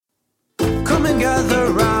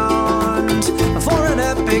gather round for an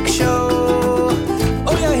epic show.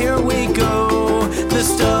 Oh yeah, here we go. The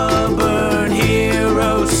stubborn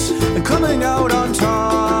heroes coming out on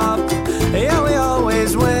top. Yeah, we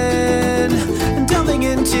always win. Delving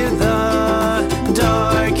into the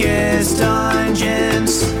darkest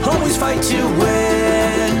dungeons. Always fight to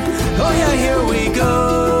win. Oh yeah, here we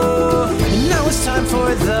go. Now it's time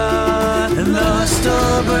for the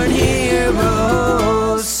Stubborn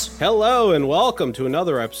Heroes. Hello and welcome to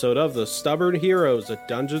another episode of the Stubborn Heroes, a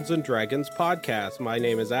Dungeons & Dragons podcast. My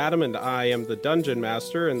name is Adam and I am the Dungeon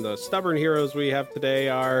Master, and the Stubborn Heroes we have today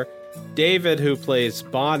are David, who plays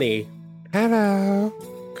Bonnie. Hello.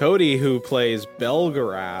 Cody, who plays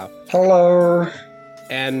Belgarath. Hello.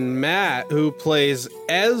 And Matt, who plays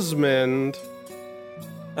Esmond.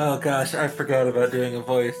 Oh gosh, I forgot about doing a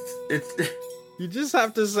voice. You just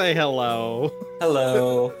have to say hello.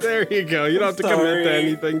 Hello. There you go. You don't have to commit to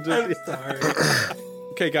anything. I'm sorry.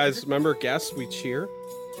 Okay, guys, remember, guests, we cheer.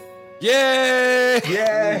 Yay!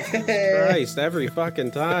 Yay! Christ, every fucking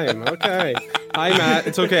time. Okay. Hi, Matt.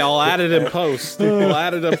 It's okay. I'll add it in post.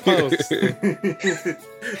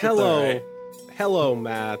 Hello. Right. Hello,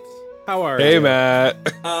 Matt. How are you? Hey, Matt.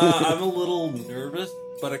 I'm a little nervous,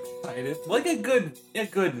 but excited. Like a good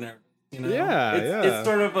nerve. You know? Yeah, It's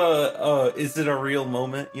sort of is it a real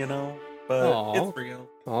moment, you know? But Aw. it's real.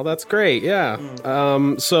 Oh, that's great. Yeah.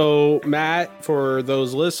 So Matt, for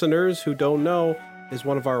those listeners who don't know, is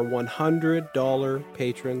one of our $100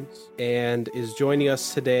 patrons and is joining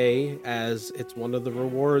us today as it's one of the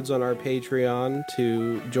rewards on our Patreon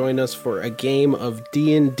to join us for a game of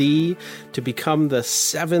D&D to become the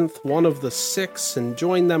 7th one of the 6 and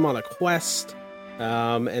join them on a quest.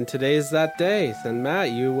 And today's that day. And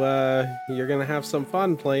Matt, you're gonna have some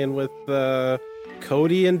fun playing with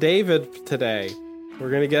Cody and David today.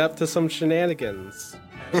 We're gonna get up to some shenanigans.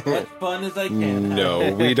 As much fun as I can.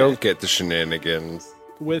 No, we don't get the shenanigans.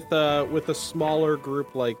 With a smaller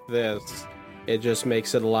group like this, it just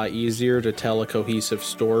makes it a lot easier to tell a cohesive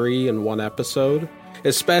story in one episode,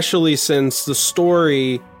 especially since the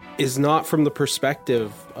story is not from the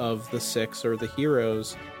perspective of the 6 or the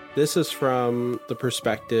heroes. This is from the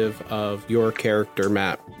perspective of your character,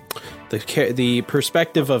 Matt. The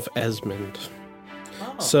perspective of Esmond.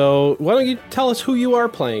 Oh. So, why don't you tell us who you are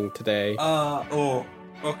playing today?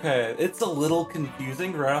 Okay. It's a little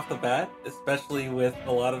confusing right off the bat, especially with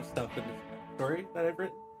a lot of stuff in this story that I've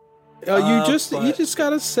written. You just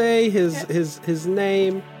gotta say his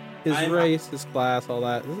name, his race, his class, all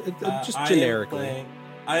that. Just generically.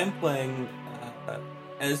 I am playing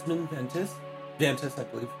Esmond Ventus, I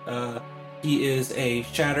believe. He is a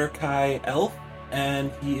Shatterkai elf,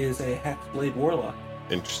 and he is a Hexblade warlock.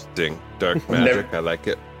 Interesting. Dark magic, I like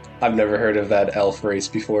it. I've never heard of that elf race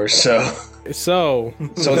before, so It's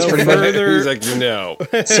pretty much. He's like, no.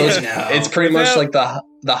 So it's pretty much like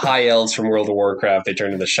the high elves from World of Warcraft. They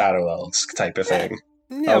turn into shadow elves type of thing.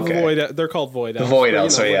 Yeah, Okay. they're called void elves. The void but,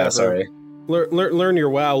 elves. So yeah, whatever. sorry. Learn your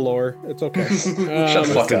WoW lore. It's okay. Shut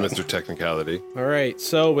the fuck up. Mr. Technicality. All right.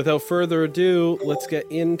 So without further ado, let's get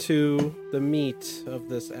into the meat of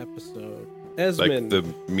this episode. Esmond. Like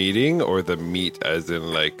the meeting or the meat as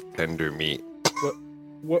in like tender meat?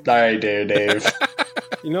 What? All right, Dave.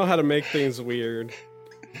 You know how to make things weird.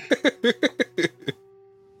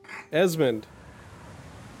 Esmond.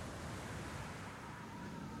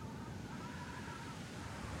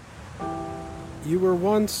 You were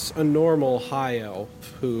once a normal high elf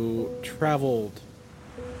who traveled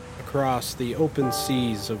across the open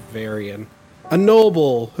seas of Varian. A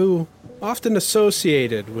noble who often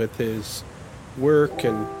associated with his work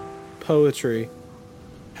and poetry.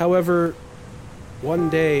 However,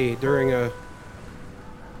 one day during a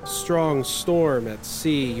strong storm at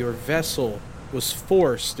sea, your vessel was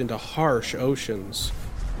forced into harsh oceans,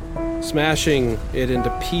 smashing it into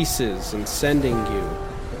pieces and sending you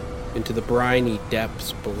into the briny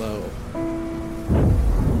depths below.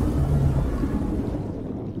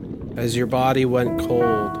 As your body went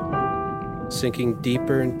cold, sinking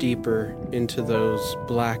deeper and deeper into those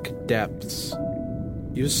black depths,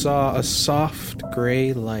 you saw a soft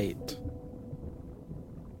gray light.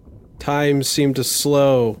 Time seemed to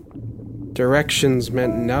slow. Directions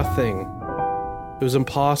meant nothing. It was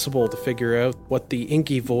impossible to figure out what the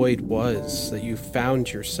inky void was that you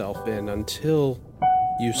found yourself in until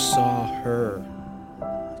you saw her.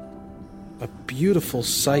 A beautiful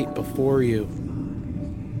sight before you.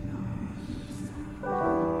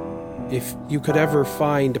 If you could ever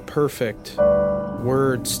find perfect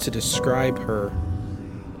words to describe her,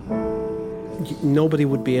 nobody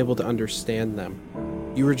would be able to understand them.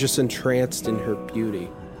 You were just entranced in her beauty.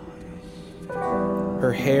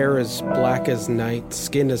 Her hair as black as night,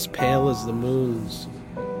 skin as pale as the moon's.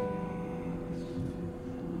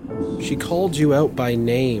 She called you out by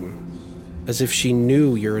name, as if she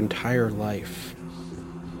knew your entire life,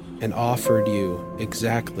 and offered you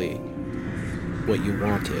exactly what you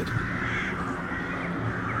wanted.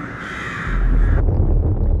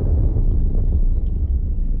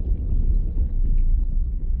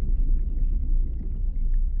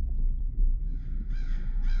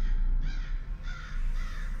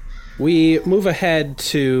 We move ahead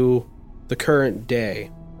to the current day.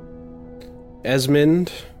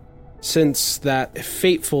 Esmond, since that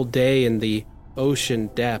fateful day in the ocean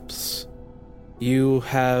depths, you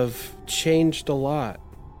have changed a lot.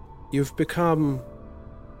 You've become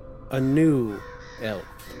a new elf.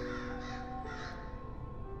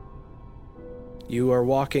 You are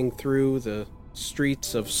walking through the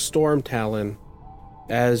streets of Stormtalon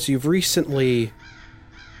as you've recently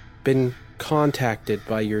been contacted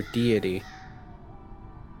by your deity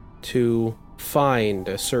to find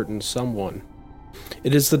a certain someone.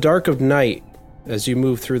 It is the dark of night. As you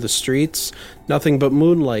move through the streets, nothing but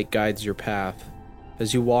moonlight guides your path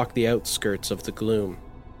as you walk the outskirts of the gloom.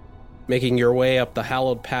 Making your way up the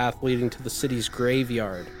hallowed path leading to the city's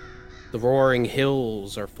graveyard, the roaring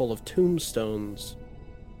hills are full of tombstones,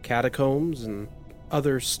 catacombs, and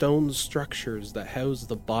other stone structures that house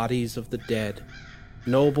the bodies of the dead.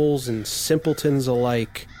 Nobles and simpletons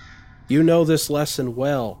alike, you know this lesson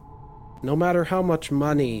well. No matter how much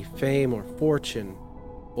money, fame, or fortune,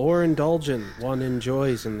 or indulgence one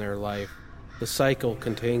enjoys in their life, the cycle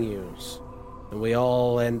continues, and we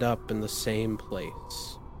all end up in the same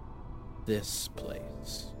place. This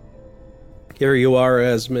place. Here you are,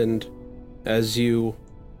 Esmond, as you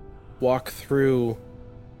walk through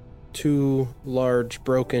two large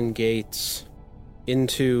broken gates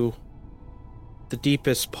into the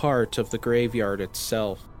deepest part of the graveyard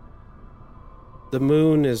itself. The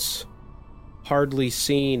moon is hardly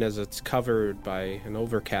seen as it's covered by an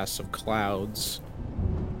overcast of clouds.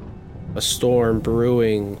 A storm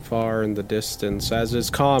brewing far in the distance, as is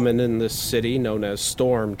common in this city known as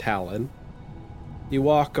Stormtalon. You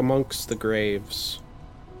walk amongst the graves.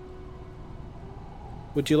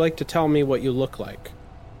 Would you like to tell me what you look like?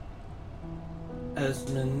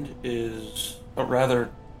 Esmond is a rather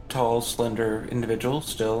tall, slender individual,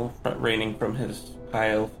 still reigning from his high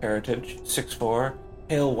elf heritage. 6'4",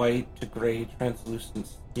 pale white to gray translucent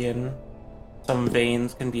skin. Some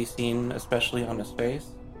veins can be seen, especially on his face.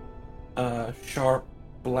 Sharp,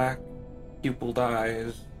 black, pupilled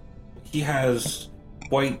eyes. He has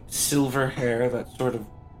white silver hair that sort of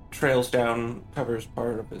trails down, covers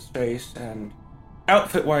part of his face, and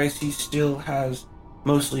outfit-wise, he still has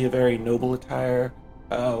mostly a very noble attire.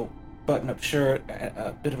 Button-up shirt,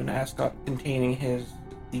 a bit of an ascot containing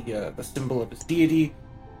the symbol of his deity,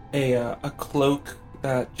 a cloak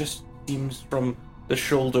that just seems from the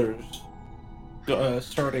shoulders,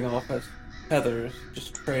 starting off as feathers,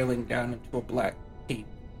 just trailing down into a black cape,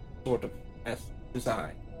 sort of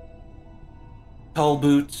design. Tall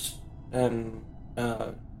boots and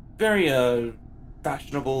very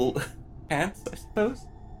fashionable pants, I suppose.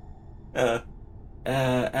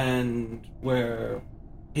 And where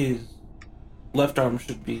his left arm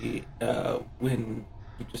should be when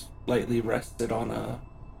he just lightly rested on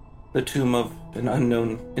the tomb of an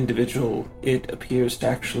unknown individual, it appears to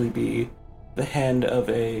actually be the hand of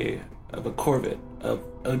a corvid, of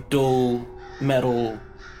a dull metal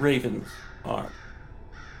raven's arm.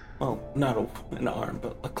 Well, not an arm,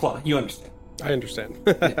 but a claw. You understand. I understand.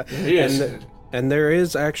 Yes. And there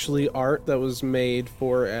is actually art that was made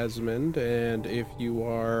for Esmond, and if you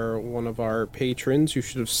are one of our patrons, you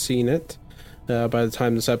should have seen it by the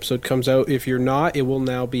time this episode comes out. If you're not, it will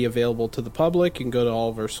now be available to the public. You can go to all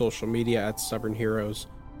of our social media at Stubborn Heroes.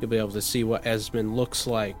 You'll be able to see what Esmond looks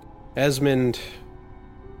like. Esmond,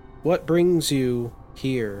 what brings you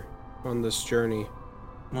here on this journey?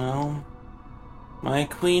 Well, my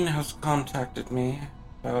queen has contacted me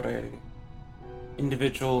about a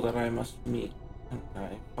individual that I must meet, and I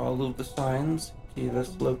followed the signs to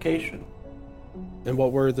this location. And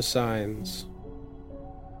what were the signs?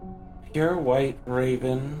 Pure white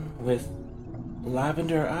raven with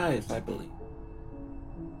lavender eyes, I believe.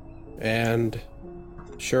 And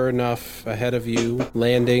sure enough, ahead of you,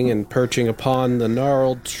 landing and perching upon the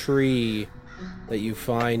gnarled tree that you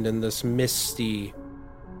find in this misty,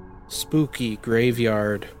 spooky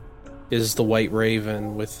graveyard, is the white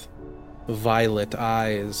raven with violet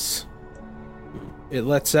eyes. It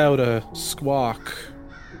lets out a squawk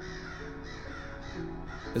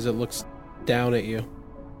as it looks down at you.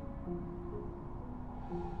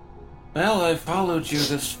 Well, I followed you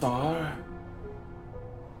this far.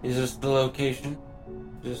 Is this the location?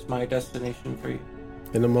 Is this my destination for you?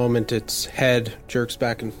 In a moment, its head jerks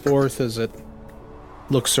back and forth as it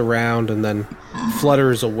looks around and then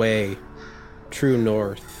flutters away, true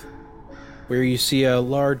north, where you see a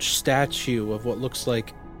large statue of what looks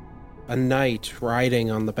like a knight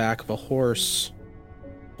riding on the back of a horse,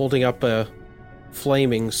 holding up a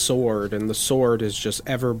flaming sword, and the sword is just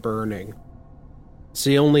ever burning. It's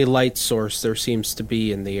the only light source there seems to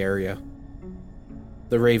be in the area.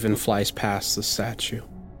 The raven flies past the statue.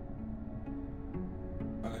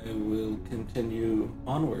 I will continue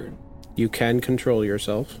onward. You can control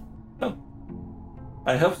yourself. Oh.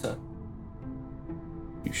 I hope so.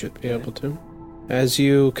 You should be able to. As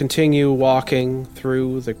you continue walking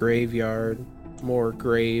through the graveyard, more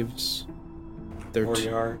graves, their More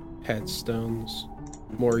yard. headstones,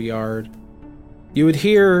 more yard, you would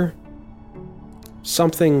hear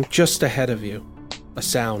something just ahead of you. A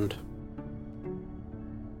sound.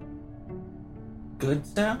 Good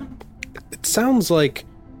sound? It sounds like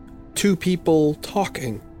two people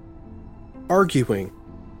talking, arguing,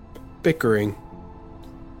 bickering.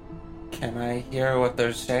 Can I hear what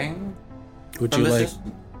they're saying? Would From you the like...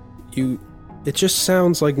 system? It just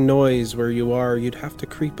sounds like noise where you are. You'd have to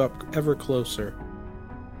creep up ever closer.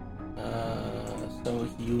 So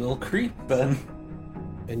he will creep then.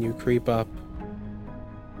 And you creep up.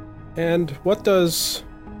 And what does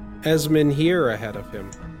Esmond hear ahead of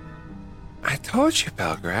him? I told you,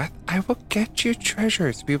 Belgrath, I will get you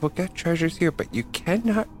treasures. We will get treasures here, but you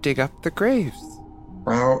cannot dig up the graves.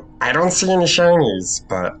 Well, I don't see any shinies,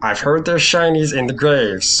 but I've heard there's shinies in the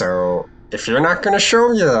graves, so if you're not gonna show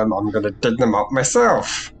me them, I'm gonna dig them up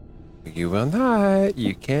myself. You will not.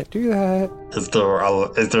 You can't do that.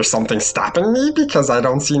 Is there something stopping me? Because I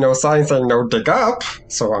don't see no sign saying no dig up,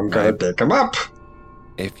 so I'm gonna dig them up.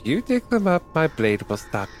 If you dig them up, my blade will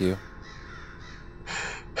stop you.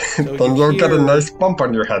 So Then you'll get a nice bump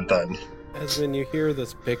on your head then. As when you hear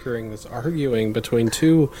this bickering, this arguing between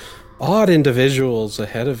two odd individuals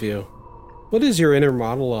ahead of you, what is your inner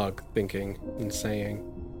monologue thinking and saying?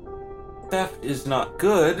 Theft is not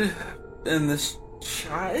good. And this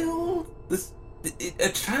child? A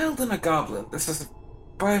child and a goblin. This is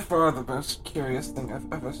by far the most curious thing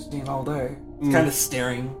I've ever seen all day. It's kind of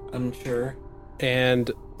staring, unsure. And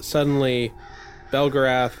suddenly,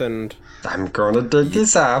 Belgrath and... I'm gonna dig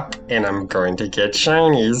this up, and I'm going to get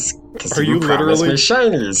shinies. Because Are you promised me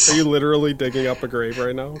literally- shinies. Are you literally digging up a grave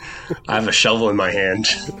right now? I have a shovel in my hand.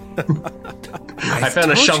 I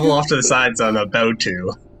found a told shovel you. off to the side, so I'm about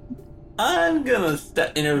to. I'm gonna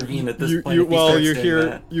intervene at this You point. if he starts doing hear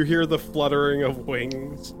that. you hear the fluttering of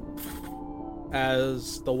wings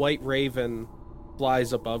as the white raven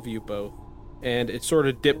flies above you both, and it sort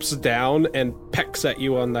of dips down and pecks at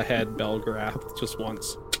you on the head, Belgrath, just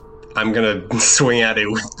once. I'm gonna swing at it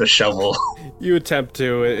with the shovel. You attempt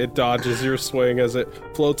to. It dodges your swing as it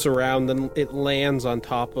floats around, then it lands on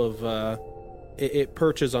top of. It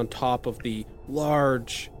perches on top of the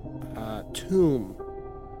large tomb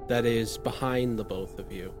that is behind the both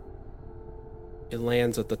of you. It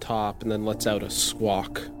lands at the top and then lets out a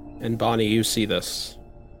squawk. And Bonnie, you see this.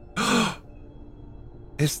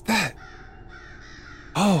 Is that?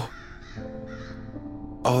 Oh.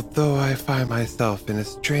 Although I find myself in a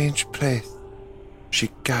strange place, she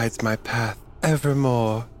guides my path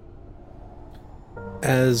evermore.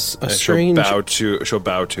 As a And strange, She'll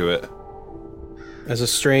bow to it. as a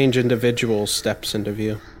strange individual steps into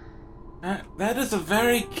view. That is a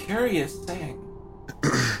very curious thing.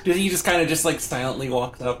 He just kind of just like silently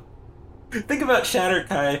walks up. Think about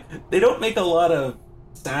Shatterkai. They don't make a lot of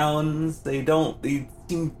sounds. They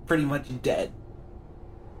seem pretty much dead.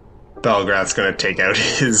 Belgrath's gonna take out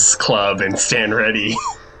his club and stand ready.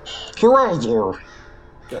 Who are you?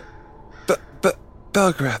 But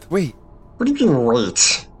Belgrath, wait. What do you mean,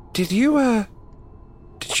 wait? Did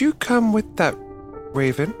you come with that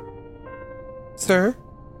raven? Sir?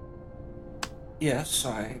 Yes,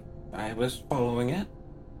 I was following it.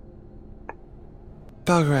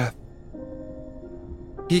 Belgrath.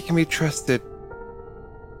 He can be trusted.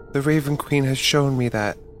 The Raven Queen has shown me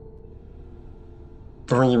that.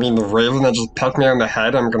 What, you mean the raven that just pecked me on the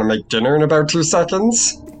head? I'm gonna make dinner in about 2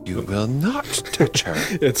 seconds? You will not touch her.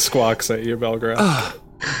 It squawks at you, Belgrath.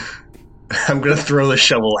 I'm gonna throw the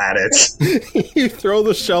shovel at it. You throw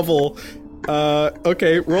the shovel.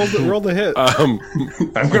 Okay, roll the hit.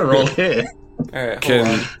 I'm gonna roll hit. Alright, hold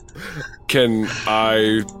on. Can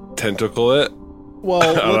I tentacle it? Well,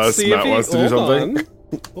 let's Unless see Matt if he wants to do something.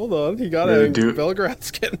 Hold on, he got Really angry. do-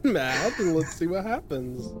 Belgrath's getting mad, and let's see what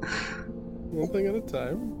happens. One thing at a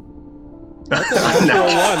time. Natural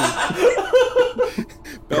one.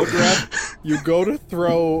 Belgrad, you go to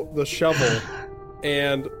throw the shovel,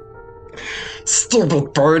 and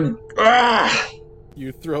Stupid bird. Ah!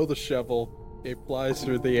 you throw the shovel. It flies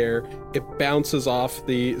through the air. It bounces off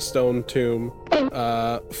the stone tomb,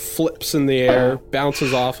 flips in the air,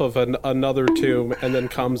 bounces off of another tomb, and then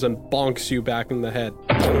comes and bonks you back in the head.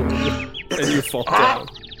 And you fall down.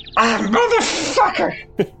 Motherfucker!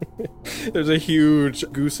 There's a huge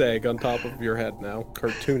goose egg on top of your head now,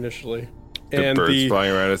 cartoonishly. The birds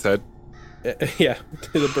flying around his head. Yeah,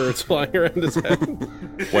 the birds flying around his head.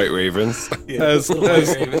 White ravens. Yeah, little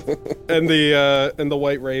white raven. And the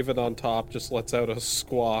white raven on top just lets out a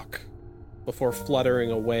squawk before fluttering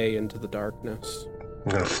away into the darkness.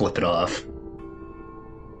 I'm gonna flip it off.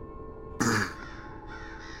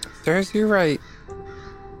 Serves you right.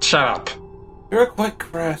 Shut up. You're a quite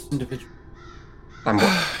crass individual. I'm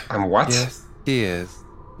what? Yes, he is.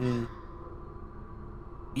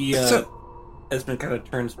 Esmond kind of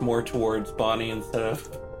turns more towards Bonnie instead of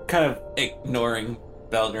kind of ignoring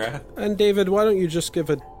Belgrath. And David, why don't you just give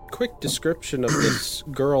a quick description of this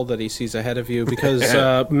girl that he sees ahead of you? Because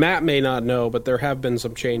Matt may not know, but there have been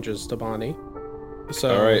some changes to Bonnie.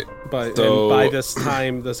 So, all right. And by this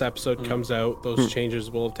time this episode comes out, those changes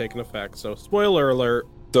will have taken effect. So, spoiler alert.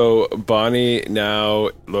 So Bonnie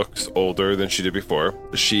now looks older than she did before.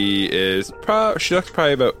 She is she looks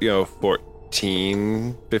probably about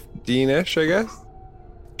 14, 15-ish, I guess.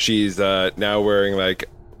 She's now wearing like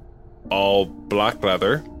all black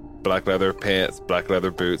leather pants, black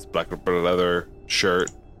leather boots, black leather shirt.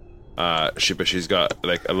 She's got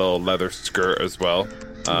like a little leather skirt as well.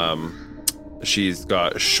 She's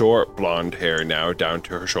got short blonde hair now down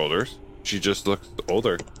to her shoulders. She just looks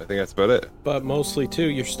older. I think that's about it. But mostly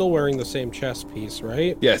too, you're still wearing the same chest piece,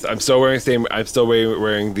 right? Yes, I'm still wearing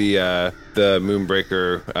wearing the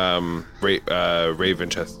Moonbreaker Raven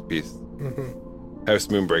chest piece. Mm-hmm. House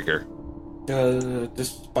Moonbreaker.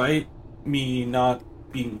 Despite me not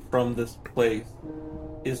being from this place,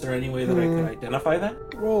 is there any way that I can identify that?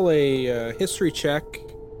 Roll a history check.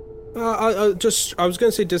 I was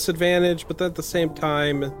going to say disadvantage, but at the same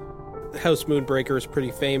time, House Moonbreaker is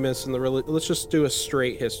pretty famous, and let's just do a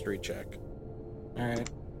straight history check. Alright.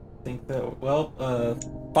 I think that,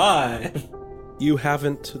 5. You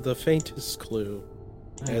haven't the faintest clue,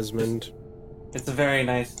 Esmond. It's a very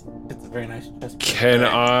nice chest. Can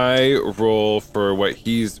I roll for what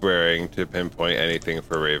he's wearing to pinpoint anything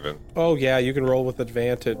for Raven? Oh yeah, you can roll with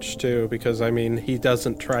advantage too, because I mean he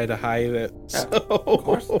doesn't try to hide it. So. Of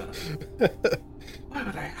course not. Why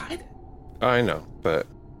would I hide it? I know, but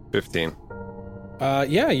 15.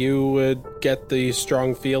 Yeah, you would get the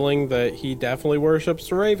strong feeling that he definitely worships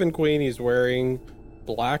the Raven Queen. He's wearing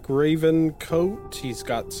black raven coat. He's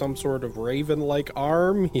got some sort of raven-like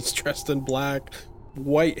arm. He's dressed in black,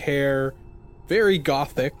 white hair, very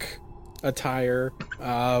gothic attire.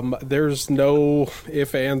 There's no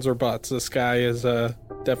ifs, ands, or buts. This guy is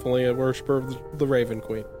definitely a worshiper of the Raven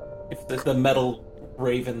Queen. If the metal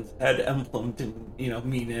raven's head emblem didn't,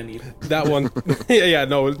 mean anything. That one,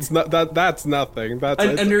 no, it's not. That's nothing. That's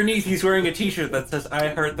underneath. He's wearing a T-shirt that says "I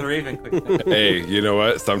heard the Raven Queen." Hey, you know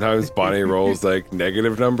what? Sometimes Bonnie rolls like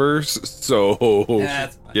negative numbers, so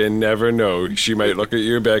you never know. She might look at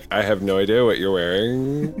you and be like, "I have no idea what you're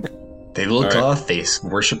wearing." They look off. They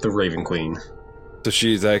worship the Raven Queen. So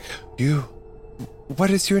she's like, what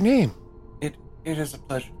is your name? It is a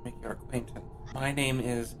pleasure to make your acquaintance. My name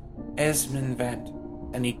is Esmond Vent.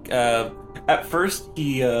 And he, at first,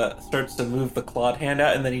 he starts to move the clawed hand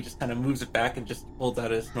out, and then he just kind of moves it back and just holds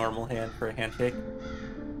out his normal hand for a handshake.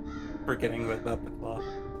 Forgetting about the claw.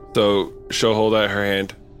 So she'll hold out her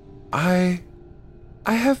hand. I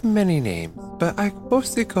have many names, but I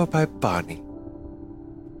mostly go by Bonnie.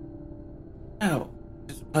 Oh,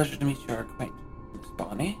 it's a pleasure to meet your acquaintance, Miss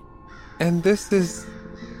Bonnie. And this is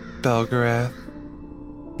Belgarath.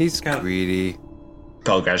 He's greedy.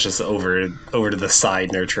 Belgrad's just over to the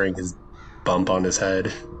side, nurturing his bump on his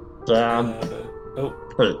head.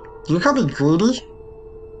 Wait, you call me greedy?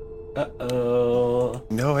 Uh-oh.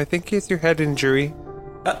 No, I think it's your head injury.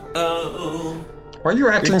 Uh-oh. Why are you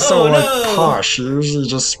acting so posh? You usually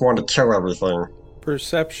just want to kill everything.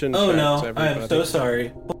 Perception Oh checks, no, everybody. I'm so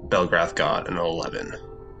sorry. Belgrath got an 11.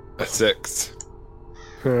 A 6.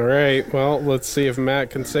 Alright, well, let's see if Matt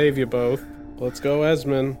can save you both. Let's go,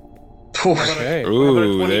 Esmond. Okay.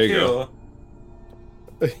 Ooh, there you go.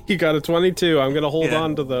 He got a 22. I'm gonna hold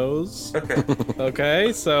on to those. Okay.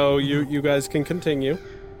 Okay, so you guys can continue.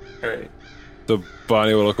 Alright. So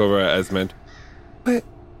Bonnie will look over at Esmond.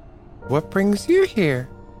 What brings you here?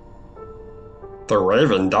 The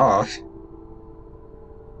Raven, duh.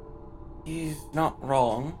 He's not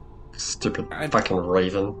wrong. Stupid fucking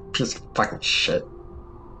raven. Piece of fucking shit.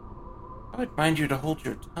 I would mind you to hold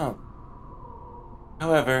your tongue.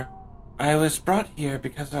 However, I was brought here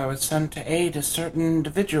because I was sent to aid a certain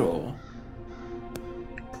individual.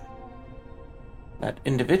 That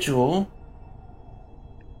individual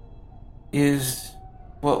is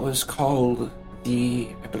what was called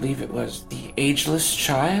I believe it was the Ageless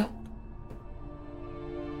Child?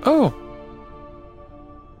 Oh.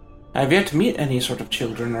 I've yet to meet any sort of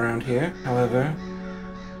children around here, however.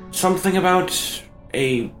 Something about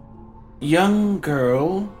a young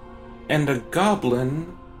girl and a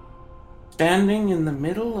goblin standing in the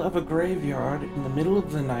middle of a graveyard in the middle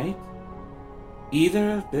of the night.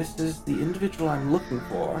 Either this is the individual I'm looking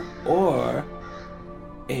for, or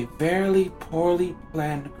a very poorly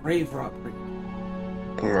planned grave robbery.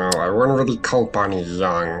 Well, I wouldn't really call Bonnie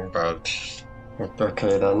young, but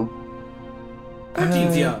okay then.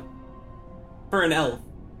 Pretty young. For an elf.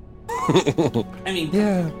 I mean...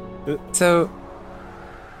 Yeah. So,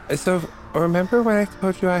 remember when I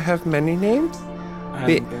told you I have many names? I'm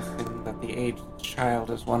guessing that the Ageless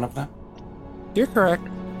Child is one of them. You're correct.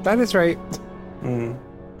 That is right.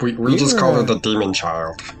 We just call her the Demon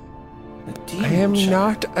Child. The Demon I am Child.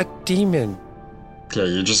 not a demon. Yeah,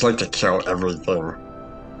 you just like to kill everything.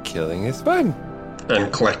 Killing is fun.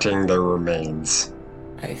 And collecting their remains.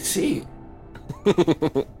 I see.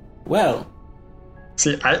 Well...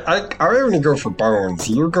 See, I only go for bones.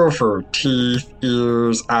 You go for teeth,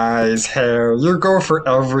 ears, eyes, hair. You go for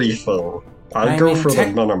everything. I go for the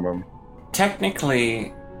minimum.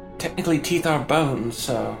 Technically teeth are bones,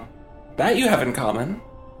 so that you have in common.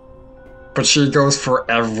 But she goes for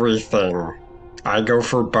everything. I go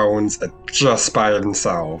for bones just by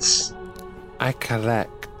themselves. I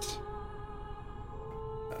collect.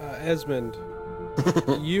 Esmond,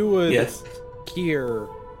 you would Yes. hear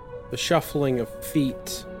the shuffling of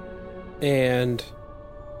feet, and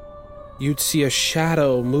you'd see a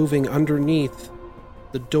shadow moving underneath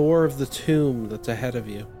the door of the tomb that's ahead of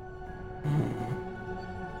you.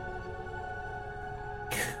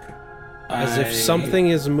 As if something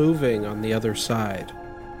is moving on the other side.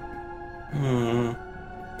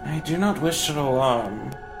 I do not wish to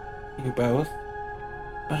alarm you both,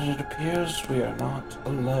 but it appears we are not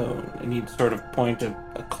alone. And he'd sort of point a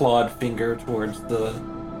clawed finger towards the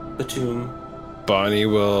tomb. Bonnie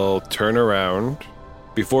will turn around.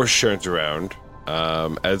 Before she turns around,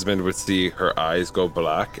 Esmond would see her eyes go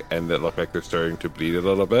black and that look like they're starting to bleed a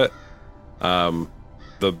little bit.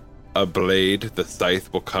 A blade, the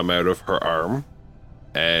scythe, will come out of her arm,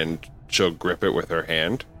 and she'll grip it with her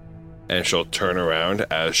hand, and she'll turn around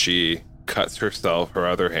as she cuts herself, her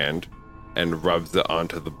other hand, and rubs it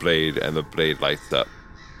onto the blade, and the blade lights up.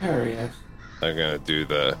 Curious. I'm gonna do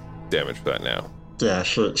the damage for that now. Yeah,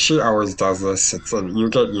 she always does this. You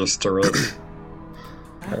get used to it.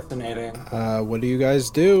 Fascinating. What do you guys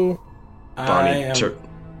do? Bonnie,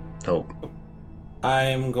 I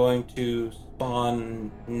am going to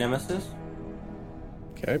spawn Nemesis.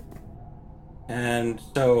 Okay. And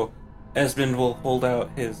so Esmond will hold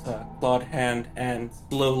out his clawed hand and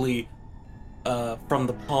slowly, from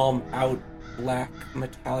the palm out, black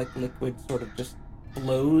metallic liquid sort of just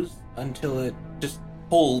flows until it just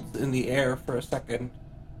holds in the air for a second.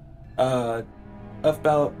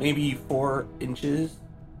 About maybe 4 inches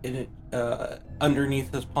in it,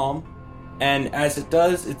 underneath his palm. And as it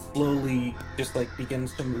does, it slowly just like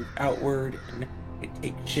begins to move outward, and it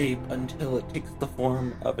takes shape until it takes the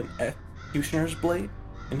form of an executioner's blade,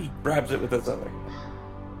 and he grabs it with his other hand.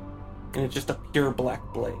 And it's just a pure black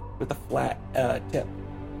blade with a flat tip.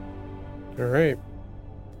 All right.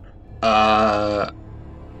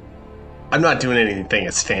 I'm not doing anything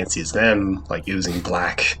as fancy as them, like using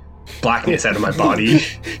blackness out of my body.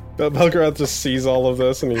 Belgrad just sees all of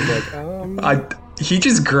this and he's like, He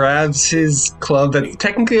just grabs his club that's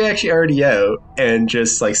technically actually already out and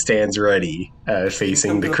just like stands ready,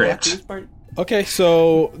 facing the crypt. Okay,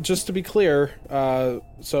 so just to be clear,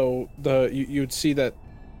 you'd see that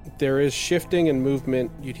there is shifting and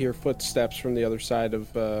movement. You'd hear footsteps from the other side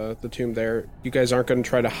of the tomb there. You guys aren't going to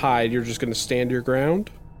try to hide. You're just going to stand your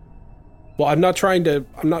ground. Well, I'm not trying to.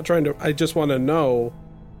 I just want to know.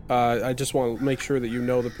 I just want to make sure that you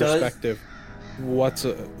know the perspective. What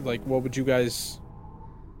would you guys?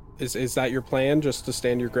 Is that your plan? Just to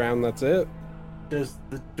stand your ground? That's it. Does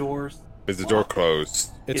the door? Is the door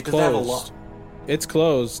closed? It's Does it have a closed. lock? It's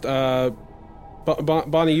closed.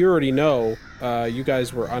 Bonnie, you already know. You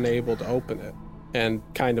guys were unable to open it, and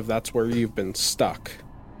kind of that's where you've been stuck.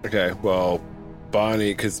 Okay, well,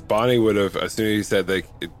 Bonnie, because Bonnie would have, as soon as he said, like,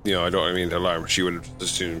 I don't mean to alarm, she would have just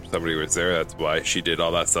assumed somebody was there. That's why she did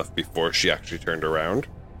all that stuff before she actually turned around.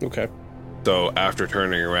 Okay. So after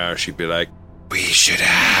turning around, she'd be like, "We should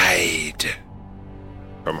hide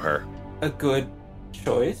from her." A good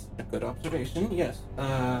choice, a good observation, yes.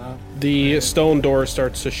 The stone door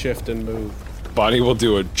starts to shift and move. Bonnie will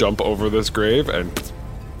do a jump over this grave and...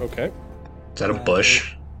 Okay. Is that a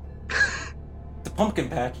bush? It's a pumpkin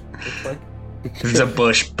patch, looks like. There's a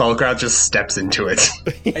bush. Belgrad just steps into it.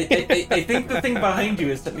 I think the thing behind you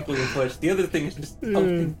is technically a bush. The other thing is just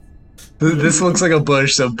pumpkin. This looks like a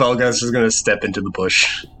bush, so Belgrad's just gonna step into the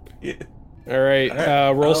bush. Yeah. All right.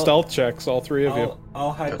 Roll stealth checks, all three of you.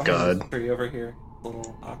 I'll hide behind God. this tree over here. A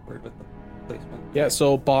little awkward with the placement. Yeah,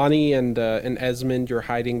 so Bonnie and Esmond, you're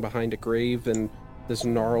hiding behind a grave and this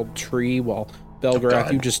gnarled tree, while Belgrath,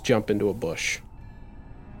 God. you just jump into a bush.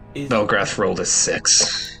 Belgrath rolled a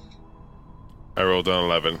 6. I rolled an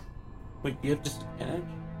 11. Wait, you have disadvantage?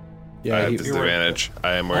 Yeah, I have he- disadvantage.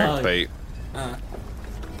 I am wearing Oh, plate.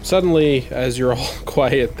 Suddenly, as you're all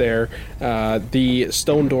quiet there, the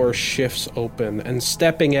stone door shifts open, and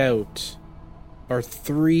stepping out are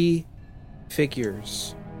 3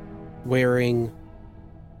 figures wearing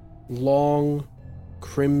long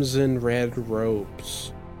crimson red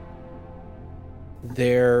robes.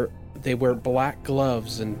 They wear black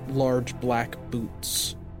gloves and large black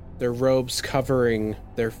boots. Their robes covering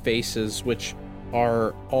their faces, which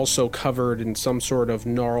are also covered in some sort of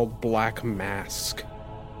gnarled black mask.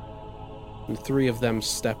 And 3 of them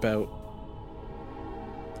step out.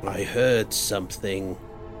 I heard something.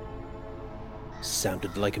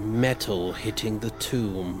 Sounded like metal hitting the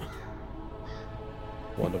tomb.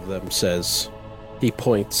 One of them says. He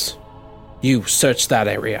points. You search that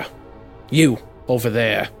area. You, over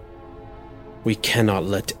there. We cannot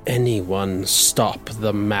let anyone stop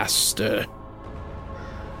the master.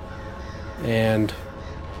 And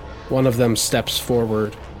one of them steps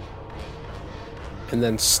forward and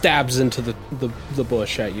then stabs into the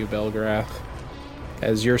bush at you, Belgrath,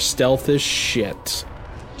 as your stealth is shit.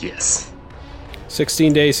 Yes.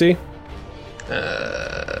 16 to AC.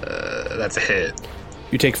 That's a hit.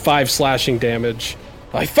 You take 5 slashing damage.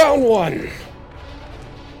 I found one!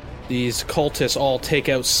 These cultists all take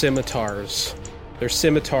out scimitars. Their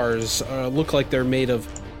scimitars look like they're made of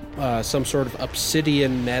some sort of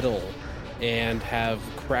obsidian metal and have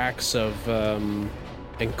cracks of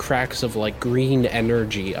like green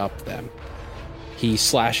energy up them. He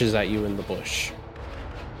slashes at you in the bush.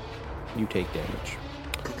 You take damage.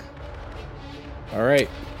 All right,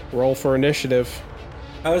 roll for initiative.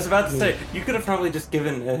 I was about to say, you could have probably just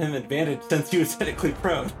given him advantage since he was technically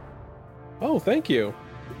prone. Oh, thank you.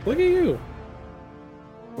 Look at you.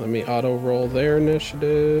 Let me auto-roll their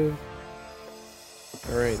initiative.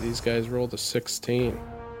 Alright, these guys rolled a 16.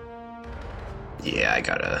 Yeah, I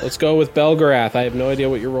gotta. Let's go with Belgarath. I have no idea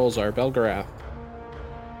what your rolls are. Belgarath.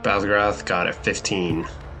 Belgrath got a 15.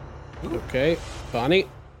 Okay. Bonnie?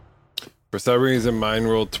 For some reason, mine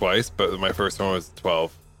rolled twice, but my first one was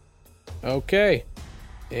 12. Okay.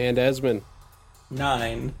 And Esmond.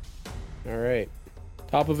 9. Alright.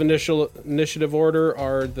 Top of initiative order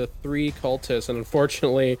are the 3 cultists, and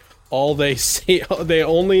unfortunately, all they see, they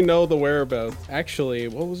only know the whereabouts. Actually,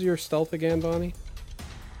 what was your stealth again, Bonnie?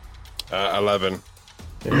 11.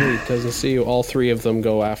 He doesn't see you. All 3 of them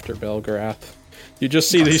go after Belgarath. You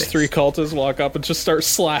just see these 3 cultists walk up and just start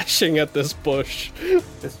slashing at this bush.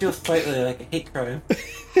 This feels slightly like a hate crime.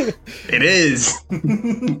 It is!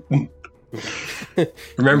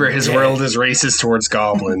 Remember, his world is racist towards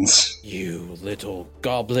goblins. You little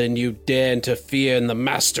goblin, you dare interfere in the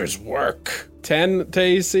master's work. 10 to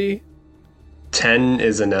AC. 10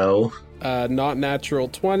 is a no. Not natural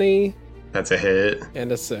 20. That's a hit.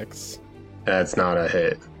 And a 6. That's not a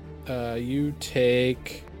hit. You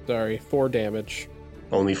take 4 damage.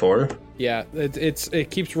 Only 4? Yeah,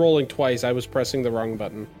 it keeps rolling twice. I was pressing the wrong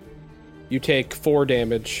button. You take 4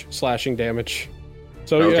 damage, slashing damage.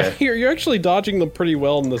 So Okay. you're actually dodging them pretty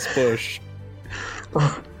well in this bush.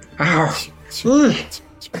 Ow. You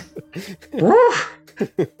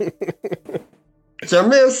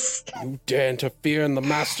missed. You dare interfere in the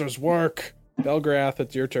master's work. Belgrath,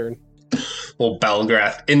 it's your turn. Well,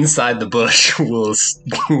 Belgrath inside the bush will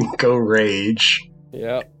go rage.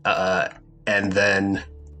 Yeah. And then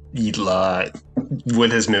he'd,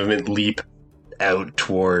 with his movement, leap out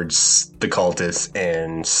towards the cultists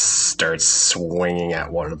and starts swinging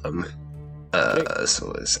at one of them.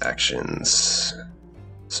 So his actions.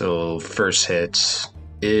 So first hit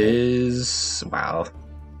is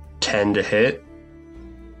 10 to hit.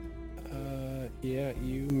 Yeah,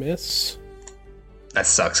 you miss. That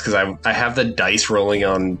sucks because I have the dice rolling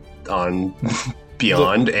on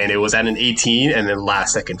Beyond, and it was at an 18, and then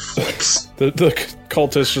last second flips. The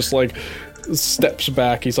cultist just like steps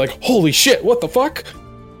back. He's like, "Holy shit! What the fuck?"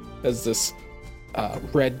 As this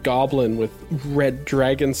red goblin with red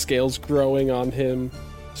dragon scales growing on him,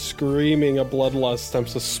 screaming a bloodlust,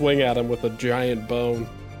 attempts to swing at him with a giant bone.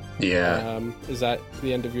 Yeah. Is that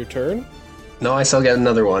the end of your turn? No, I still get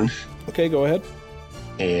another one. Okay, go ahead.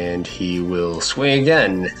 And he will swing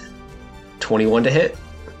again. 21 to hit.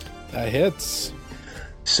 That hits.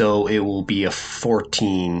 So it will be a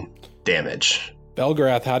 14 damage.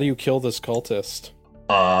 Belgrath, how do you kill this cultist?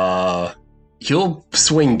 He'll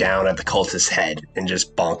swing down at the cultist's head and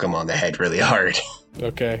just bonk him on the head really hard.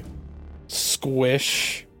 Okay.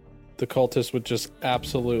 Squish. The cultist would just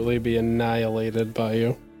absolutely be annihilated by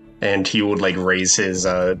you. And he would like raise his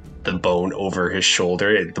the bone over his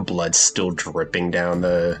shoulder. The blood's still dripping down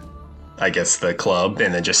the club,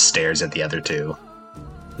 and then just stares at the other two.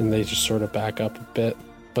 And they just sort of back up a bit,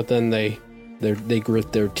 but then they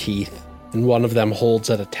grit their teeth, and one of them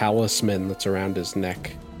holds at a talisman that's around his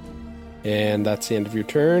neck. And that's the end of your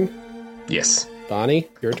turn. Yes. Bonnie,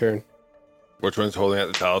 your turn. Which one's holding out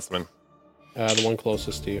the talisman? The one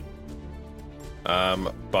closest to you.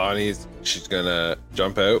 She's gonna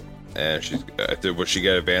jump out, and would she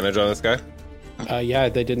get advantage on this guy? Yeah,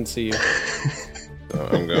 they didn't see you. So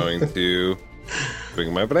I'm going to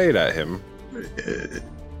swing my blade at him.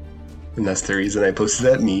 And that's the reason I posted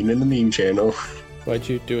that meme in the meme channel. Why'd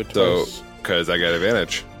you do it So, twice? because I got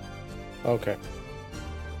advantage. Okay.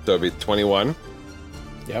 So it'll be 21.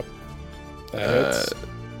 Yep. That hits.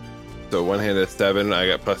 So one hand is 7. I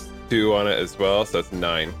got +2 on it as well, so that's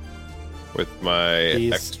 9. With my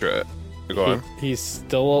extra. Go on. He's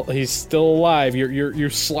still alive. You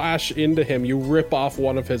slash into him. You rip off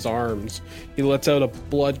one of his arms. He lets out a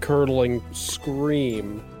blood-curdling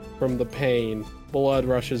scream from the pain. Blood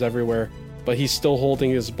rushes everywhere, but he's still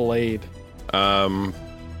holding his blade. And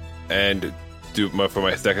for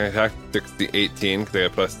my second attack, 18, because I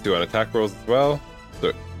got +2 on attack rolls as well.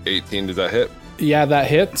 So 18, does that hit? Yeah, that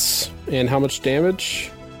hits. And how much damage?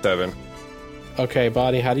 7. Okay,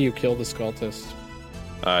 Bonnie, how do you kill this cultist?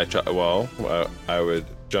 I would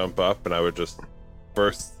jump up and I would just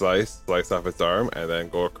first slice off its arm, and then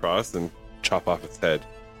go across and chop off its head.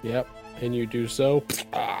 Yep, and you do so.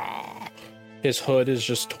 His hood is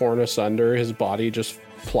just torn asunder. His body just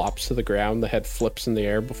plops to the ground. The head flips in the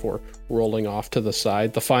air before rolling off to the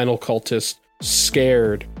side. The final cultist,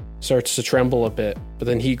 scared, starts to tremble a bit, but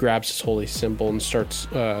then he grabs his holy symbol and starts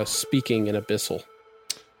speaking in Abyssal.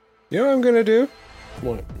 You know what I'm gonna do?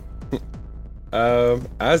 What?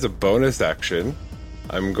 As a bonus action,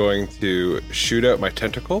 I'm going to shoot out my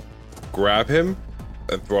tentacle, grab him,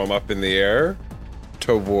 and throw him up in the air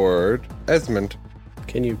toward Esmond.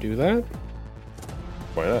 Can you do that?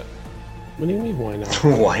 Why not? What do you mean, why not?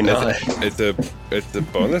 Why not? It's a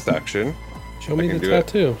bonus action. Show me the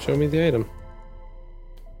tattoo. Show me the item.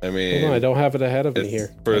 I mean, Hold on, I don't have it ahead of me here.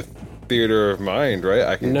 For theater of mind, right?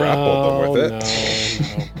 I can grapple them with it.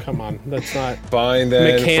 No, come on. That's not... Fine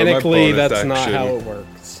then. Mechanically, that's not how it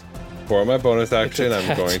works. For my bonus action,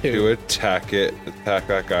 I'm going to attack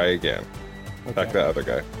that guy again. Okay. Attack that other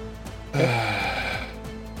guy.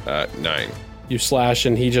 9. You slash,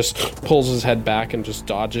 and he just pulls his head back and just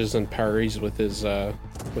dodges and parries with his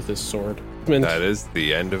sword. That is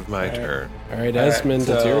the end of my turn. All right, Esmond,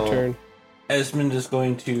 it's your turn. Esmond is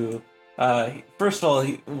going to, first of all,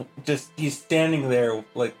 he's standing there,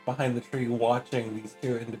 like, behind the tree watching these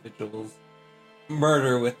two individuals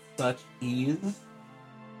murder with such ease.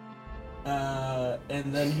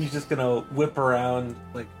 And then he's just gonna whip around,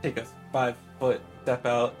 like, take a 5-foot step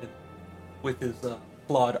out, and with his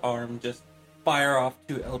clawed arm, just fire off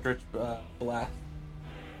 2 Eldritch Blast.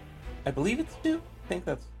 I believe it's 2. I think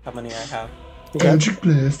that's how many I have. Okay. Eldritch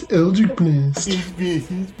Blast.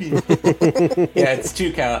 Yeah, it's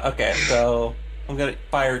 2 count. Okay, so I'm gonna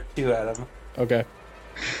fire 2 at him. Okay.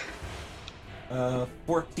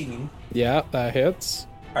 14. Yeah, that hits.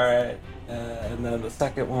 Alright, and then the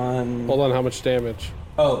second one... Hold on, how much damage?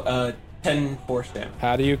 10 force damage.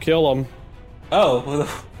 How do you kill him?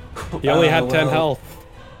 Oh, He only had 10 health.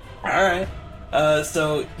 Alright.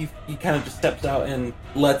 So he kind of just steps out and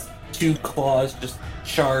lets 2 claws just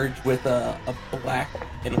charge with a black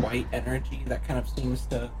and white energy that kind of seems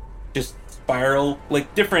to just spiral,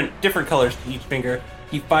 like different colors to each finger.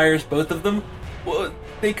 He fires both of them. Well,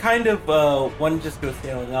 they kind of, one just goes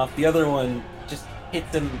sailing off, the other one just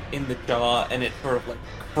hits him in the jaw, and it sort of like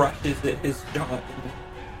crushes his jaw,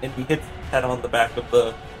 and he hits his head on the back of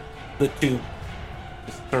the tube,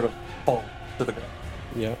 just sort of falls to the ground.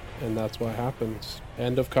 Yeah, and that's what happens.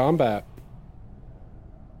 End of combat.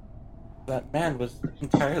 That man was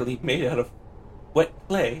entirely made out of wet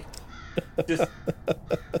clay. Just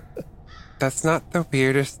That's not the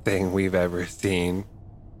weirdest thing we've ever seen.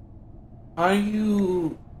 are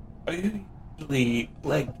you usually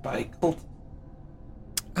plagued by cults?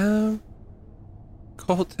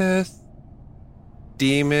 Cultists,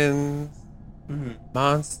 demons,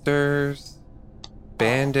 monsters,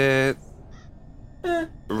 bandits,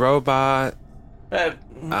 robot,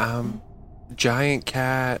 giant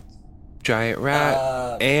cat, giant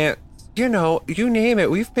rat, ants. You know, you name it.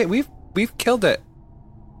 We've killed it.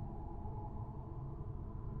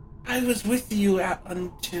 I was with you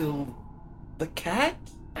until the cat.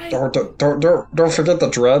 Don't forget the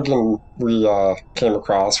dragon we came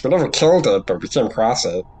across. We never killed it, but we came across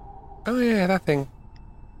it. Oh yeah, that thing.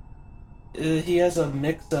 He has a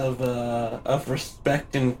mix of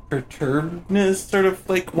respect and perturbedness, sort of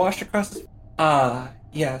like washed across his.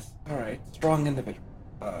 Yes. All right. Strong individual.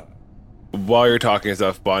 While you're talking and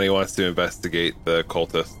stuff, Bonnie wants to investigate the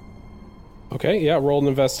cultist. Okay, yeah, roll an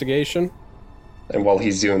investigation. And while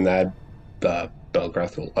he's doing that,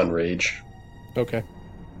 Belgrath will unrage. Okay.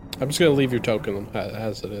 I'm just going to leave your token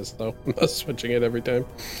as it is, though. I'm not switching it every time.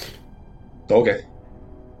 Okay.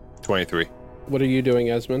 23. What are you doing,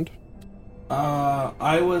 Esmond?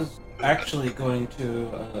 I was actually going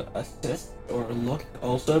to assist or look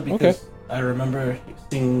also because I remember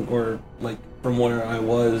seeing, or like from where I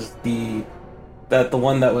was, the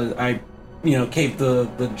one that was caved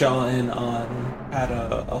the jaw in on had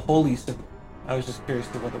a holy symbol. I was just curious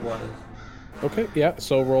to what it was. Okay, yeah,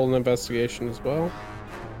 so roll an investigation as well.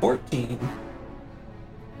 14.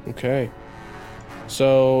 Okay.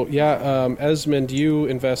 So, yeah, Esmond, you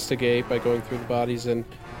investigate by going through the bodies, and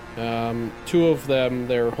two of them,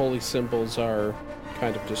 their holy symbols are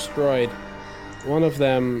kind of destroyed. One of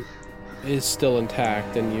them is still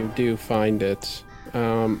intact, and you do find it.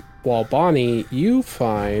 While Bonnie, you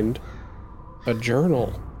find a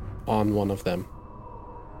journal on one of them.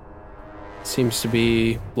 Seems to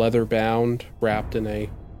be leather bound, wrapped in a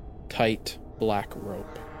tight black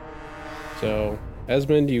rope. So,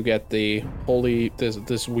 Esmond, you get the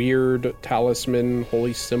this weird talisman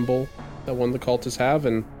holy symbol that one of the cultists have,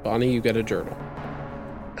 and Bonnie, you get a journal.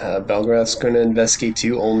 Belgrath's going to investigate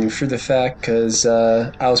too, only for the fact because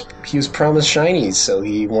he was promised shinies, so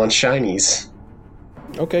he wants shinies.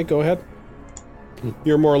 Okay, go ahead.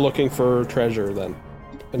 You're more looking for treasure than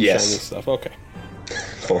yes. Shiny stuff. Okay.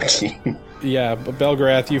 14. Yeah, but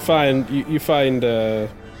Belgrath, you find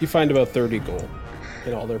about 30 gold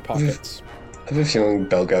in all their pockets. I have a feeling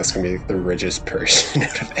Belgrath's going to be the richest person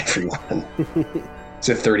out of everyone. Is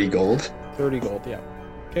it 30 gold? 30 gold, yeah.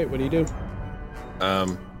 Okay, what do you do?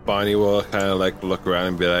 Bonnie will kind of like look around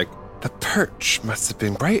and be like, the perch must have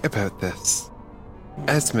been right about this.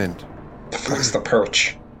 Esmond. The fuck's the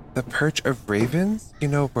perch? The perch of ravens? You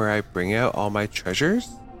know, where I bring out all my treasures?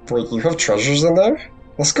 Wait, you have treasures in there?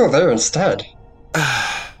 Let's go there instead.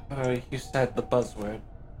 You said the buzzword.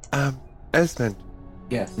 Esmond.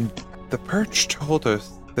 Yes. The perch told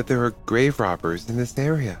us that there were grave robbers in this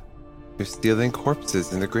area. They're stealing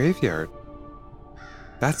corpses in the graveyard.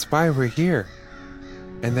 That's why we're here.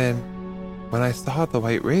 And then, when I saw the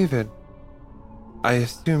white raven, I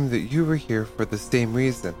assumed that you were here for the same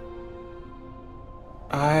reason.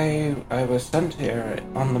 I was sent here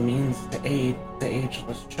on the means to aid the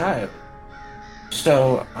ageless child.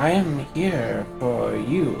 So I am here for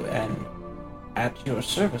you and at your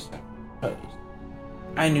service, I suppose.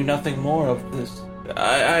 I knew nothing more of this.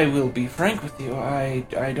 I will be frank with you.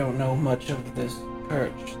 I don't know much of this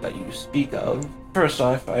perch that you speak of. First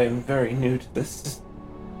off, I am very new to this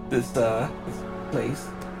place,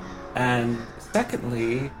 and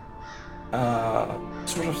secondly,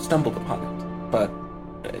 sort of stumbled upon it. But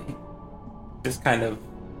he just kind of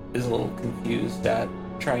is a little confused at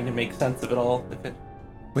trying to make sense of it all.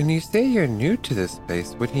 When you say you're new to this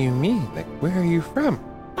place, what do you mean? Like, where are you from?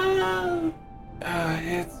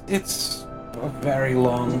 It's a very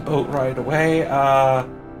long boat ride away.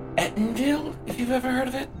 Ettenville, if you've ever heard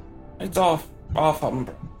of it. It's off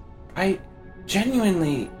Umbra. I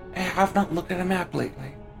genuinely have not looked at a map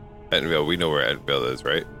lately. Ettenville, we know where Ettenville is,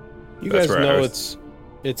 right? You guys know it's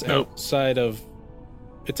outside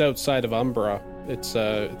of Umbra. It's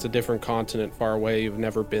a different continent far away. You've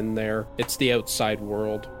never been there. It's the outside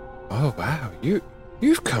world. Oh wow,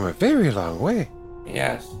 you've come a very long way.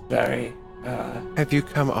 Yes, very. Have you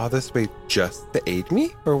come all this way just to aid me,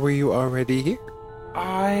 or were you already here?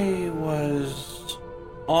 I was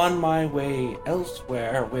on my way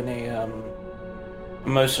elsewhere when a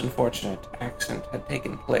most unfortunate accident had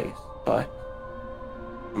taken place, but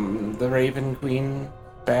The Raven Queen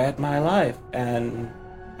spared my life, and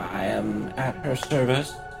I am at her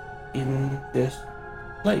service in this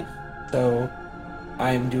place. So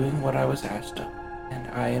I am doing what I was asked of, and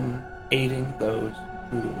I am aiding those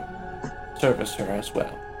who service her as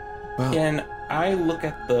well. Well, Can I look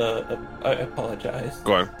at the... I apologize.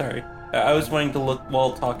 go on. Sorry. I was wanting to look,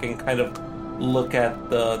 while talking, kind of look at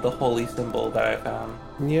the holy symbol that I found.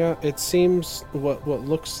 Yeah, it seems what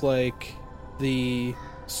looks like the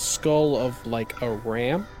skull of like a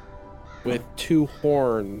ram with two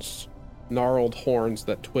horns, gnarled horns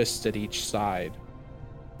that twist at each side.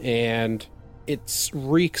 And it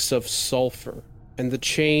reeks of sulfur, and the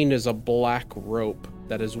chain is a black rope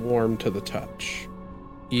that is warm to the touch.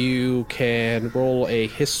 You can roll a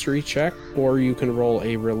history check, or you can roll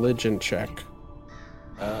a religion check.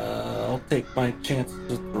 I'll take my chances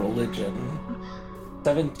with religion.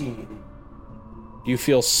 17. You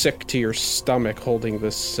feel sick to your stomach holding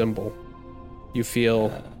this symbol. You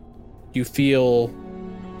feel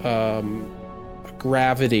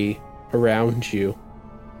gravity around you.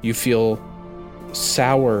 You feel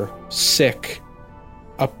sour, sick,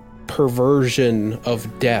 a perversion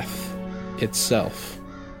of death itself.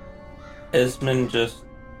 Esmond just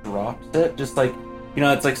drops it, just like,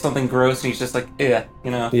 it's like something gross, and he's just like, yeah.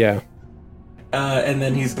 Yeah. And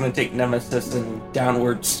then he's gonna take Nemesis and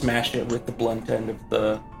downward smash it with the blunt end of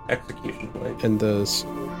the execution blade. And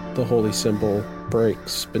the holy symbol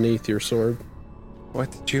breaks beneath your sword. What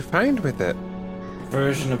did you find with it?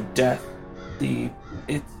 Version of death.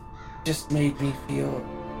 It just made me feel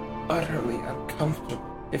utterly uncomfortable.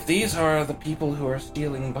 If these are the people who are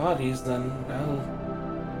stealing bodies, then, well,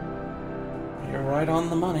 you're right on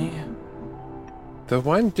the money. The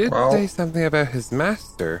one did say something about his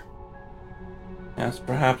master. Yes,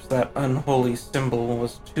 perhaps that unholy symbol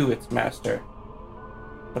was to its master.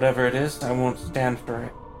 Whatever it is, I won't stand for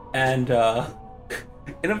it. And,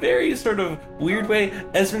 in a very sort of weird way,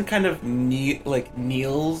 Esmond kind of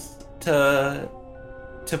kneels to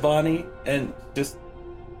Bonnie and just,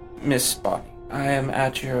 Miss Bonnie, I am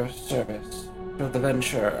at your service for the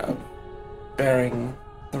venture of bearing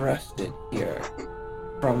the rested here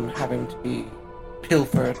from having to be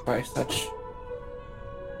pilfered by such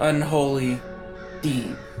unholy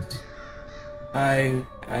deeds. I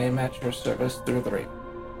am at your service through the Raven.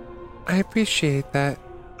 I appreciate that.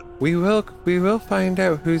 We will find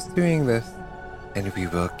out who's doing this, and we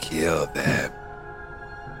will kill them.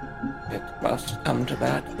 It must come to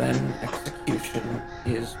that, then execution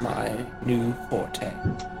is my new forte.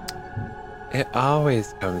 It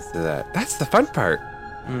always comes to that. That's the fun part.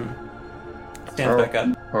 Stand back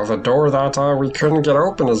up. Well, the door that we couldn't get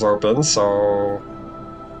open is open, so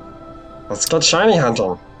let's get shiny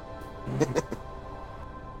hunting.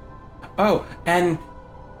 Oh, and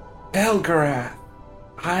Belgarath,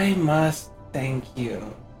 I must thank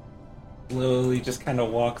you. Slowly just kind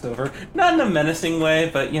of walks over, not in a menacing way,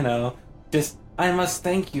 but, just, I must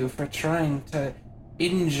thank you for trying to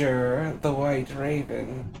injure the White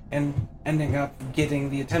Raven and ending up getting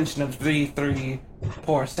the attention of the three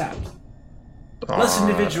poor saps. Less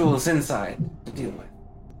individuals inside to deal with.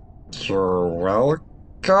 You're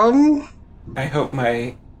welcome? I hope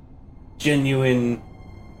my genuine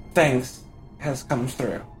thanks has come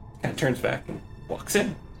through. Kind of turns back and walks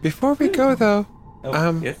in. Before we go, though,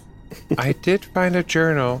 Yes? I did find a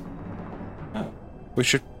journal. Oh. We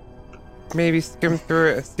should maybe skim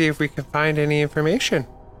through it and see if we can find any information.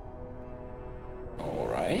 All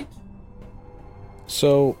right.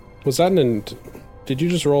 So, was that did you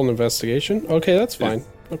just roll an investigation? Okay, that's fine. Yes.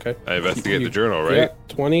 Okay. I investigate the journal, right? Yeah,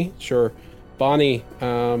 20? Sure. Bonnie,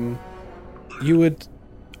 you would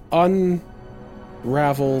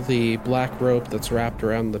unravel the black rope that's wrapped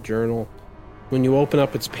around the journal. When you open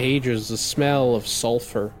up its pages, the smell of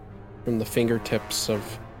sulfur from the fingertips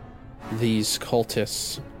of these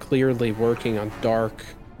cultists clearly working on dark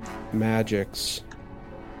magics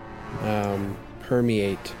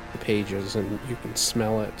permeate the pages, and you can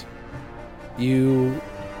smell it. You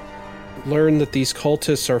learn that these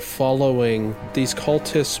cultists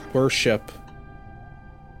worship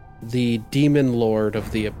the demon lord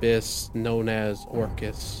of the abyss known as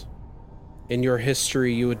Orcus. In your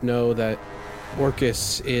history, you would know that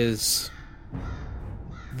Orcus is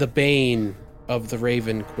the bane of the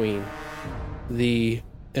Raven Queen, the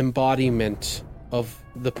embodiment of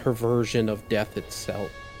the perversion of death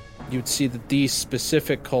itself. You'd see that these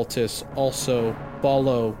specific cultists also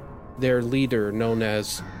follow their leader known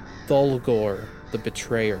as Thulgor, the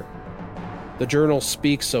Betrayer. The journal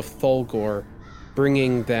speaks of Thulgor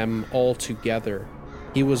bringing them all together.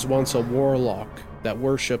 He was once a warlock that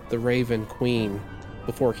worshipped the Raven Queen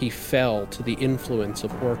before he fell to the influence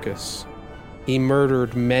of Orcus. He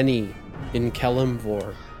murdered many in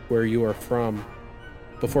Kelimvor, where you are from,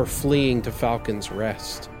 before fleeing to Falcon's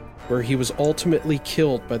Rest, where he was ultimately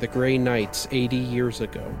killed by the Grey Knights 80 years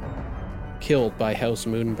ago. Killed by House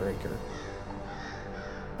Moonbreaker.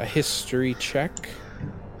 A history check.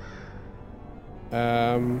 You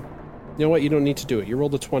know what? You don't need to do it. You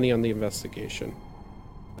rolled a 20 on the investigation.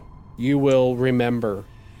 You will remember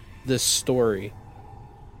this story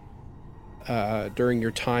during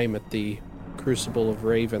your time at the Crucible of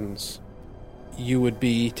Ravens. You would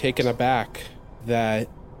be taken aback that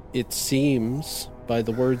it seems, by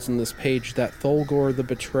the words in this page, that Thulgor the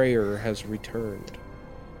Betrayer has returned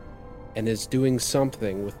and is doing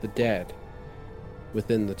something with the dead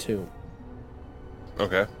within the tomb.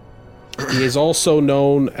 Okay. He is also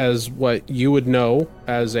known as what you would know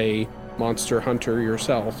as a monster hunter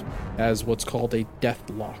yourself as what's called a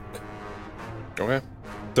deathlock. Okay.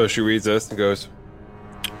 So she reads this and goes,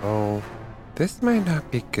 "Oh, this might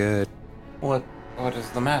not be good. What is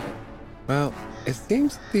the matter? Well, it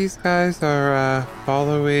seems these guys are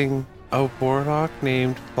following a warlock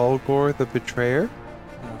named Fulgor the Betrayer.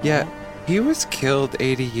 Yet, he was killed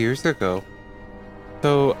 80 years ago.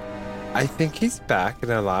 So, I think he's back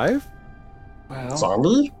and alive? Well,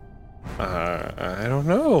 Zombie? I don't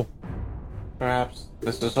know. perhaps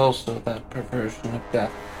this is also that perversion of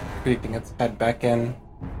death, creeping its head back in.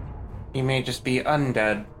 He may just be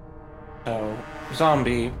undead. So,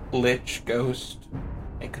 zombie, lich, ghost.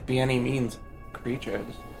 It could be any means of creatures.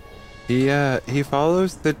 He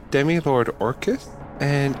follows the Demilord Orcus,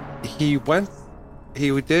 and he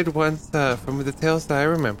did once, from the tales that I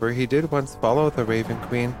remember, he did once follow the Raven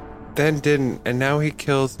Queen, then didn't, and now he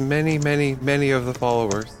kills many, many, many of the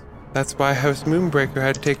followers. That's why House Moonbreaker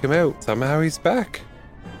had to take him out. Somehow he's back.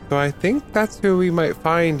 So I think that's who we might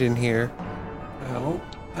find in here. Well,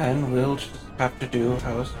 then we'll just have to do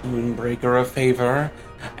House Moonbreaker a favor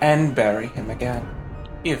and bury him again,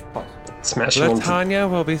 if possible. Smash him into, Latanya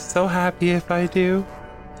will be so happy if I do.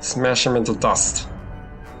 smash him into dust.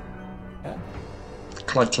 Yeah.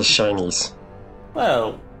 Collect his shinies.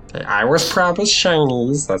 Well, Hey, I was promised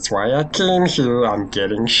shinies. That's why I came here. I'm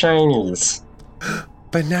getting shinies.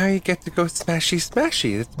 But now you get to go smashy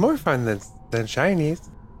smashy. It's more fun than shinies.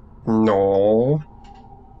 No.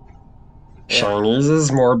 Shinies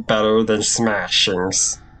is more better than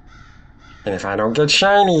smashings. And if I don't get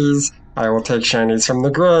shinies, I will take shinies from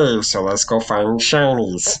the grave. So let's go find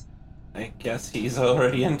shinies. I guess he's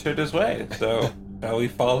already entered his way, so shall we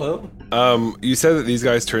follow? You said that these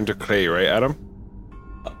guys turned to clay, right, Adam?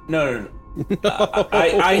 No.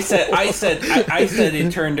 I said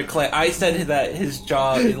it turned to clay. I said that his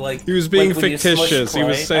jaw, like He was being like when you smush fictitious. He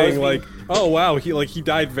was clay. saying I was like, "Oh wow, he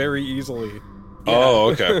died very easily."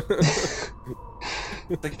 Oh, okay.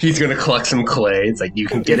 He's gonna collect some clay. It's like you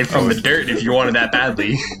can get it from the dirt if you want it that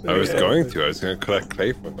badly. I was going to collect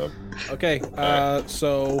clay from them. Okay,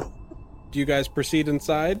 so do you guys proceed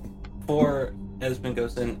inside? before Esmond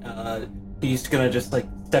goes in, he's gonna just like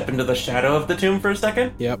step into the shadow of the tomb for a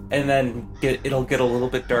second. Yep. And then it'll get a little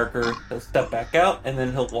bit darker. He'll step back out, and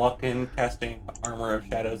then he'll walk in, casting Armor of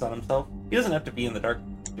Shadows on himself. He doesn't have to be in the dark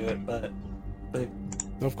to do it, but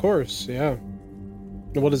Of course, yeah.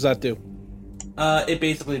 And what does that do? it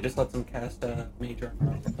basically just lets him cast a major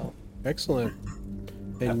armor on himself Excellent.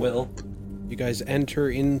 at And will. you guys enter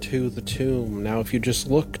into the tomb. Now, if you just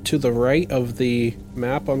look to the right of the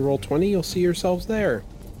map on Roll20, you'll see yourselves there.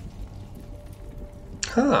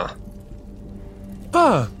 Huh.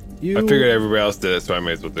 Ah, You I figured everybody else did it, so I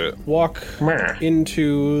may as well do it. walk Meh.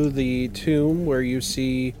 into the tomb where you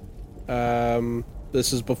see,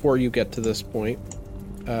 this is before you get to this point,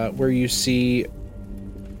 where you see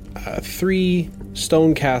 3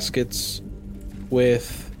 stone caskets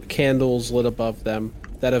with candles lit above them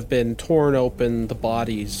that have been torn open. The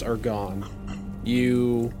bodies are gone.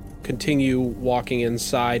 You continue walking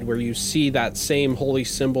inside where you see that same holy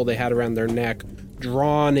symbol they had around their neck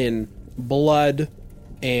drawn in blood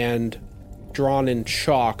and drawn in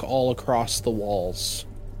chalk all across the walls.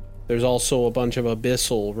 There's also a bunch of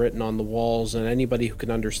abyssal written on the walls, and anybody who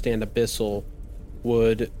can understand abyssal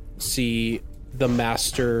would see the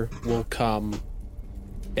master will come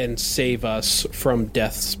and save us from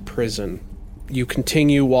death's prison. You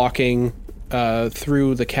continue walking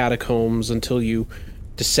through the catacombs until you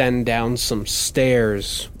descend down some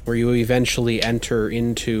stairs where you eventually enter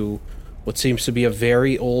into what seems to be a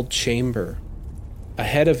very old chamber.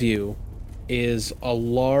 Ahead of you is a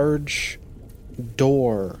large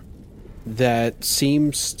door that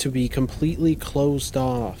seems to be completely closed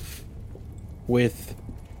off with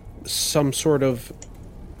some sort of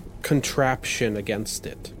contraption against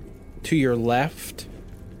it. To your left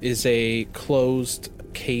is a closed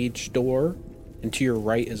cage door, and to your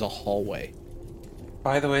right is a hallway.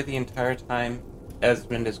 By the way, the entire time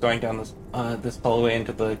Esmond is going down this hallway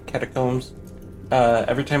into the catacombs,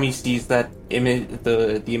 every time he sees that image,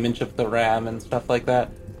 the image of the ram and stuff like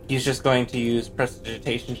that, he's just going to use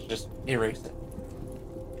prestidigitation to just erase it.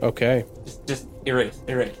 Okay. Just erase.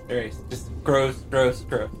 Just gross.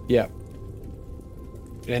 Yeah.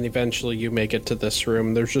 And eventually you make it to this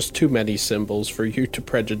room. There's just too many symbols for you to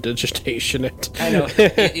prestidigitation it. I know.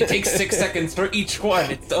 It takes 6 seconds for each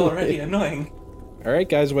one. It's already annoying. All right,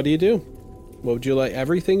 guys, what do you do? What would you like?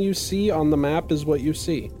 Everything you see on the map is what you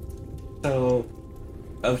see. So,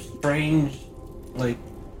 a strange,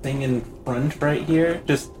 thing in front right here.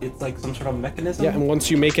 Just, it's like some sort of mechanism. Yeah, and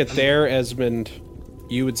once you make it there, Esmond,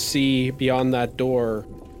 you would see beyond that door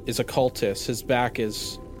is a cultist. His back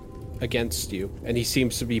is against you, and he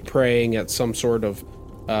seems to be praying at some sort of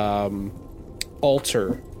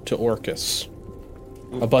altar to Orcus.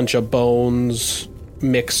 A bunch of bones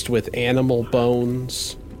mixed with animal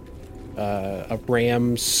bones, a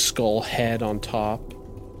ram's skull head on top,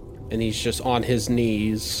 and he's just on his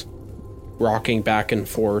knees, rocking back and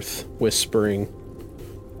forth, whispering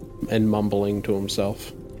and mumbling to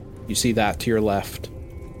himself. You see that to your left.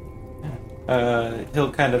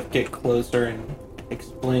 He'll kind of get closer and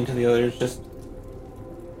explain to the others so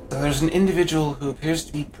there's an individual who appears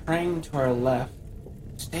to be praying to our left.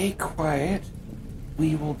 Stay quiet.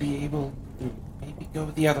 We will be able to maybe go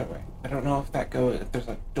the other way. I don't know if there's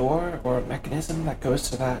a door or a mechanism that goes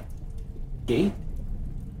to that gate.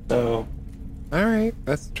 So... Alright,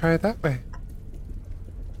 let's try it that way.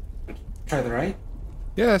 Try the right?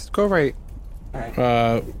 Yes, go right.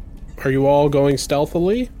 Alright. Are you all going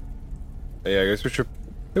stealthily? Yeah, I guess we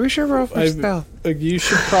should roll for stealth. You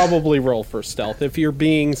should probably roll for stealth. If you're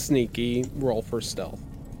being sneaky, roll for stealth.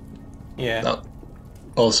 Yeah. Oh.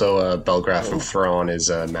 Also, Belgrath will throw on his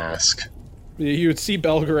mask. You would see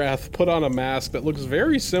Belgarath put on a mask that looks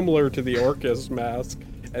very similar to the Orcus mask,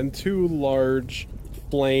 and two large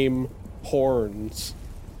flame horns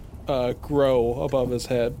grow above his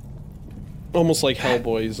head. Almost like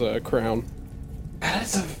Hellboy's crown. That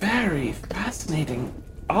is a very fascinating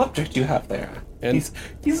object you have there. And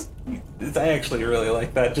I actually really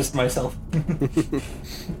like that, just myself.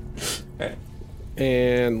 Alright.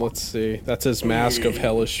 And let's see. That's his Mask of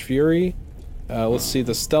Hellish Fury. Let's see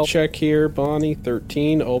the stealth check here. Bonnie,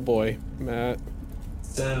 13. Oh boy. Matt,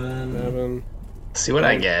 7. See what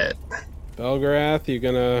I get. Belgarath, you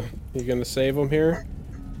gonna save him here?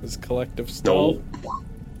 His collective stealth. No.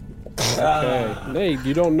 Okay. Hey,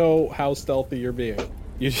 you don't know how stealthy you're being.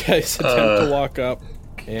 You guys attempt to walk up,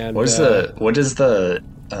 and what does the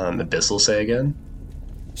abyssal say again?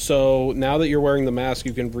 So now that you're wearing the mask,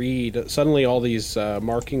 you can read. Suddenly, all these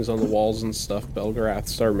markings on the walls and stuff, Belgarath,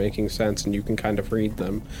 start making sense, and you can kind of read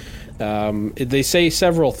them. They say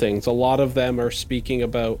several things. A lot of them are speaking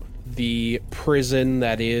about the prison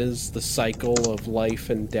that is the cycle of life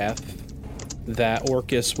and death. That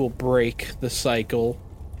Orcus will break the cycle,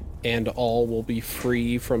 and all will be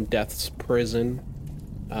free from death's prison.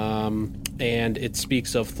 And it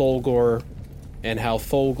speaks of Tholgor, and how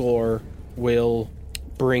Tholgor will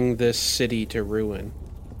bring this city to ruin.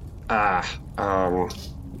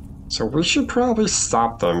 So we should probably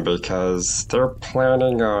stop them because they're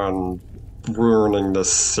planning on ruining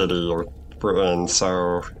this city we're in,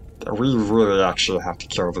 so we really actually have to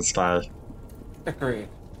kill this guy. Agreed.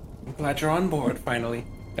 I'm glad you're on board, finally.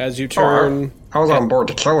 As you turn... I was on board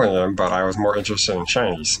to killing him, but I was more interested in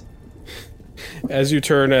Chinese. As you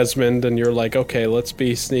turn, Esmond, and you're like, okay, let's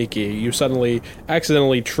be sneaky, you suddenly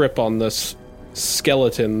accidentally trip on this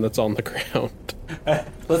skeleton that's on the ground.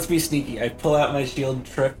 Let's be sneaky. I pull out my shield,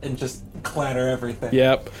 trip, and just clatter everything.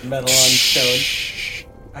 Yep. Metal on stone.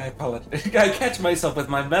 I apologize. I catch myself with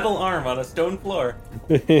my metal arm on a stone floor.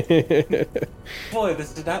 Boy,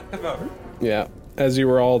 this did not come out. Yeah. As you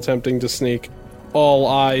were all attempting to sneak, all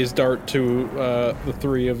eyes dart to the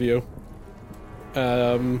three of you.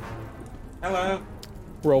 Hello.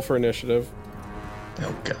 Roll for initiative.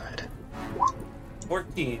 Oh god.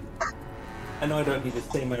 14. I know I don't need to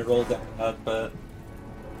say my rolls out loud, but...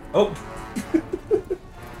 Oh!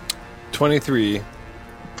 23.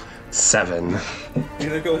 7.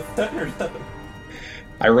 Either go with 7 or 7.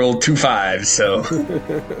 I rolled 2 5s, so...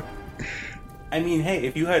 I mean, hey,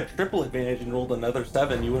 if you had triple advantage and rolled another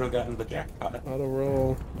 7, you would have gotten the jackpot. Auto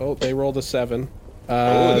roll. Oh, they rolled a 7.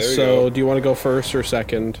 There you so, go. do you want to go first or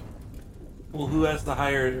second? Well, who has the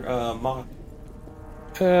higher mock?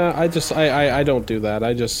 I don't do that.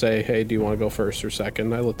 I just say, hey, do you want to go first or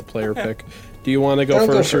second? I let the player pick. Do you want to go I'll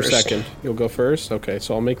go first or first. second? You'll go first? Okay,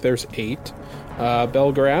 so I'll make theirs 8.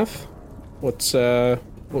 Belgrath, what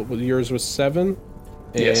yours was 7?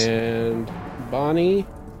 Yes. And Bonnie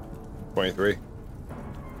 23.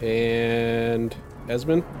 and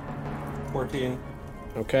Esmond? 14.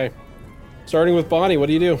 Okay. Starting with Bonnie, what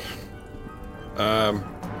do you do?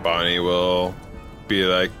 Bonnie will be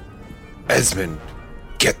like, Esmond,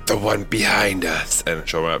 get the one behind us, and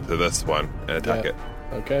she'll run up to this one and attack it.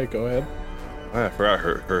 Okay, go ahead. I forgot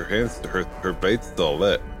her hands, her blade's still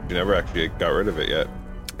lit. She never actually got rid of it yet.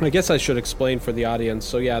 I guess I should explain for the audience.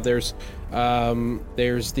 So yeah, there's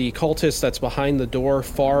the cultist that's behind the door,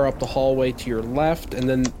 far up the hallway to your left, and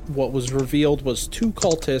then what was revealed was 2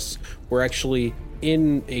 cultists were actually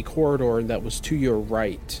in a corridor that was to your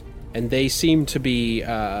right, and they seem to be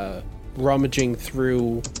rummaging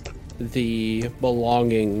through the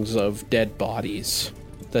belongings of dead bodies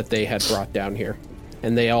that they had brought down here.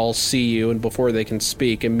 And they all see you, and before they can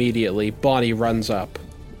speak, immediately Bonnie runs up.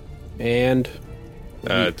 And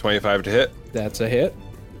 25 to hit. that's a hit.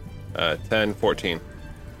 10, 14.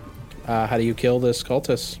 How do you kill this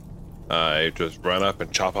cultist? I just run up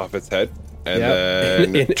and chop off its head, and Yep.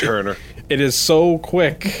 then turn her. It is so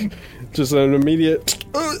quick. Just an immediate...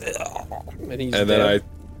 And he's And dead. then I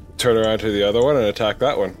turn around to the other one and attack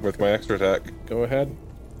that one with my extra attack. Go ahead.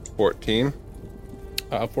 14.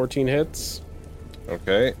 14 hits.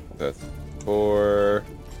 Okay, that's 4.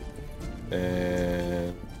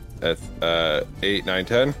 And that's 8, 9,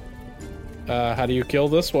 10. How do you kill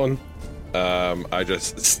this one? I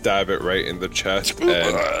just stab it right in the chest and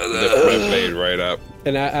lift my blade right up.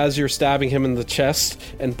 And as you're stabbing him in the chest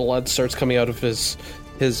and blood starts coming out of his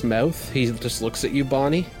mouth, he just looks at you,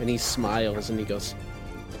 Bonnie, and he smiles and he goes,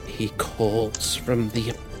 he calls from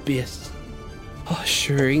the abyss,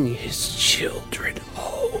 ushering his children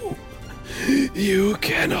home. You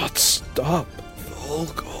cannot stop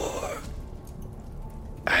Volgor.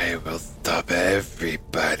 I will stop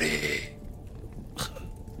everybody.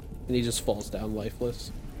 And he just falls down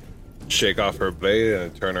lifeless. Shake off her blade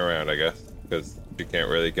and turn around, I guess, because she can't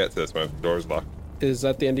really get to this one if the door's locked. Is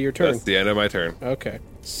that the end of your turn? That's the end of my turn. Okay.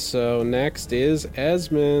 So next is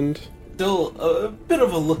Esmond. Still a bit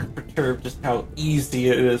of a look perturbed just how easy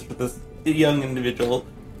it is for this young individual.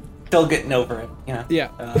 Still getting over it, you know? Yeah.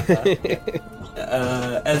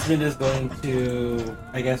 Esmond is going to,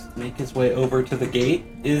 I guess, make his way over to the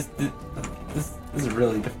gate. This is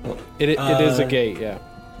really difficult. It is a gate, yeah.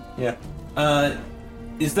 Yeah.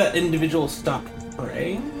 Is that individual stopped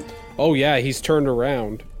praying? Oh yeah, he's turned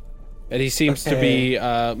around. And he seems to be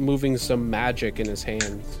moving some magic in his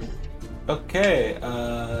hands. Okay.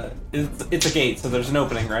 It's a gate, so there's an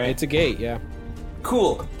opening, right? It's a gate, yeah.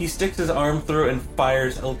 Cool. He sticks his arm through and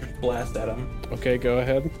fires Eldritch Blast at him. Okay, go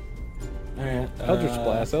ahead. Alright.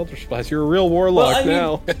 Eldritch Blast. You're a real warlock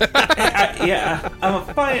now. Yeah, I'm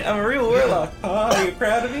a real warlock. Oh, are you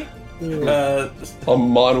proud of me?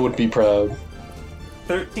 Amon would be proud.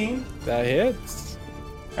 13. That hits.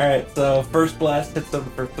 Alright, so first blast hits him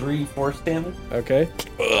for 3 force damage. Okay.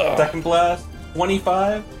 Second blast,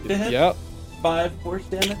 25 to hit. Yep. 5 force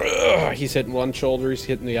damage. He's hitting one shoulder, he's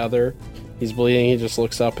hitting the other. He's bleeding, he just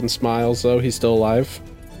looks up and smiles, though. He's still alive.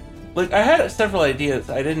 Look, I had several ideas.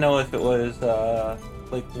 I didn't know if it was,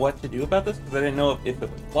 what to do about this, because I didn't know if it was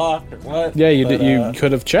locked or what. Yeah, you but, you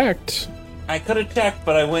could have checked. I could have checked,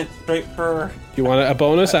 but I went straight for... You want a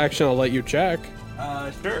bonus action? I'll let you check.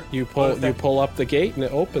 Sure. You pull up the gate and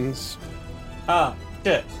it opens. Ah,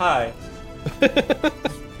 shit, hi.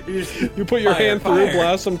 You put your hand through,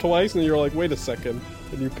 blast him twice, and you're like, wait a second.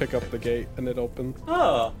 And you pick up the gate and it opens.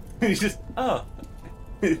 Oh. He's just, oh.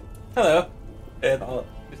 Hello. And I'll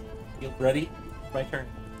just feel ready. My turn.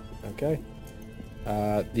 Okay.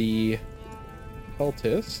 The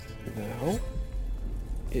cultist now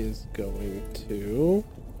is going to...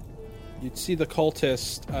 You'd see the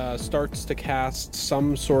cultist starts to cast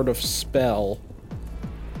some sort of spell.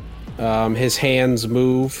 His hands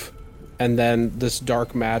move, and then this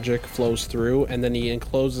dark magic flows through, and then he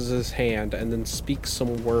encloses his hand and then speaks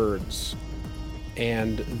some words.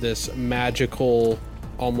 And this magical,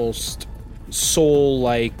 almost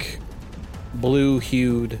soul-like,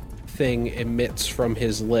 blue-hued thing emits from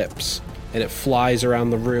his lips, and it flies around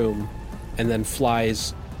the room, and then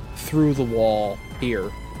flies through the wall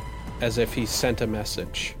here, as if he sent a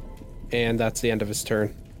message. And that's the end of his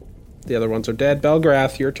turn. The other ones are dead.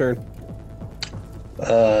 Belgrath, your turn.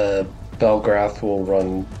 Belgrath will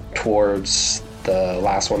run towards the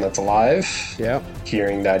last one that's alive. Yep.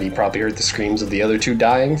 Hearing that he probably heard the screams of the other 2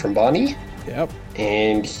 dying from Bonnie. Yep.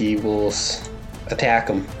 And he will attack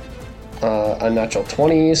him. Unnatural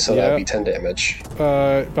 20, so Yeah. that'd be 10 damage.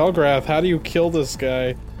 Belgrath, how do you kill this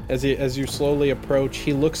guy? As you slowly approach,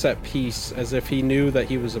 he looks at Peace as if he knew that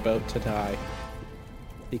he was about to die.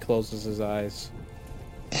 He closes his eyes.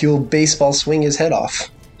 He'll baseball swing his head off.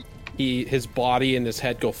 His body and his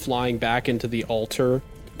head go flying back into the altar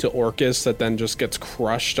to Orcus that then just gets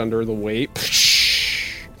crushed under the weight.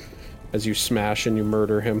 As you smash and you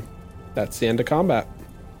murder him. That's the end of combat.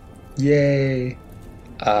 Yay.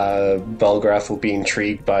 Belgrath will be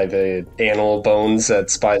intrigued by the animal bones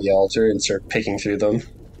that's by the altar and start picking through them.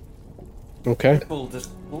 Okay. Full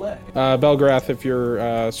display. Belgrath, if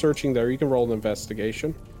you're searching there, you can roll an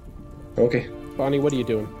investigation. Okay. Bonnie, what are you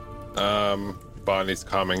doing? Bonnie's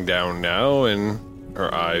calming down now, and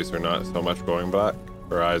her eyes are not so much going black.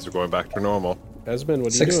 Her eyes are going back to normal. Esmond,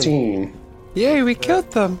 what are you doing? 16. Yay, we killed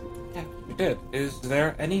them! Yeah, we did. Is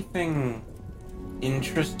there anything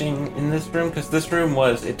interesting in this room? Because this room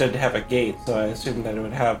it did have a gate, so I assumed that it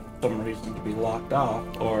would have some reason to be locked off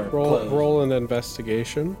or closed. Roll an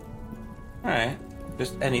investigation. Alright.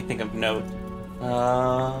 Just anything of note.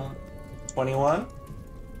 21?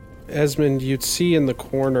 Esmond, you'd see in the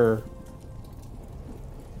corner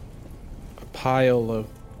a pile of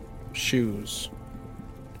shoes.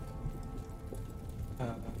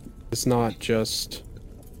 It's not just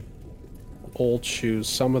old shoes.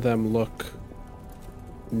 Some of them look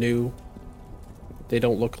new. They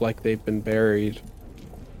don't look like they've been buried.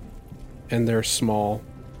 And they're small.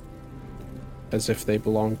 As if they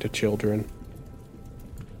belong to children.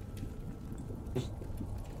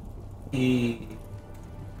 He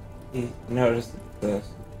notices this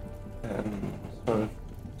and sort of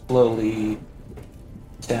slowly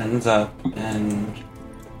stands up and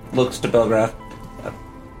looks to Belgrath.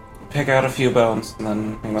 Pick out a few bones, and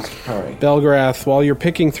then we must hurry. Belgrath, while you're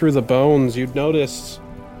picking through the bones, you'd notice,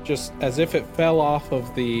 just as if it fell off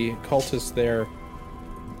of the cultist there,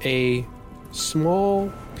 a small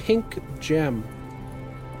pink gem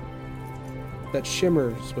that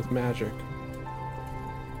shimmers with magic.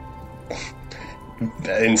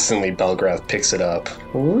 Instantly, Belgrath picks it up.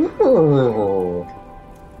 Ooh.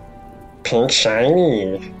 Pink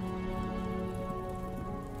shiny.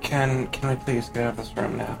 Can we please get out of this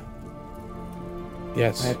room now?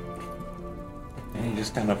 Yes. And he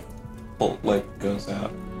just kind of goes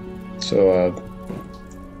out. So,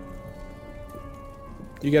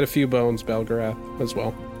 You get a few bones, Belgrath, as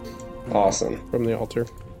well, awesome. from the altar.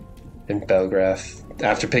 And Belgrath,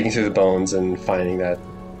 after picking through the bones and finding that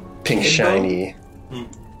pink shiny...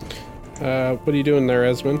 What are you doing there,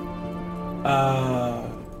 Esmond?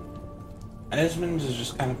 Esmond is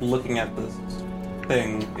just kind of looking at this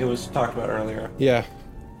thing it was talked about earlier. Yeah.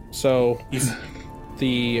 So, He's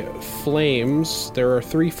the flames, there are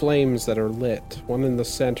 3 flames that are lit. One in the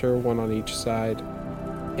center, one on each side.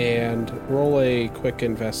 And roll a quick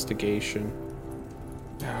investigation.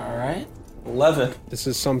 alright. 11. This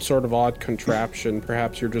is some sort of odd contraption.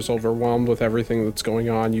 Perhaps you're just overwhelmed with everything that's going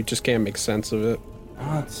on. You just can't make sense of it.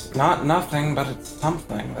 Oh, it's not nothing, but it's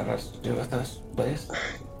something that has to do with this place.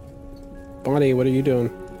 Bonnie, what are you doing?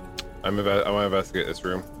 I want to investigate this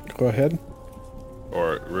room. Go ahead.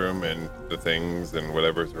 Or room and the things and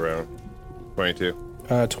whatever's around. 22.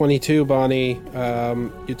 22, Bonnie.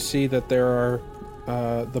 You'd see that there are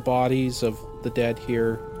the bodies of the dead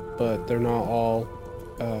here, but they're not all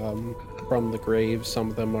from the grave. Some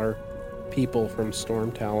of them are people from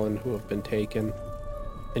Stormtalon who have been taken.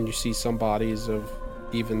 And you see some bodies of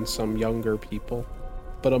even some younger people.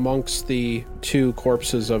 But amongst the 2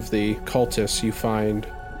 corpses of the cultists, you find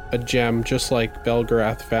a gem just like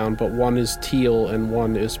Belgrath found, but one is teal and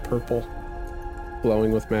one is purple,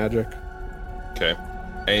 glowing with magic. Okay.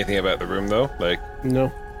 Anything about the room, though?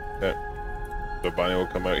 No. Okay. So Bonnie will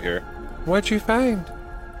come out here. What'd you find?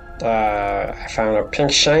 I found a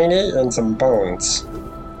pink shiny and some bones.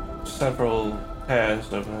 Several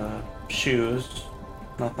pairs of shoes.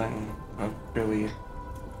 Nothing of really.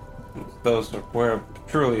 Those were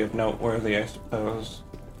truly of noteworthy, I suppose.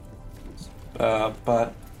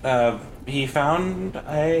 But he found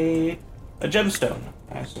a gemstone,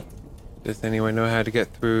 I assume. Does anyone know how to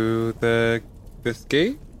get through this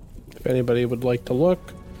gate? If anybody would like to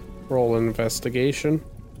look, roll an investigation.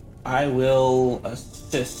 I will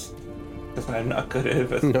assist, because I'm not good at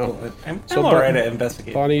investigating. No. I'm So alright at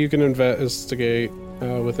investigating. Bonnie, you can investigate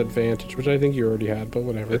with advantage, which I think you already had, but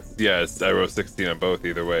whatever. Yes, I rolled 16 on both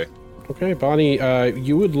either way. Okay, Bonnie,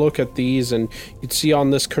 you would look at these and you'd see on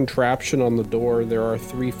this contraption on the door there are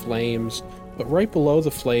 3 flames, but right below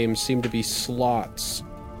the flames seem to be slots,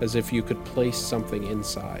 as if you could place something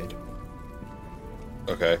inside.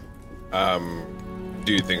 Okay.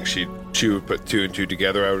 Do you think she'd She would put 2 and 2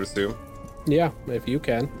 together, I would assume. Yeah, if you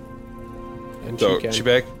can. And So she can. she'd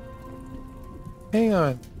be like, hang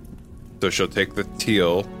on. So she'll take the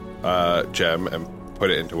teal gem and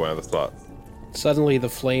put it into one of the slots. Suddenly the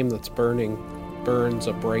flame that's burning burns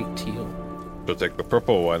a bright teal. She'll take the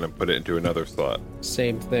purple one and put it into another slot.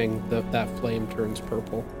 Same thing, that flame turns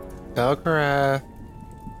purple. Belgarath,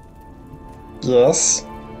 Yes?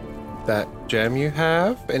 that gem you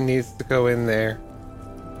have, it needs to go in there.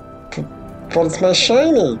 But it's my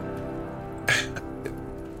shiny.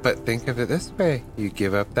 But think of it this way. You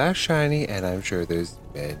give up that shiny, and I'm sure there's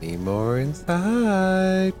many more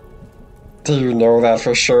inside. Do you know that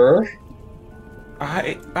for sure?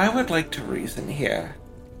 I would like to reason here,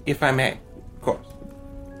 if I may, of course.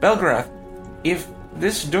 Belgarath, if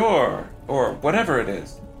this door, or whatever it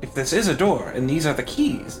is, if this is a door and these are the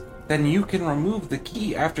keys, then you can remove the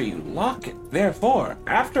key after you lock it. Therefore,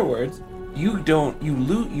 afterwards, you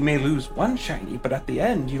may lose 1 shiny, but at the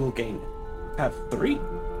end you'll have 3.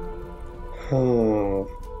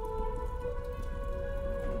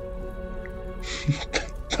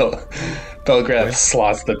 Belgrath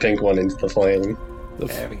slots the pink one into the flame.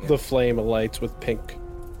 The flame alights with pink.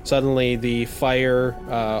 Suddenly the fire,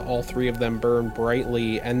 all 3 of them burn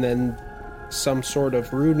brightly, and then some sort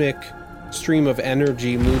of runic stream of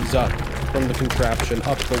energy moves up from the contraption,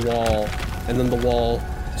 up the wall, and then the wall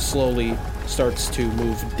slowly starts to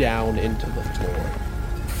move down into the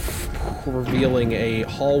floor, revealing a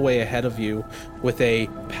hallway ahead of you with a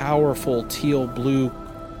powerful teal blue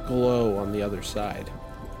glow on the other side.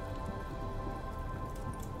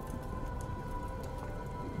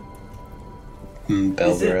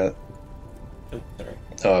 Belgrath. Oh, sorry.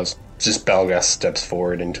 Oh, it's just Belgrath steps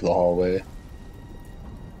forward into the hallway.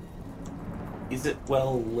 Is it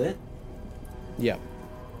well lit? Yeah.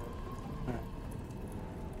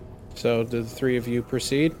 So, do the 3 of you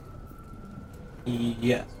proceed?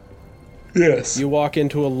 Yes. Yes. You walk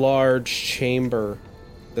into a large chamber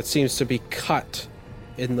that seems to be cut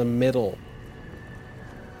in the middle.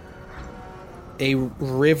 A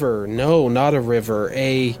river, no, not a river,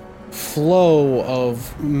 a flow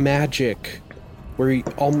of magic where you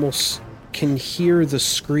almost can hear the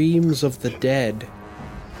screams of the dead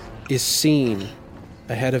is seen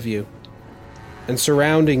ahead of you. And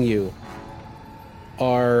surrounding you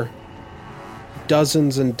are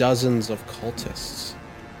dozens and dozens of cultists.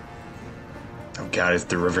 Oh god, it's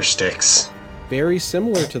the river Styx. Very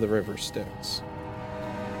similar to the river Styx.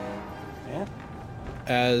 Yeah.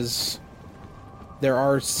 As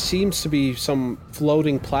there seems to be some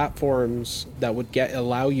floating platforms that would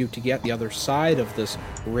allow you to get the other side of this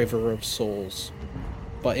river of souls.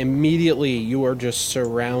 But immediately you are just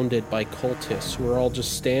surrounded by cultists who are all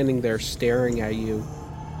just standing there staring at you.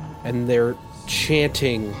 And they're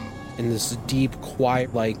chanting in this deep,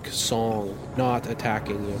 quiet-like song, not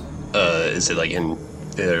attacking you. Is it like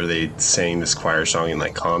are they saying this choir song in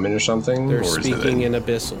like common or something? They're or is speaking in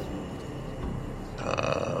abyssal.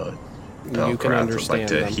 You can Belgrath would like understand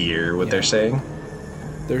to them. hear what Yeah. they're saying.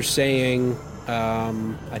 They're saying,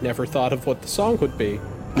 I never thought of what the song would be.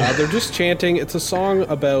 They're just chanting. It's a song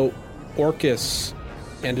about Orcus,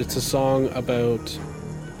 and it's a song about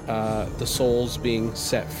the souls being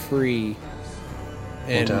set free.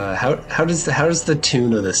 And How does the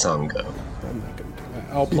tune of the song go? I'm not gonna do that.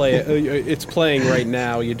 I'll play it. It's playing right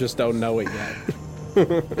now. You just don't know it yet.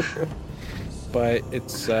 But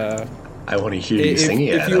it's. I want to hear you singing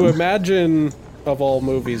it. If you imagine, of all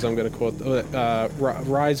movies, I'm going to quote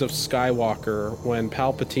Rise of Skywalker, when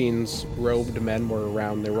Palpatine's robed men were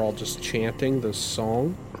around, they were all just chanting this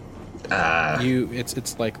song.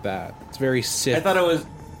 It's like that. It's very Sith. I thought it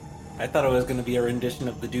was going to be a rendition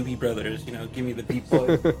of the Doobie Brothers. You know, give me the beat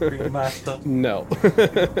boy, bring the master. No.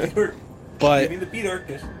 But give me the beat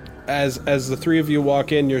orchestra. As the 3 of you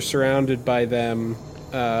walk in, you're surrounded by them.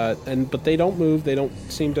 But they don't move. They don't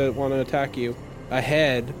seem to want to attack you.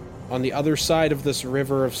 Ahead, on the other side of this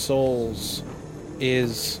river of souls,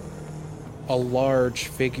 is a large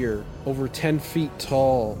figure, over 10 feet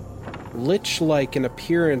tall, lich-like in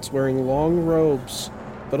appearance, wearing long robes,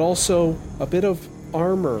 but also a bit of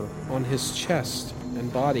armor on his chest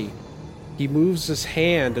and body. He moves his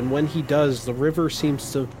hand, and when he does, the river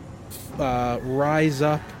seems to rise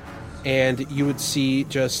up, and you would see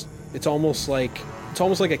just it's almost like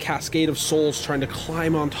a cascade of souls trying to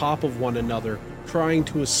climb on top of one another, trying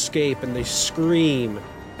to escape, and they scream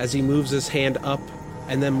as he moves his hand up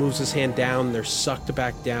and then moves his hand down. They're sucked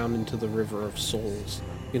back down into the river of souls.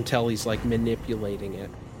 You can tell he's like manipulating it.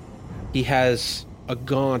 He has a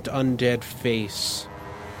gaunt, undead face,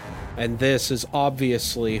 and this is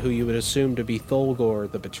obviously who you would assume to be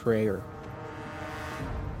Thulgor, the betrayer.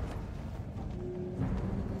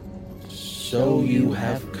 So you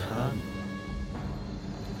have come.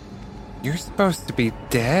 You're supposed to be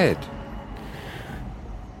dead.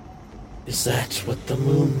 Is that what the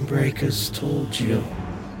Moonbreakers told you?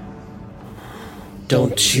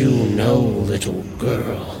 Don't you know, little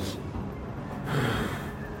girl?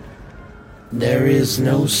 There is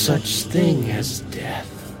no such thing as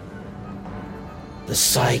death. The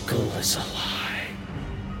cycle is a lie.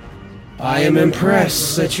 I am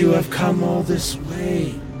impressed that you have come all this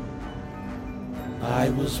way. I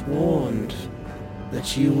was warned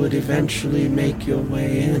that you would eventually make your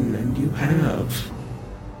way in, and you have.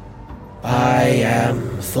 I am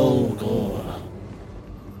Thulgor,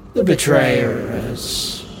 the betrayer,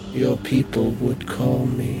 as your people would call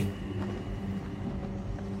me.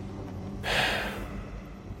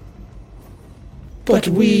 But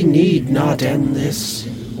we need not end this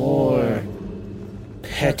in more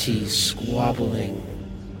petty squabbling.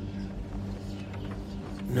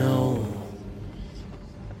 No.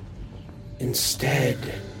 Instead,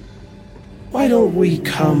 why don't we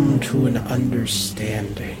come to an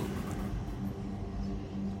understanding?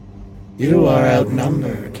 You are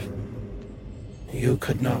outnumbered. You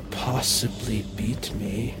could not possibly beat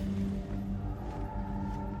me.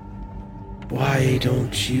 Why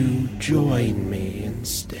don't you join me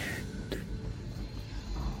instead?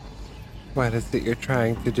 What is it you're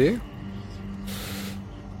trying to do?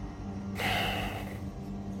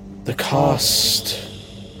 The cost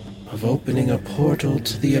of opening a portal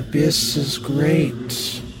to the abyss is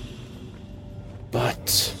great.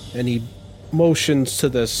 But... And he motions to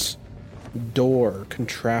this door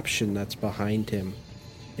contraption that's behind him.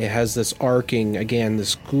 It has this arcing, again,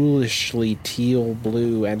 this ghoulishly teal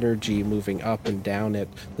blue energy moving up and down it.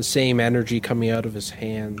 The same energy coming out of his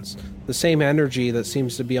hands. The same energy that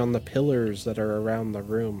seems to be on the pillars that are around the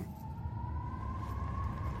room.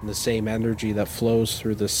 And the same energy that flows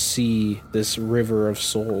through the sea, this river of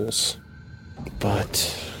souls.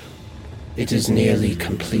 But it is nearly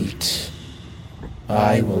complete.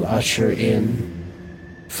 I will usher in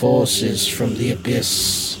forces from the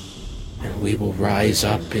abyss, and we will rise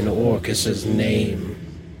up in Orcus's name,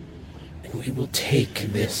 and we will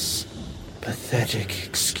take this pathetic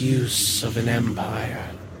excuse of an empire,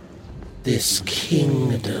 this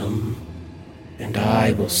kingdom, and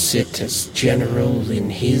I will sit as general in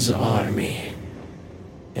his army.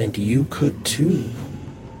 And you could too.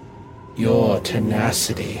 Your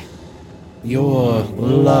tenacity, your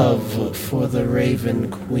love for the Raven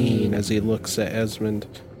Queen, as he looks at Esmond,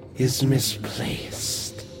 is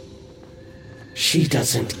misplaced. She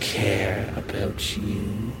doesn't care about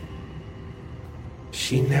you.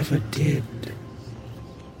 She never did.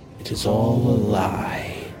 It is all a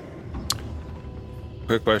lie.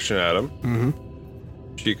 Quick question, Adam. Mm-hmm.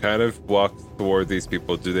 She kind of walks toward these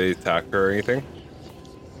people. Do they attack her or anything?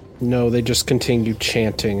 No, they just continue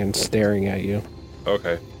chanting and staring at you.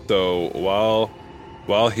 Okay. So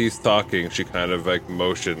while he's talking, she kind of like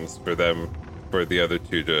motions for the other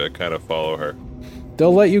two to kind of follow her.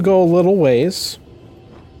 They'll let you go a little ways,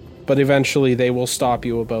 but eventually they will stop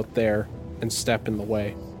you about there and step in the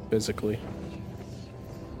way, physically.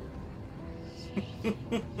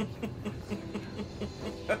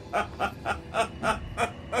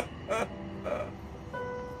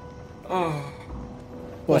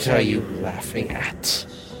 What are you laughing at?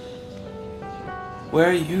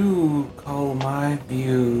 Where you call my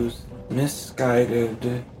views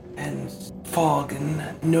misguided and fog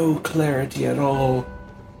and no clarity at all,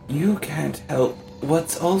 you can't help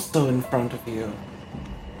what's also in front of you.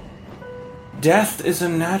 Death is a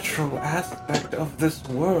natural aspect of this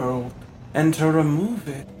world, and to remove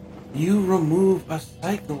it, you remove a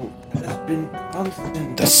cycle that has been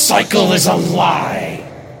constant. The cycle is a lie!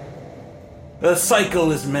 The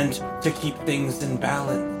cycle is meant to keep things in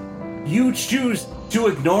balance. You choose to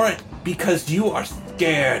ignore it because you are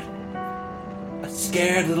scared. A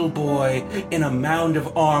scared little boy in a mound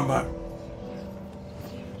of armor.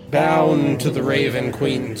 Bound to the Raven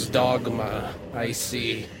Queen's dogma, I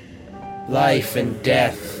see. Life and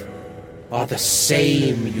death are the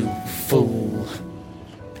same, you fool.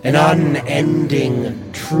 An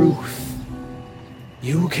unending truth.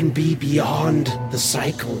 You can be beyond the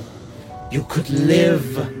cycle. You could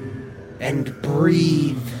live and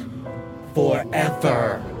breathe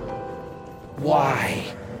forever.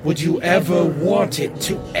 Why would you ever want it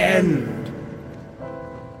to end?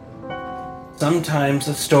 Sometimes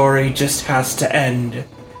a story just has to end.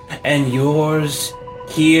 And yours,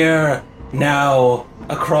 here, now,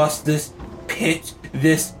 across this pit,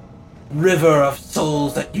 this river of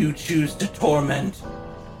souls that you choose to torment.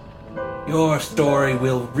 Your story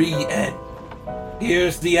will re-end.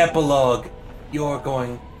 Here's the epilogue. You're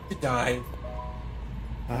going to die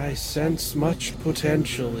I sense much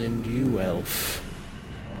potential in you, elf.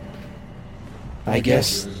 I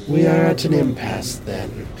guess we are at an impasse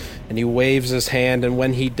then. And he waves his hand, and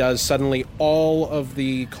when he does, suddenly all of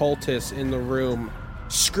the cultists in the room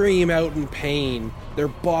scream out in pain. Their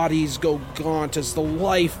bodies go gaunt as the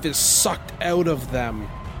life is sucked out of them.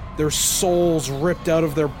 Their souls ripped out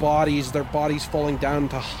of their bodies falling down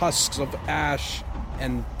to husks of ash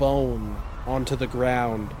and bone onto the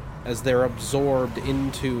ground as they're absorbed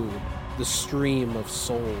into the stream of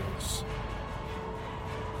souls.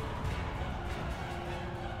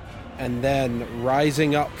 And then,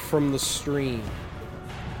 rising up from the stream,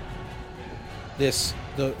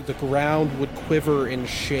 the ground would quiver and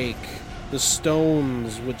shake. The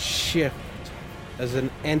stones would shift as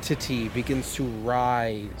an entity begins to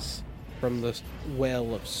rise from the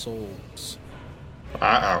well of souls.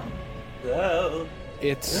 Uh-oh. Oh.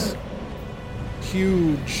 Its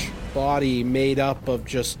huge body made up of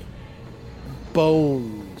just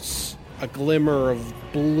bones, a glimmer of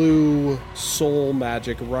blue soul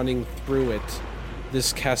magic running through it.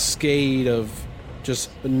 This cascade of just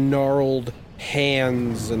gnarled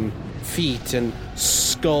hands and feet and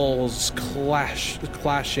skulls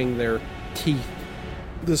clashing their teeth.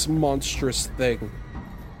 This monstrous thing.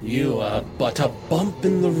 You are but a bump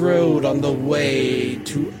in the road on the way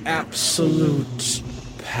to absolute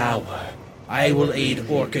power. I will aid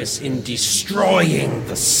Orcus in destroying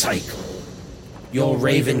the cycle. Your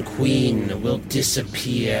Raven Queen will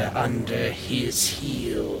disappear under his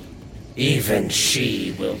heel. Even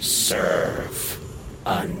she will serve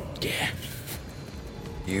undead.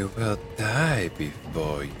 You will die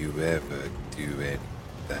before you ever do any of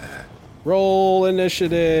that. Roll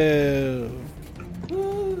initiative.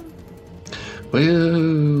 Woo!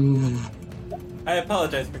 I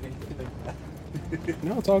apologize for getting that.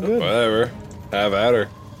 No, it's all good. Whatever. Have at her.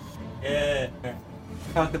 Yeah.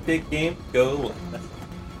 Talk a big game, go.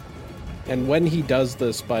 And when he does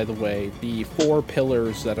this, by the way, the 4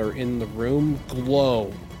 pillars that are in the room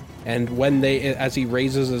glow. And when as he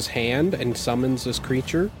raises his hand and summons this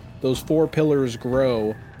creature, those 4 pillars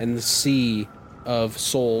grow, and the sea of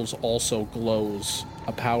souls also glows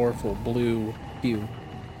a powerful blue hue.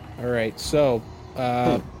 All right, so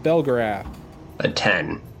Belgrath, A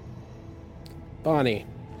 10. Bonnie,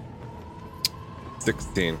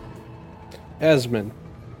 16. Esmond,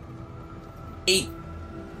 8.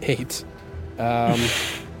 8.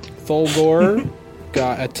 Thulgor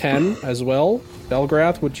got a 10 as well.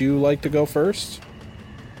 Belgrath, would you like to go first?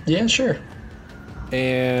 Yeah, sure.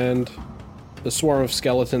 And the swarm of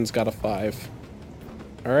skeletons got a 5.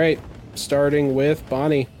 All right, starting with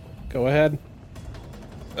Bonnie. Go ahead.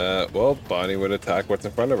 Well, Bonnie would attack what's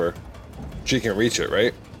in front of her. She can reach it,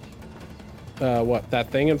 right? What, that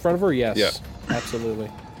thing in front of her? Yes. Yeah. Absolutely.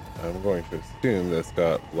 I'm going to assume that's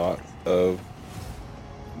got lots of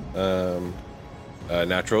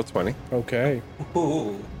natural 20. Okay.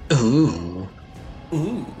 Ooh. Ooh.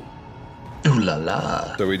 Ooh. Ooh la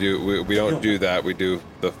la. So we don't do that. We do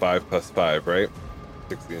the 5 plus 5, right?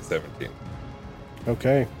 16 and 17.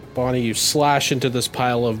 Okay. Bonnie, you slash into this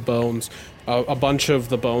pile of bones. A bunch of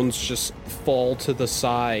the bones just fall to the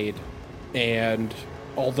side, and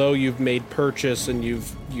although you've made purchase and you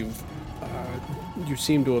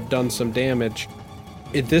seem to have done some damage,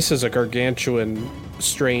 this is a gargantuan,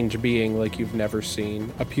 strange being like you've never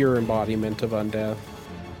seen, a pure embodiment of undeath,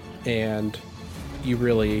 and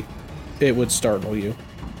it would startle you.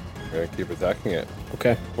 I'm going to keep attacking it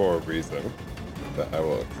Okay. for a reason that I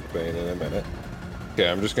will explain in a minute. Okay,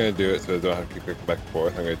 I'm just going to do it so I don't have to keep going back and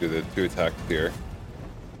forth. I'm going to do the 2 attacks here.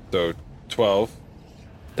 So, 12.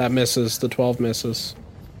 That misses. The 12 misses.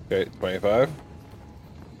 Okay, 25.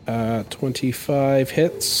 25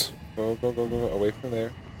 hits. Go, away from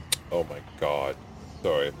there. Oh my god.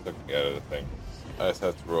 Sorry, it took me out of the thing. I just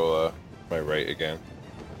have to roll my right again.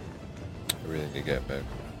 I really need to get back.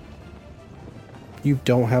 You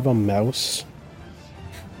don't have a mouse?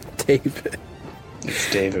 David.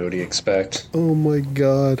 It's David, what do you expect? Oh my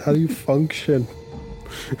god, how do you function?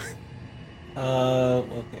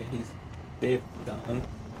 Okay, they've gone.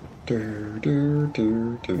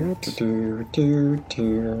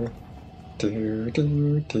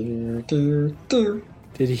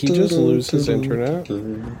 Did he just lose his internet?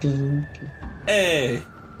 Hey!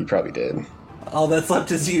 He probably did. All that's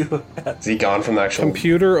left is you. Is he gone from the actual...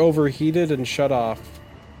 Computer overheated and shut off.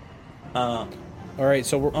 Oh. Alright,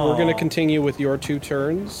 so we're going to continue with your 2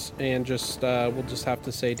 turns, and just we'll just have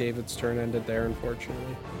to say David's turn ended there,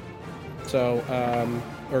 unfortunately. So,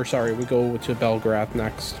 we go to Belgrath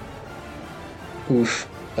next. Oof.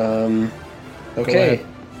 Okay.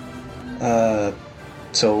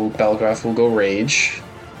 So Belgrath will go rage.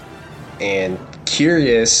 And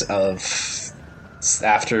curious of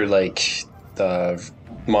after like the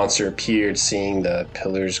monster appeared, seeing the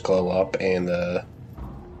pillars glow up and the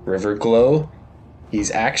river glow,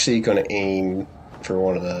 he's actually going to aim for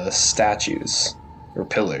one of the statues or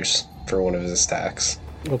pillars for one of his attacks.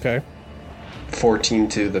 Okay. 14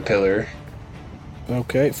 to the pillar.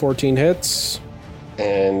 Okay, 14 hits.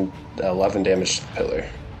 And 11 damage to the pillar.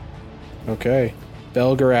 Okay.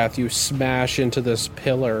 Belgarath, you smash into this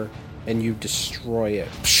pillar and you destroy it.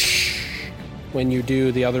 When you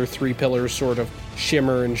do, the other 3 pillars sort of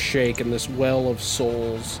shimmer and shake, and this well of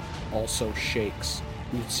souls also shakes.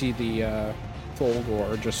 You see the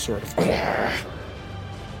Tholgor just sort of...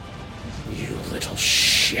 You little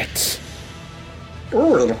shit.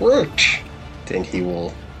 Oh, it worked! Then he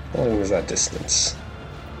will... How long was that distance?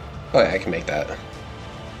 Oh yeah, I can make that.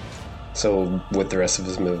 So with the rest of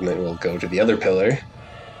his movement, we'll go to the other pillar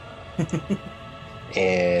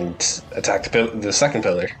and attack the second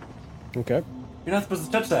pillar. Okay. You're not supposed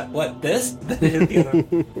to touch that. What, this?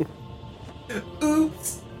 The other.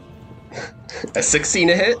 Oops! A 16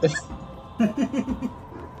 to hit?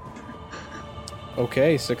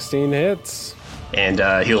 Okay, 16 hits. And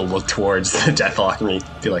he'll look towards the Deathlock and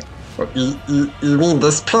be like, you mean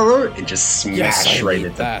this pillar? And just smash Yes, I right need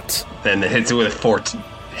at that. Then it hits it with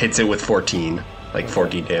 14, like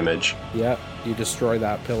 14 damage. Yep, you destroy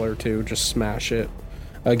that pillar too. Just smash it.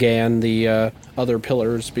 Again, the other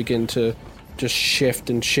pillars begin to just shift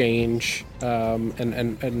and change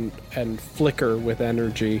and flicker with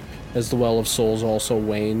energy as the Well of Souls also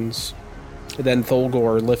wanes. Then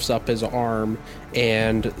Tholgor lifts up his arm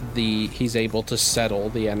and he's able to settle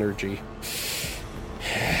the energy.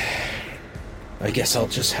 I guess I'll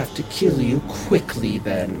just have to kill you quickly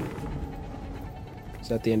then. Is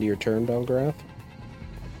that the end of your turn, Belgarath?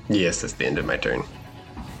 Yes, that's the end of my turn.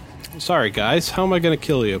 Sorry, guys. How am I going to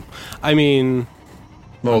kill you? I mean...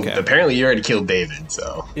 Well, Okay. apparently you already killed David,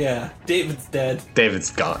 so... Yeah, David's dead.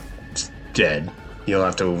 David's gone. It's dead. You'll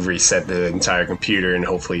have to reset the entire computer and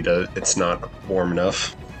hopefully it's not warm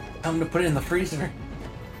enough. I'm gonna put it in the freezer.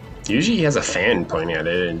 Usually he has a fan pointing at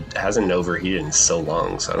it and it hasn't overheated in so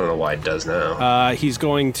long, so I don't know why it does now. He's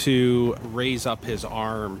going to raise up his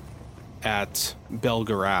arm at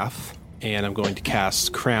Belgarath, and I'm going to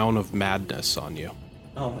cast Crown of Madness on you.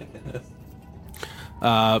 Oh my goodness.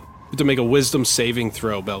 To make a Wisdom saving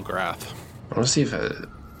throw, Belgarath. I want to see if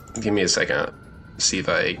give me a second. See if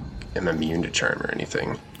I am immune to charm or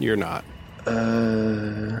anything. You're not.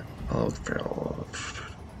 Okay,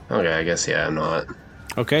 I guess, yeah, I'm not.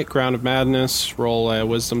 Okay, Crown of Madness. Roll a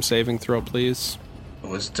Wisdom saving throw, please.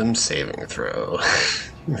 Wisdom saving throw.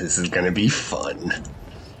 This is gonna be fun.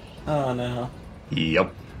 Oh no.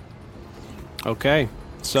 Yep. Okay,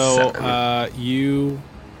 so 7. you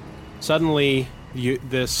suddenly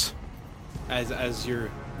as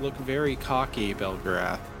you look very cocky,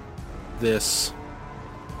 Belgarath, this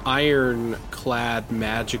iron-clad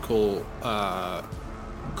magical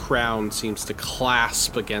crown seems to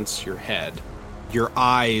clasp against your head. Your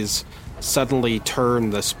eyes suddenly turn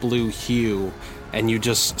this blue hue, and you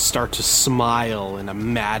just start to smile in a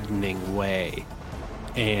maddening way.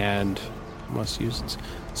 And must use it.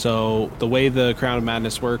 So the way the Crown of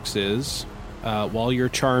Madness works is, while you're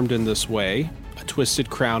charmed in this way, a twisted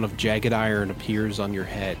crown of jagged iron appears on your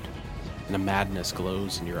head, and a madness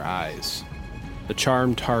glows in your eyes. The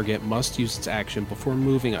charmed target must use its action before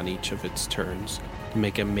moving on each of its turns to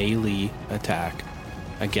make a melee attack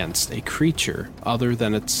against a creature other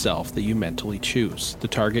than itself that you mentally choose. The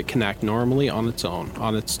target can act normally on its own,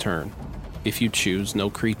 on its turn. If you choose no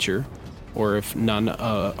creature, or if none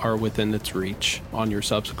are within its reach on your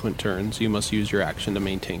subsequent turns, you must use your action to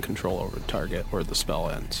maintain control over the target or the spell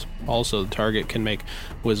ends. Also, the target can make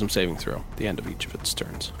Wisdom saving throw at the end of each of its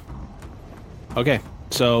turns. Okay,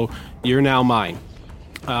 so you're now mine.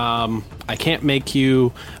 I can't make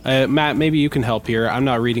you... Matt, maybe you can help here. I'm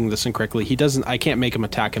not reading this incorrectly. I can't make him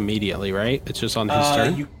attack immediately, right? It's just on his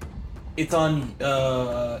turn?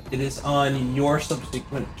 It is on your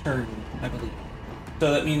subsequent turn, I believe.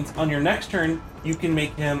 So that means on your next turn, you can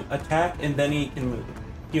make him attack, and then he can move.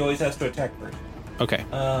 He always has to attack first. Okay.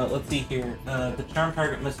 Let's see here. The charm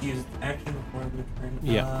target must use its action before the turn.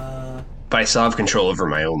 Yeah. But I still have control over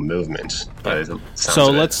my own movement. So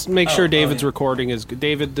let's make sure David's yeah. recording is good.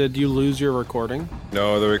 David, did you lose your recording?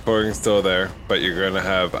 No, the recording's still there, but you're gonna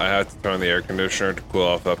have. I have to turn on the air conditioner to cool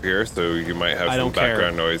off up here, so you might have I some don't care.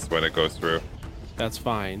 background noise when it goes through. That's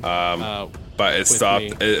fine. But it with stopped.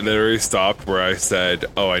 me. It literally stopped where I said,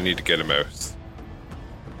 "Oh, I need to get a mouse."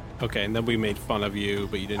 Okay, and then we made fun of you,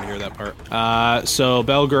 but you didn't hear that part. So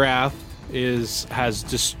Belgarath has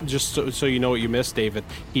just so you know what you missed, David.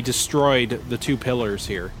 He destroyed the 2 pillars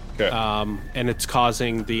here, Okay. and it's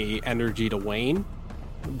causing the energy to wane.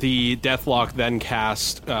 The Deathlock then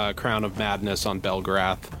cast Crown of Madness on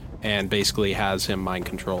Belgrath and basically has him mind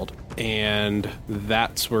controlled. And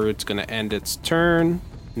that's where it's going to end its turn.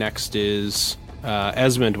 Next is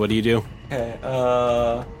Esmond. What do you do? Okay,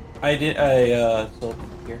 so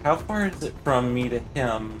here, how far is it from me to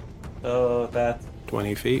him? So that's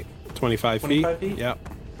 20 feet, 25 25 feet? Yeah.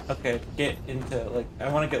 okay. Get into like I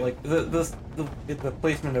want to get like the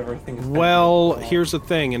placement of everything. Is Well, here's the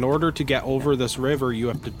thing. In order to get over this river, you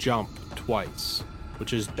have to jump twice,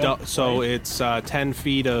 which is so twice? it's 10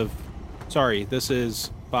 feet of. Sorry, this is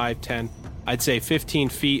 5, 10. I'd say 15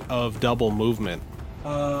 feet of double movement.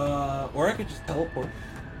 Or I could just teleport.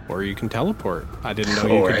 Or you can teleport. I didn't know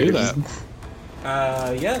you could do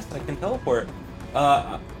that. Yes, I can teleport.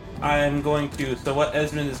 I'm going to. So what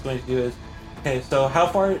Esmond is going to do is, okay. So how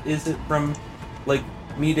far is it from, like,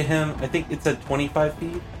 me to him? I think it said 25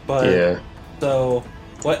 feet. But Yeah. so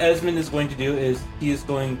what Esmond is going to do is he is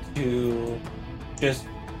going to just,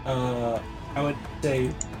 I would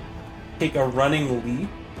say, take a running leap.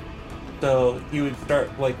 So he would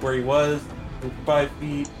start like where he was, 5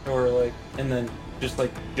 feet, or like, and then just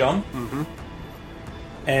like jump. Mm-hmm.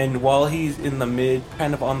 And while he's in the mid,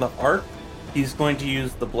 kind of on the arc, he's going to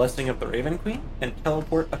use the Blessing of the Raven Queen and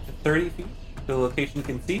teleport up to 30 feet to the location you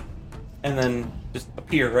can see, and then just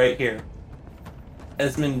appear right here.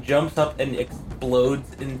 Esmond jumps up and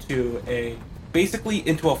explodes basically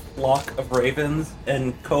into a flock of ravens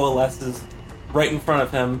and coalesces right in front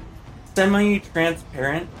of him.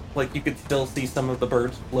 Semi-transparent, like you could still see some of the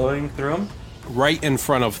birds flowing through him. Right in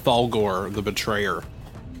front of Thalgor, the betrayer.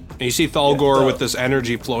 And you see Thalgor with this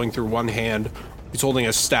energy flowing through one hand. He's holding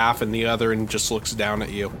a staff in the other and just looks down at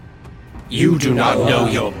you. You do not know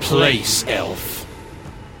your place, elf.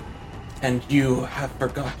 And you have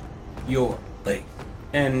forgot your place.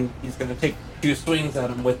 And he's going to take 2 swings at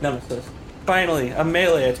him with Nemesis. Finally, a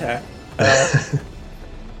melee attack.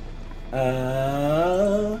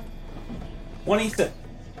 26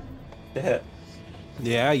 to hit.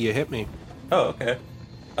 Yeah, you hit me. Oh, okay.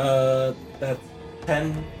 That's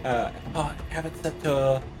 10. I have it set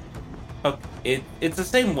to. Okay, it's the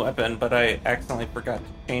same weapon, but I accidentally forgot to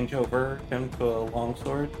change over him to a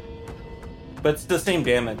longsword. But it's the same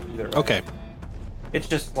damage either way. Okay. It's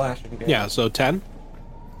just slashing damage. Yeah, so 10?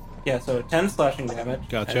 Yeah, so 10 slashing damage.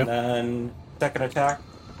 Gotcha. And then second attack.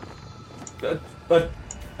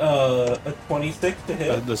 A 26 to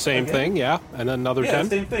hit. The same again. thing, yeah. And another Yeah, 10?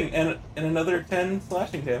 same thing. And another 10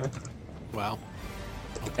 slashing damage. Wow.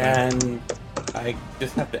 Okay. And I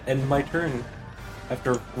just have to end my turn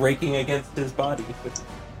after raking against his body.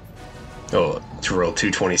 Oh, to roll 2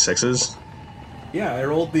 26s? Yeah, I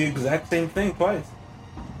rolled the exact same thing twice.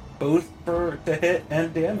 Both to hit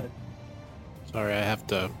and damage. Sorry, I have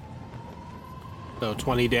to... So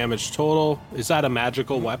 20 damage total. Is that a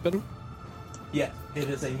magical weapon? Yes, it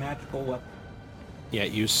is a magical weapon. Yeah,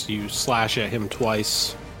 you slash at him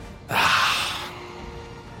twice.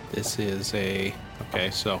 This is a...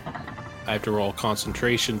 Okay, so I have to roll a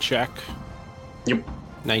concentration check. Yep.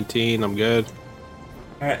 19, I'm good.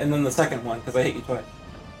 Alright, and then the second one, because I hit you twice.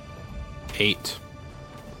 8.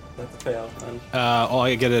 That's a fail, then.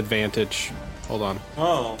 I get advantage. Hold on.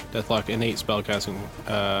 Oh, Deathlock innate spellcasting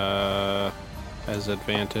has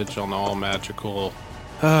advantage on all magical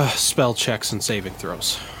spell checks and saving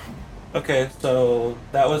throws. okay, so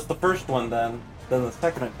that was the first one then. Then the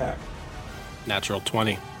second attack. Natural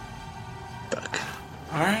 20.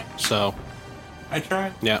 Alright, So, I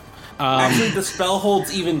tried. yeah. Actually, the spell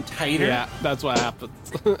holds even tighter. Yeah, that's what happens.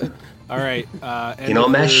 All right. You know,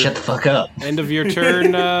 Matt, shut the fuck up. End of your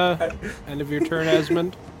turn. End of your turn,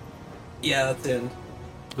 Esmond. Yeah, that's it.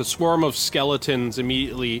 The swarm of skeletons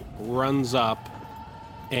immediately runs up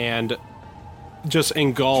and just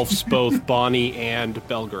engulfs both Bonnie and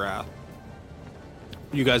Belgrath.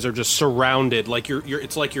 You guys are just surrounded, like you're.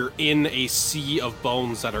 It's like you're in a sea of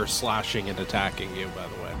bones that are slashing and attacking you. By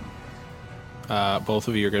the way, both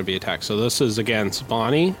of you are going to be attacked. So this is against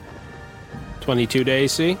Bonnie. 22 to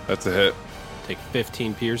AC. That's a hit. Take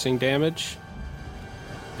 15 piercing damage.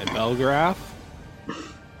 And Belgrath.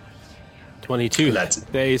 22 That's-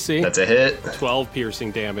 to AC. That's a hit. 12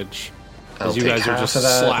 piercing damage. I'll As you take guys are half just of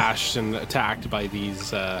that. slashed and attacked by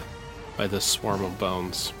these, by this swarm of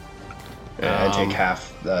bones. Yeah, I take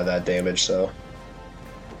half that damage, so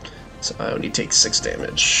I only take 6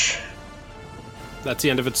 damage. That's the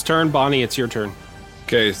end of its turn. Bonnie, it's your turn.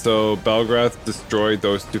 Okay, so Belgrath destroyed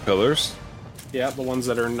those 2 pillars. Yeah, the ones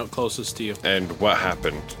that are closest to you. And what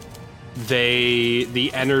happened?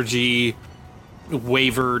 the energy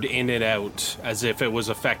wavered in and out as if it was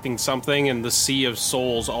affecting something, and the Sea of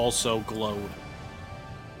Souls also glowed.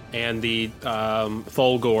 And the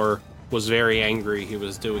Thulgor was very angry he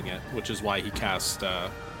was doing it, which is why he cast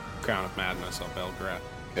Crown of Madness on Belgrad.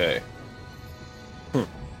 Okay.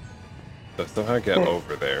 So somehow get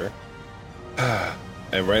over there.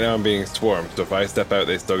 And right now I'm being swarmed, so if I step out,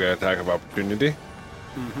 they still get attack of opportunity?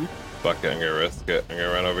 Mm-hmm. Fuck it, I'm gonna risk it. I'm gonna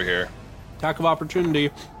run over here. Attack of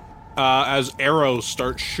opportunity as arrows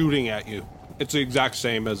start shooting at you. It's the exact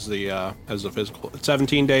same as the physical. It's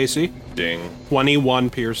 17 to AC. Ding. 21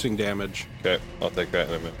 piercing damage. Okay, I'll take that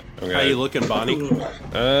in a minute. How you looking, Bonnie?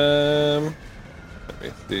 Let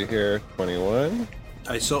me see here. 21.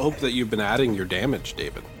 I so hope that you've been adding your damage,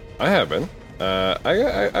 David. I have been.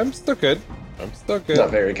 I'm still good. I'm still good.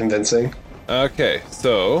 Not very convincing. Okay,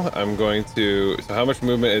 so I'm going to. So how much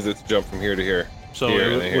movement is it to jump from here to here? So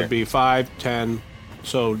here it would be 5, 10.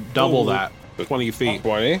 So double that. 20 feet.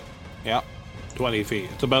 20? Yeah, 20 feet.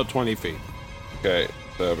 It's about 20 feet. Okay,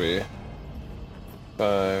 so that'll be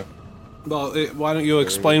 5. Well, why don't you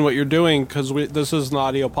explain what you're doing? Because this is an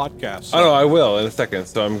audio podcast. So. Oh no, I will in a second.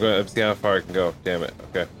 So I'm going to see how far I can go. Damn it.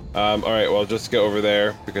 Okay. All right. Well, just get over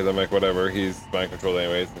there because I'm like whatever. He's mind controlled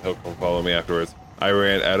anyways, and he'll come follow me afterwards. I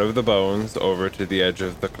ran out of the bones over to the edge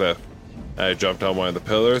of the cliff. And I jumped on one of the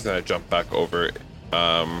pillars, and I jumped back over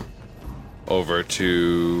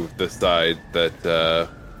to the side that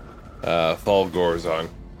Thulgor's on,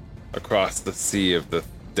 across the Sea of the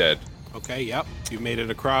Dead. Okay, yep. You made it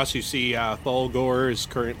across. You see Thulgor is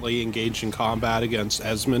currently engaged in combat against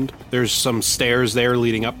Esmond. There's some stairs there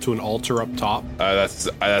leading up to an altar up top. That's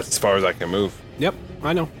as far as I can move. Yep,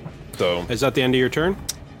 I know. So is that the end of your turn?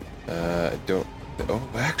 I don't. Oh,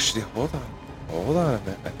 actually, hold on a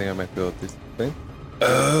minute. I think I might be able to do something.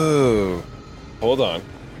 Oh, hold on.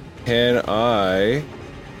 Can I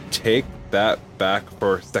take that back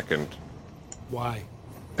for a second? Why?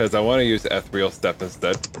 Because I want to use Ethereal Step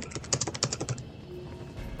instead.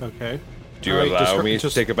 Okay. Do you allow me to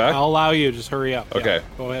take it back? I'll allow you. Just hurry up. Okay.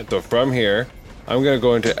 Yeah, go ahead. So from here, I'm going to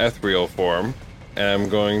go into Ethereal form, and I'm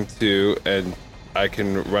going to, and I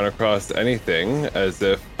can run across anything as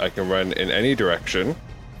if I can run in any direction,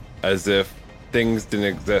 as if things didn't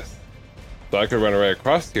exist. So I could run right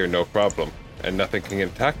across here, no problem, and nothing can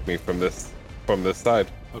attack me from this side.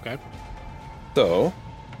 Okay. So.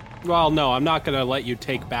 Well, no, I'm not going to let you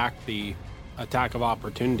take back the attack of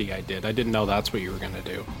opportunity I did. I didn't know that's what you were going to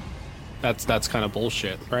do. That's kind of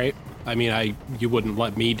bullshit, right? I mean, you wouldn't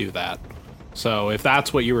let me do that. So if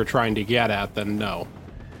that's what you were trying to get at, then no.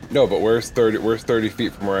 No, but where's 30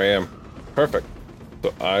 feet from where I am? Perfect.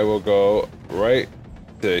 So I will go right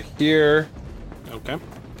to here. Okay.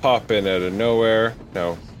 Pop in out of nowhere.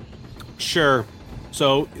 No. Sure.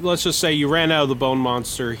 So let's just say you ran out of the bone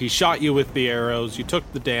monster. He shot you with the arrows. You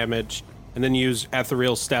took the damage, and then you used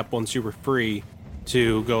Ethereal Step once you were free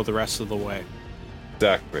to go the rest of the way.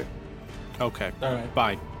 Exactly. Okay. All right.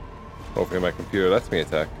 Fine. Hopefully my computer lets me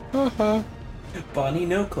attack. Bonnie,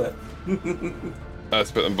 no clip. Let's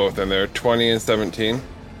put them both in there. 20 and 17.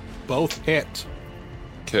 Both hit.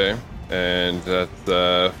 Okay. And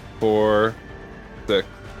that's 4, 6,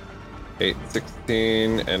 8,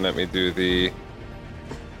 16. And let me do the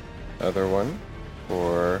other one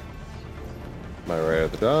for my right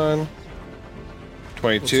of the dawn.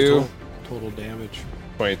 22. Total damage.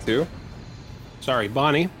 22. Sorry,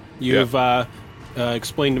 Bonnie. You've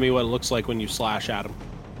explained to me what it looks like when you slash at him.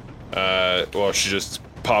 Well, she just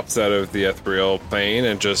pops out of the ethereal plane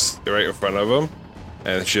and just right in front of him,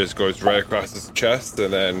 and she just goes right across his chest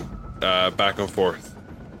and then back and forth.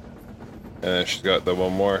 And then she's got the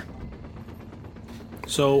one more.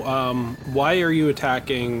 So, why are you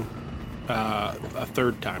attacking a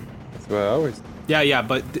third time? That's what I always. Yeah,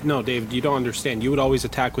 but no, Dave, you don't understand. You would always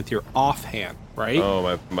attack with your offhand, right?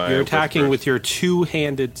 Oh, my. You're attacking with your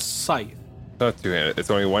two-handed scythe. Not two-handed.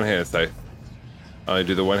 It's only one-handed scythe. I only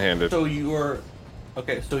do the one-handed. So you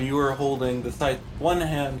were holding the scythe one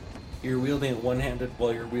hand. You're wielding it one-handed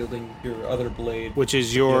while you're wielding your other blade, which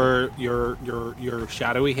is your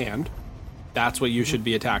shadowy hand. That's what you should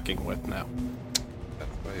be attacking with now.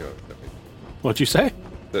 That's why you always let me. What'd you say?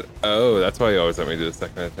 That's why you always let me do the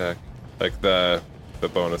second attack, like the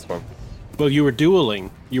bonus one. Well, you were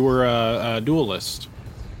dueling. You were a duelist.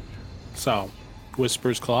 So,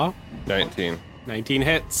 Whisper's Claw. 19. 19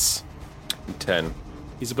 hits. 10.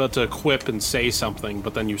 He's about to equip and say something,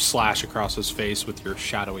 but then you slash across his face with your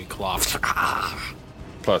shadowy claw.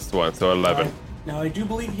 Plus 1, so 11. Now I do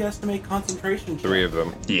believe he has to make concentration checks. 3 of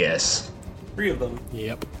them. Yes. 3 of them.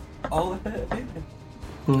 Yep. All of it.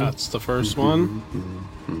 That's the first one.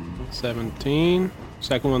 17.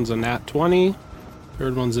 Second one's a nat 20.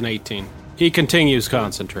 Third one's an 18. He continues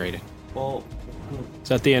concentrating. Well,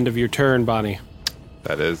 It's at the end of your turn, Bonnie.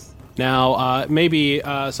 That is. Now, maybe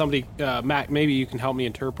somebody, Mac, maybe you can help me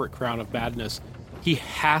interpret Crown of Madness. He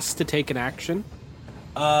has to take an action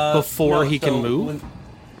before he can move?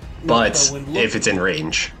 But if it's in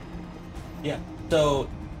range. Yeah, so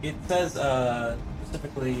it says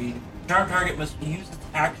specifically, charmed target must use its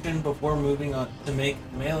action before moving on to make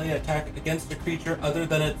melee attack against a creature other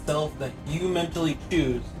than itself that you mentally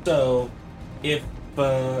choose. So, if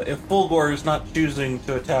Fulgor is not choosing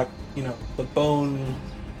to attack, the bone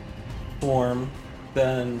swarm,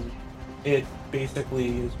 then it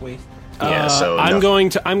basically is wasted. Yeah, so I'm going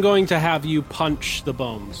to have you punch the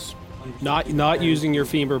bones. Not using your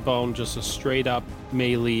femur bone, just a straight up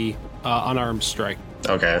melee unarmed strike.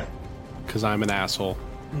 Okay. Because I'm an asshole.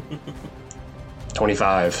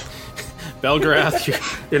 25. Belgrath,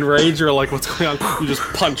 you enraged, you're like, what's going on? You just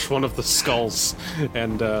punch one of the skulls,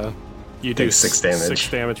 and you do Take 6 damage. 6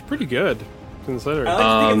 damage. Pretty good, considering. I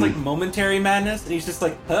like to think it's like momentary madness, and he's just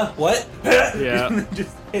like, huh, what? Yeah. And then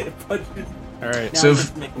just hit punches. All right. So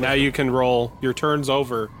Now you can roll. Your turn's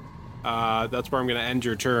over. That's where I'm going to end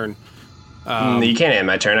your turn. you can't end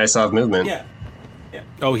my turn. I still have movement. Yeah.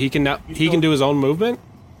 Oh, he can now. He can do his own movement.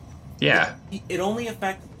 Yeah. It only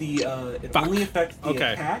affects the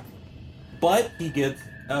Okay. attack, but he gets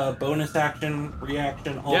bonus action,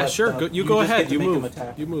 reaction, all Yeah, that sure. stuff. You go just ahead. get to You make him move.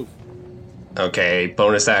 attack. You move. Okay,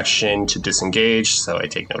 bonus action to disengage, so I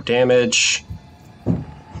take no damage.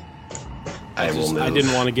 I will move. I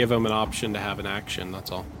didn't want to give him an option to have an action.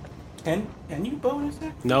 That's all. Can you bonus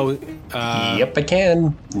action? No. Yep, I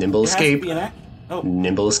can. Nimble It has to escape. be an action. Oh.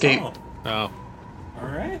 Nimble escape. Oh. Oh. All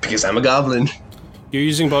right. Because I'm a goblin. You're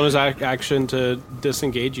using bonus action to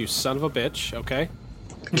disengage, you son of a bitch. Okay.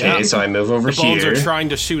 Okay, Yeah. so I move over The bones here. are trying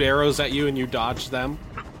to shoot arrows at you, and you dodge them.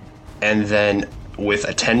 And then with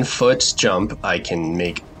a 10-foot jump, I can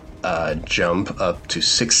make a jump up to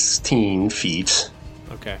 16 feet.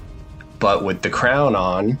 Okay. But with the crown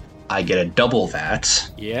on, I get a double that.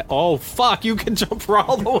 Yeah. Oh fuck! You can jump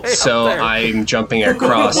all the way So up there. I'm jumping What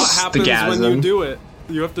across the happens chasm. when you do it?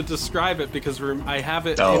 You have to describe it because I have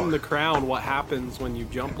it Oh. in the crown. What happens when you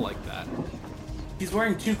jump like that? He's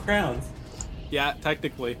wearing 2 crowns. Yeah,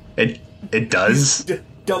 technically. It does?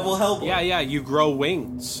 Double Hellboy. Yeah. You grow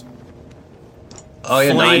wings. Oh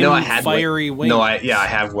yeah, no, I know I Flame had fiery wings. No, I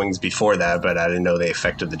have wings before that, but I didn't know they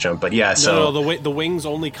affected the jump. But yeah, so No, the wings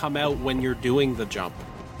only come out when you're doing the jump.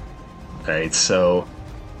 Alright, so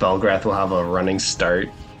Belgrath will have a running start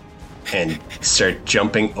and start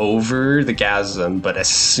jumping over the chasm, but as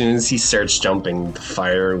soon as he starts jumping, the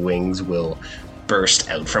fire wings will burst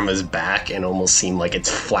out from his back and almost seem like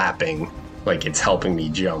it's flapping, like it's helping me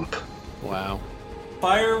jump. Wow.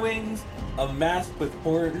 Fire wings, a mask with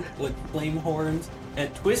horns, like flame horns, a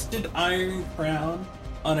twisted iron crown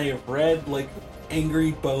on a red, like,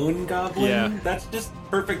 angry bone goblin. Yeah. That's just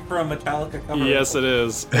perfect for a Metallica cover. Yes, it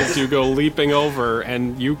is. As you go leaping over,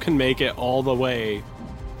 and you can make it all the way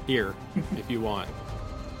here if you want.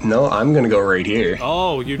 No, I'm gonna go right here.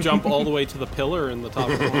 Oh, you jump all the way to the pillar in the top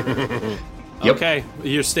corner. Yep. Okay,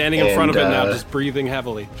 you're standing in front of it And, now, just breathing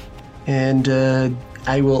heavily. And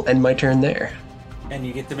I will end my turn there. And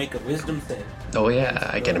you get to make a wisdom save. Oh yeah,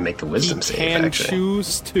 I gotta make a wisdom You save can actually.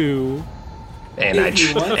 choose to. And If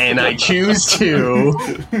you want I choose to.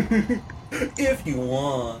 If you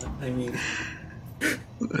want. I mean,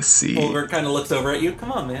 Let's see. Fulgor kind of looks over at you.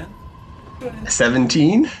 Come on, man.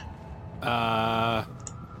 17?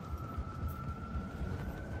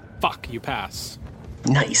 Fuck, you pass.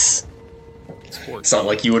 Nice. It's 14. It's not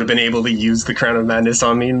like you would have been able to use the Crown of Madness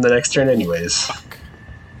on me in the next turn anyways.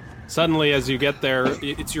 Suddenly, as you get there,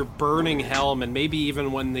 it's your burning helm, and maybe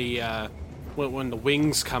even when the when the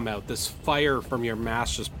wings come out, this fire from your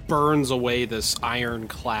mask just burns away this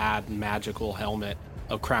ironclad magical helmet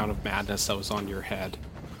of Crown of Madness that was on your head.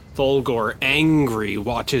 Fulgor, angry,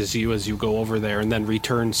 watches you as you go over there, and then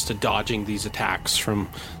returns to dodging these attacks from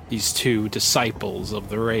these 2 disciples of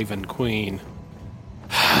the Raven Queen.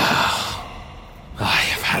 I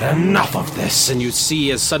have had enough of this. And you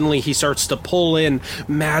see as suddenly he starts to pull in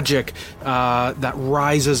magic that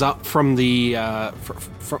rises up from the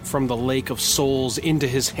from the lake of souls into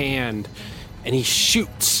his hand, and he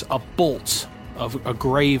shoots a bolt of a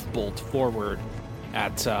grave bolt forward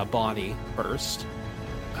at Bonnie first.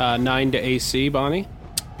 9 to AC, Bonnie.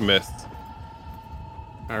 Missed.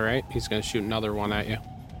 All right, he's gonna shoot another one at you.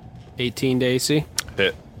 18 to AC.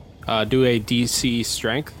 Hit. Do a DC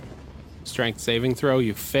strength saving throw.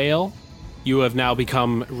 You fail. You have now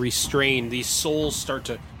become restrained. These souls start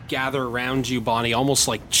to gather around you, Bonnie, almost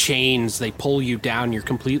like chains. They pull you down. You're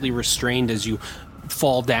completely restrained as you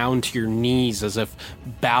fall down to your knees as if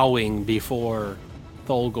bowing before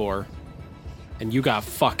Thulgor. And you got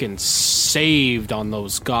fucking saved on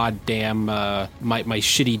those goddamn my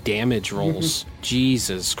shitty damage rolls.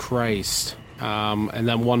 Jesus Christ. And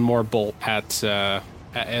then one more bolt at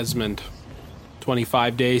Esmond.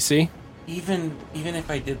 25 to AC. Even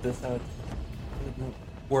if I did this, it wouldn't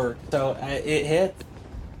work. So it hit.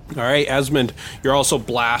 All right, Esmond, you're also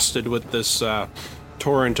blasted with this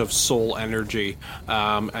torrent of soul energy.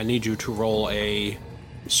 I need you to roll a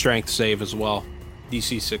strength save as well.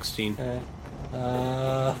 DC 16. Okay.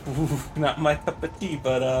 Not my cup of tea,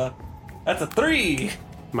 but that's a 3.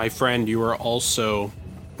 My friend, you are also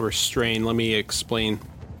restrained. Let me explain.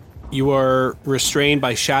 You are restrained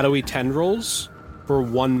by shadowy tendrils for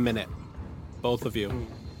 1 minute. Both of you.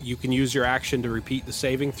 You can use your action to repeat the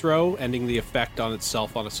saving throw, ending the effect on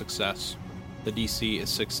itself on a success. The DC is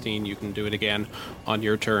 16. You can do it again on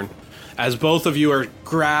your turn. As both of you are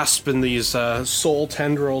grasping these soul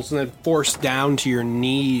tendrils and then forced down to your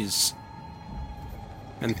knees.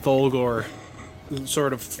 And Thulgor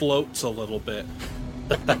sort of floats a little bit.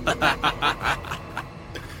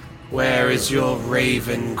 Where is your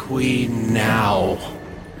Raven Queen now?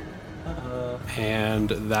 And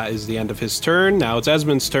that is the end of his turn. Now it's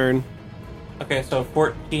Esmond's turn. Okay, so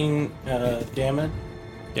 14 damage.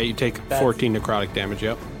 Yeah, you take 14 necrotic damage,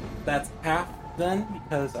 yep. That's half then,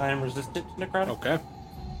 because I am resistant to necrotic. Okay.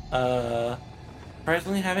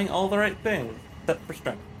 Surprisingly having all the right things, except for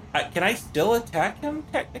strength. Can I still attack him,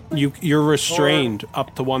 technically? You're restrained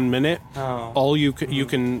up to 1 minute. Oh. All you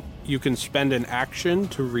can spend an action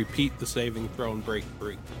to repeat the saving throw and break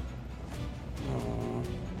free.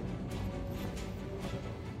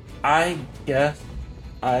 I guess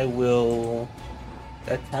I will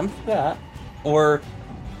attempt that. Or,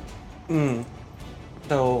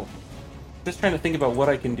 so, just trying to think about what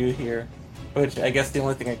I can do here. Which I guess the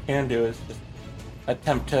only thing I can do is just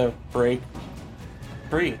attempt to break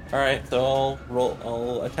free. Alright, so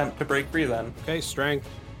I'll attempt to break free then. Okay, strength,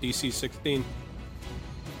 DC 16.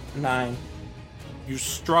 9. You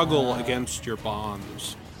struggle against your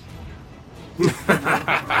bonds.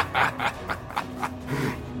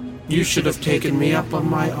 You should have taken me up on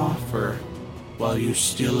my offer while you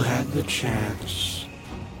still had the chance.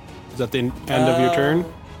 Is that the end of your turn?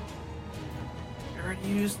 I already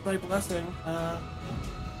used my blessing.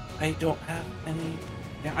 I don't have any...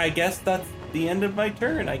 Yeah, I guess that's the end of my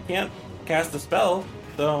turn. I can't cast a spell,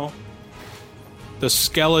 so... The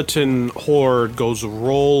skeleton horde goes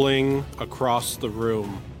rolling across the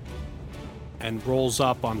room and rolls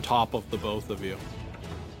up on top of the both of you.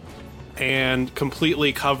 And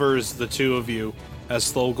completely covers the two of you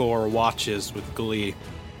as Thulgor watches with glee.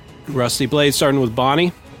 Rusty Blade starting with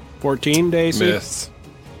Bonnie. 14 days. Miss.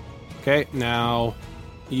 Okay, now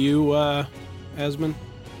you, Esmond.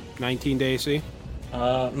 19 to AC.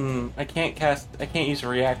 I can't use a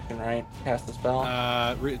reaction, right? Cast a spell?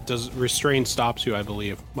 Does restrain stops you, I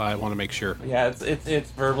believe. I want to make sure. Yeah,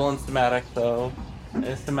 it's verbal and somatic, so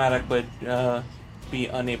somatic would be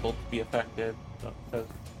unable to be affected because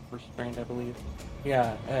restrained, I believe.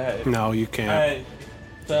 Yeah. No, you can't.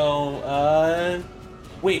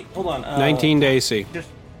 Wait, hold on. 19 to AC.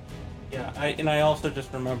 I also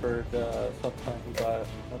just remembered something, but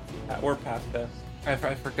we're past this. I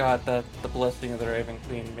forgot that the Blessing of the Raven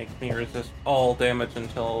Queen makes me resist all damage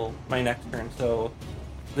until my next turn, so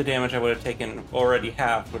the damage I would have taken already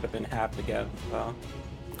halved would have been halved again, so...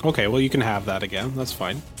 Okay, well you can have that again, that's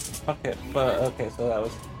fine. Okay, so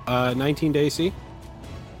that was... 19 to AC?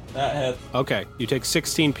 That hits. Okay, you take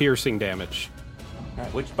 16 piercing damage.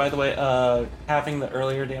 Alright, which, by the way, having the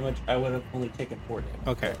earlier damage, I would have only taken 4 damage.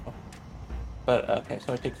 Okay. So. But, okay,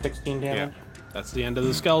 so I take 16 damage. Yeah. That's the end of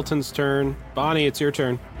the skeleton's turn. Bonnie, it's your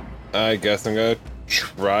turn. I guess I'm gonna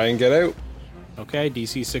try and get out. Okay,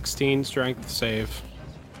 DC 16, strength save.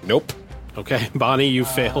 Nope. Okay, Bonnie, you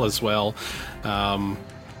fail as well.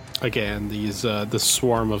 Again, these the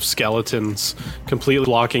swarm of skeletons completely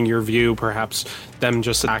blocking your view. Perhaps them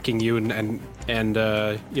just attacking you, and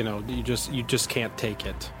you know, you just can't take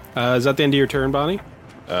it. Is that the end of your turn, Bonnie?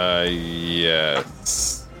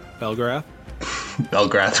 Yes. Belgrath?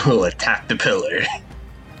 Belgrath will attack the pillar.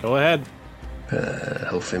 Go ahead.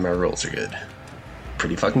 Hopefully my rolls are good.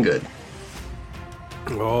 Pretty fucking good.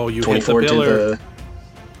 Oh, you hit the 24 to pillar. the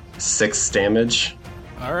 6 damage.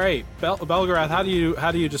 All right, Belgrath, how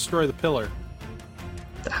do you destroy the pillar?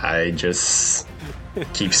 I just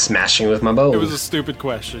keep smashing with my bow. It was a stupid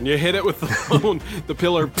question. You hit it with the bone. The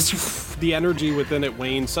pillar the energy within it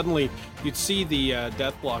wanes. Suddenly, you'd see the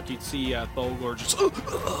death block. You'd see Thulgor just...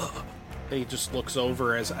 and he just looks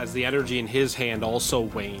over as the energy in his hand also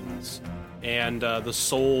wanes. And the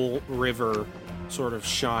soul river sort of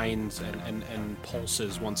shines and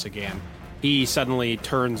pulses once again. He suddenly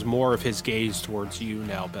turns more of his gaze towards you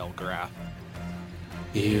now, Belgrath.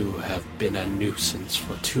 You have been a nuisance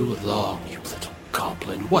for too long, you little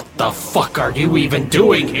goblin. What the fuck are you even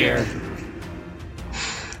doing here?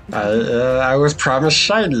 I was promised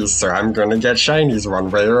shinies, so I'm gonna get shinies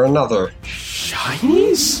one way or another.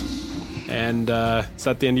 Shinies? And is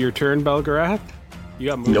that the end of your turn, Belgrath? You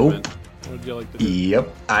got movement. Nope. What would you like to do?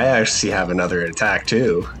 Yep, I actually have another attack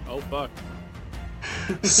too. Oh, fuck.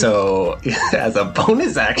 So, as a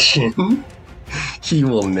bonus action, he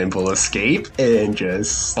will nimble escape and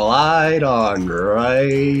just slide on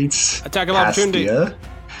right. Attack of past opportunity. ya.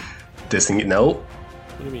 Nope.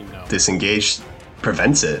 What do you mean, no? Disengage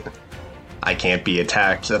prevents it. I can't be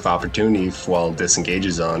attacked of opportunity while disengage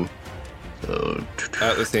is on. So,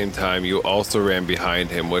 At the same time, you also ran behind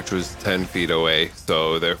him, which was 10 feet away,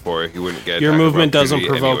 so therefore he wouldn't get Your attack of movement doesn't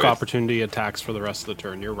opportunity provoke anyways. opportunity attacks for the rest of the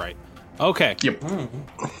turn. You're right. Okay. yep.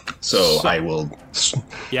 So I will.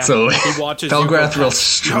 Yeah. So he watches you go Belgrath will past.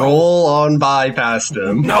 stroll on by past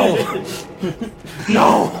him. No!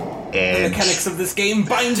 No! The And mechanics of this game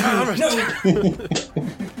binds me. No.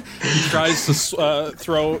 He tries to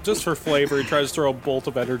throw, just for flavor, he tries to throw a bolt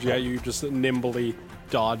of energy at you. You just nimbly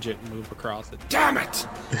dodge it and move across it. Damn it!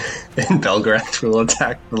 and Belgrath will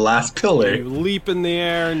attack the last pillar. You leap in the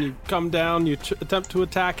air and you come down. You attempt to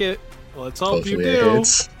attack it. Let's hope Hopefully you it do.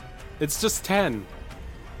 hits. It's just 10.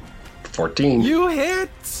 14. You hit!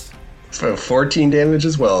 So 14 damage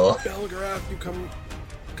as well. Belgrath, you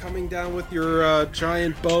coming down with your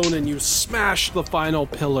giant bone and you smash the final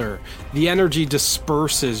pillar. The energy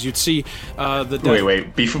disperses. You'd see the death...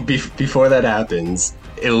 Wait. Before that happens,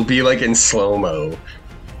 it'll be like in slow-mo.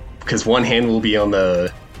 Because one hand will be on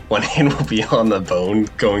the bone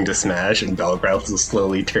going to smash, and Belgrath will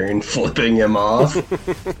slowly turn, flipping him off.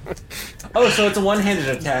 Oh, so it's a one-handed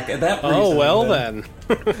attack. At that Oh, reason, well then.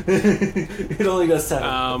 It only goes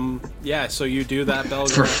 7. Yeah, so you do that, For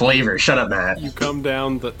Belgrath. flavor, shut up, Matt. You come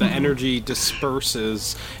down, the energy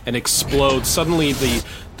disperses and explodes. Suddenly,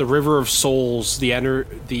 the river of souls,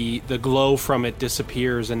 the glow from it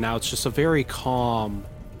disappears, and now it's just a very calm.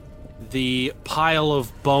 The pile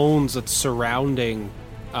of bones that's surrounding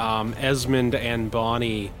Esmond and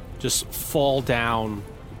Bonnie just fall down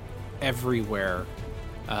everywhere,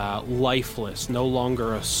 lifeless, no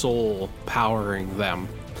longer a soul powering them.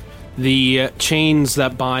 The chains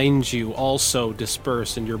that bind you also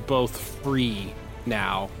disperse, and you're both free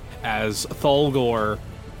now as Thulgor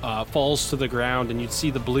falls to the ground, and you'd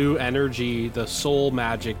see the blue energy, the soul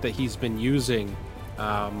magic that he's been using,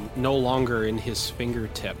 no longer in his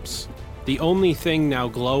fingertips. The only thing now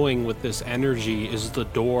glowing with this energy is the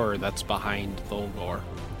door that's behind Thulgor,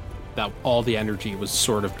 that all the energy was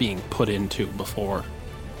sort of being put into before.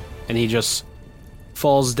 And he just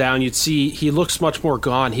falls down. You'd see he looks much more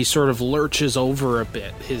gone. He sort of lurches over a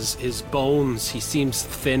bit. His bones, he seems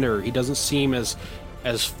thinner. He doesn't seem as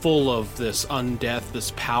full of this undeath,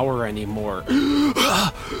 this power anymore.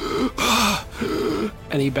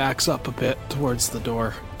 And he backs up a bit towards the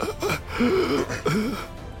door.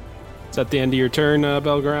 Is that the end of your turn,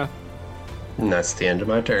 Belgrath? And that's the end of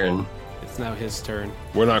my turn. It's now his turn.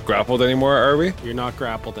 We're not grappled anymore, are we? You're not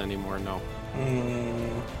grappled anymore, no.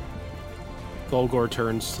 Thulgor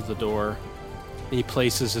turns to the door, and he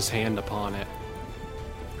places his hand upon it.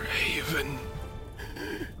 Raven.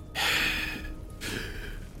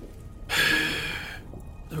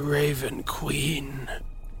 The Raven Queen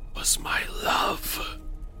was my love.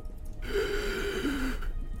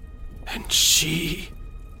 And she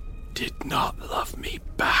did not love me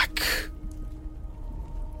back.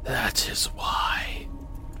 That is why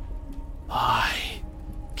I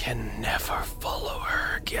can never follow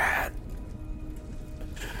her again.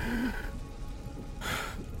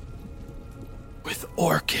 With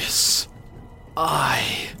Orcus,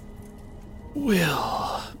 I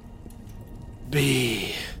will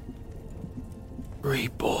be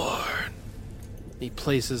reborn. He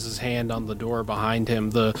places his hand on the door behind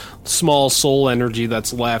him, the small soul energy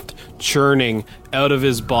that's left churning out of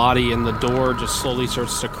his body, and the door just slowly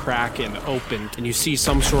starts to crack and open, and you see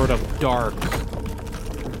some sort of dark,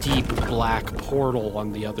 deep black portal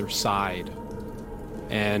on the other side.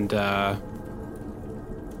 And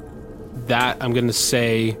that, I'm going to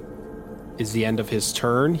say, is the end of his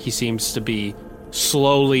turn. He seems to be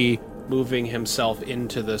slowly moving himself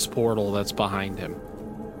into this portal that's behind him.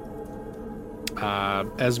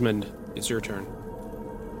 Esmond, it's your turn.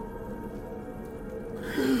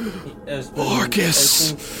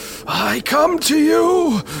 Orcus, I come to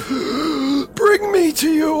you! Bring me to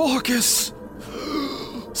you, Orcus!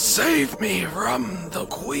 Save me from the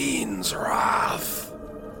Queen's wrath.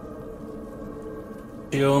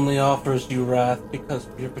 She only offers you wrath because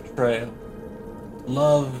of your betrayal.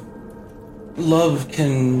 Love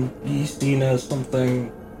can be seen as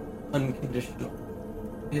something unconditional.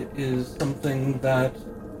 It is something that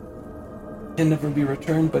can never be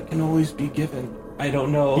returned, but can always be given. I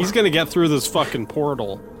don't know. He's gonna get through this fucking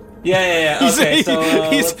portal. Yeah. Okay, so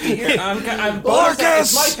let's see here. I'm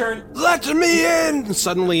Orcus! It's my turn. Let me in!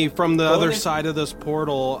 Suddenly, from the other side of this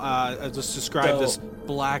portal, I just described this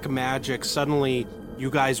black magic. Suddenly,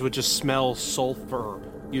 you guys would just smell sulfur.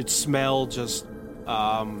 You'd smell just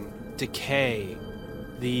decay.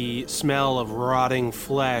 The smell of rotting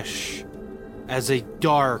flesh as a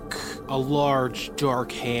large,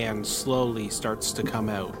 dark hand slowly starts to come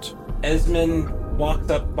out. Esmond walks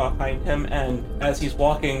up behind him, and as he's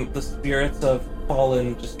walking, the spirits of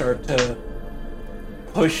Fallen just start to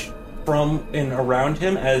push from and around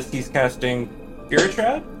him as he's casting Spirit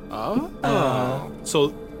Trap.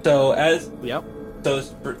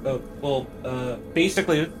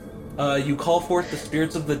 Basically, you call forth the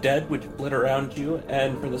spirits of the dead, which flit around you,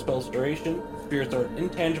 and for the spell's duration, spirits are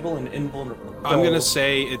intangible and invulnerable. I'm gonna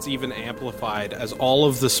say it's even amplified as all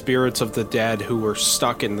of the spirits of the dead who were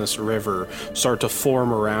stuck in this river start to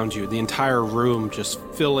form around you. The entire room just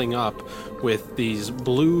filling up with these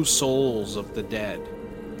blue souls of the dead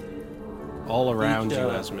all around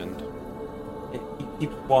you, Esmond. He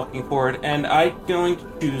keeps walking forward, and I'm going to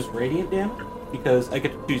choose Radiant damage because I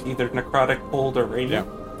get to choose either Necrotic, Hold, or Radiant.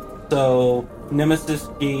 Yeah. So Nemesis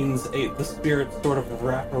gains the spirits sort of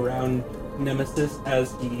wrap around Nemesis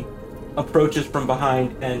as he approaches from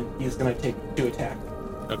behind, and he's going to take 2 attacks.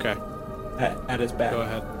 Okay. At his back. Go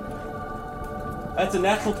ahead. That's a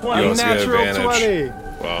natural 20. You also get Natural advantage.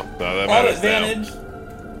 20. Well, no, that On matters advantage.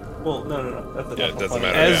 now. Well, no. That's a Yeah, it natural doesn't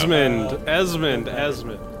 20. matter.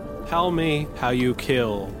 Esmond. Tell me how you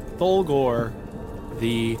kill Thulgor,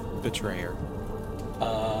 the betrayer.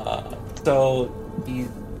 So he's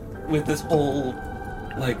with this whole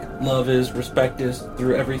love is, respect is,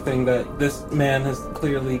 through everything that this man has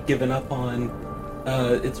clearly given up on.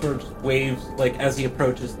 It sort of just waves as he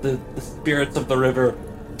approaches the spirits of the river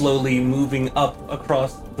slowly moving up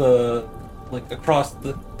across the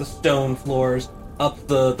stone floors, up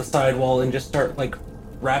the sidewall, and just start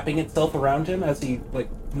wrapping itself around him as he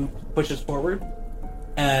pushes forward.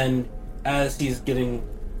 And as he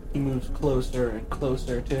moves closer and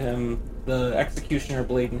closer to him, the executioner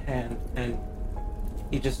blade in hand, and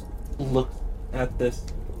he just looks at this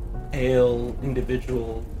pale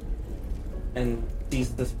individual and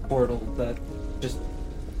sees this portal that just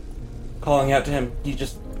calling out to him. He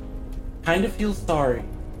just kind of feels sorry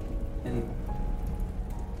and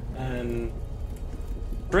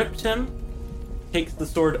trips him, takes the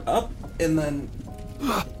sword up, and then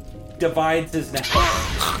divides his neck.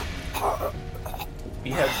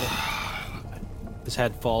 Beheads him. His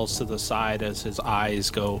head falls to the side as his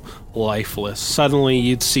eyes go lifeless. Suddenly,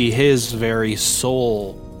 you'd see his very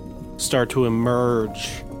soul start to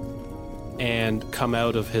emerge and come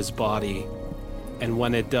out of his body. And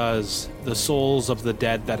when it does, the souls of the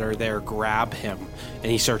dead that are there grab him,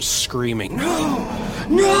 and he starts screaming, "No!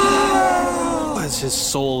 No!" as his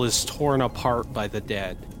soul is torn apart by the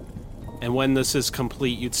dead. And when this is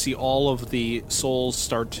complete, you'd see all of the souls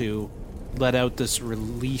start to let out this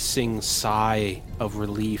releasing sigh of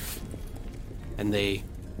relief, and they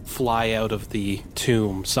fly out of the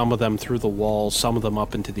tomb, some of them through the walls, some of them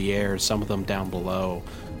up into the air, some of them down below,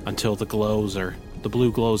 until the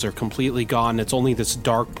blue glows are completely gone. It's only this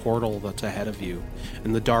dark portal that's ahead of you,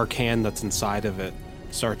 and the dark hand that's inside of it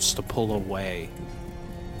starts to pull away.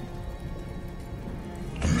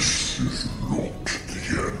 This is not the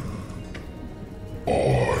end. I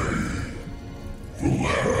will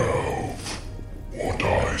have what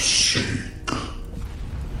I seek.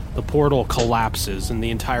 The portal collapses and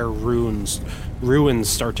the entire ruins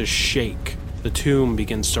start to shake. The tomb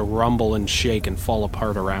begins to rumble and shake and fall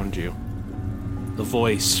apart around you. The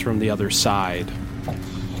voice from the other side,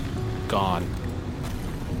 gone.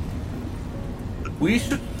 We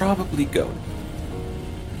should probably go.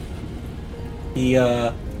 He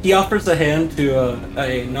offers a hand to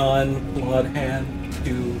a non-clawed hand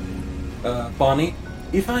to Bonnie.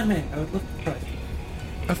 If I may, I would love to try.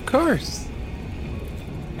 Of course.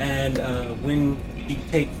 And when he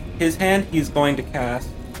takes his hand, he's going to cast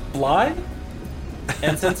Fly.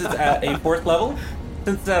 And since it's at a fourth level,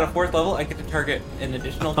 I get to target an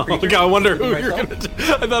additional creature. Oh, God, I wonder who including you're myself. gonna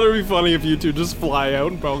do. I thought it would be funny if you two just fly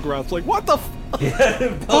out and Belgrath's like, what the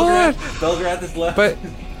Belgrath is left. But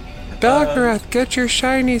Belgrath, get your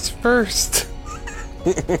shinies first.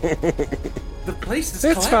 The place is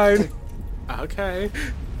It's collapsing. fine. Okay.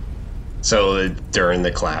 So during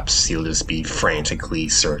the collapse, he'll just be frantically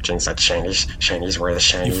searching. It's like shinies, where are the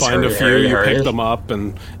shinies? You find hurry, a few, hurry, you hurry. pick them up,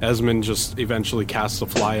 and Esmond just eventually casts a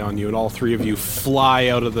fly on you, and all three of you fly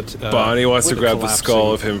out of the. Bonnie wants to the grab the collapsing-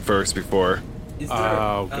 skull of him first before. Is there,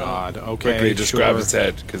 Oh God! Okay, Quickly just sure. grab his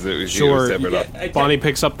head because it was Sure. severed up. I Bonnie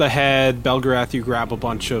picks up the head. Belgrath, you grab a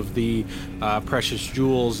bunch of the precious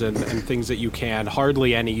jewels and things that you can.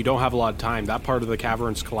 Hardly any. You don't have a lot of time. That part of the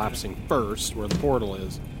cavern's collapsing first, where the portal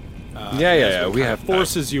is. Yeah. We Kind have of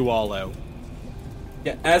forces you all out.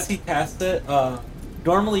 Yeah, as he casts it,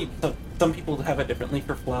 normally some people have it differently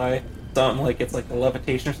for fly. Some it's like a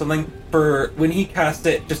levitation or something. For when he casts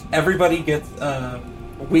it, just everybody gets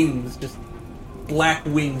wings, just black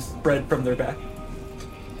wings spread from their back,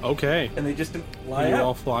 Okay. and they just fly You out.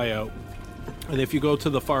 all fly out. And if you go to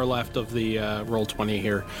the far left of the roll 20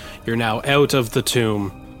 here, you're now out of the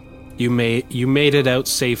tomb. You made it out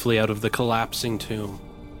safely out of the collapsing tomb.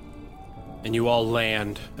 And you all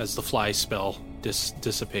land as the fly spell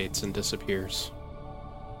dissipates and disappears.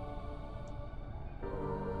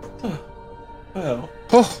 Well,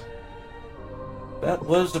 Oh, that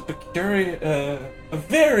was a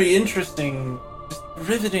very interesting, just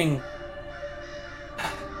riveting.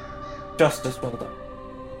 Justice well done.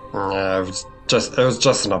 Yeah, it was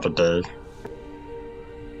just another day.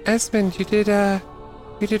 Esmond, you did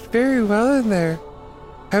very well in there.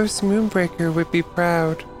 House Moonbreaker would be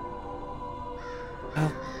proud.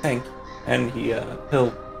 Well, thank you. And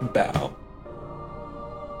he'll bow.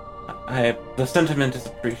 The sentiment is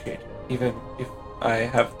appreciated, even if I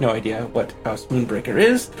have no idea what House Moonbreaker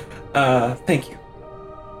is. Thank you.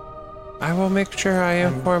 I will make sure I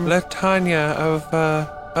inform Latanya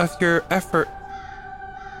of your effort.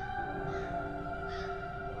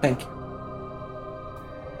 Thank you.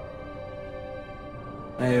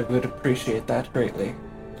 I would appreciate that greatly.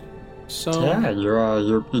 So, Yeah,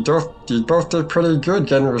 you both did pretty good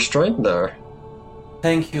getting restrained there.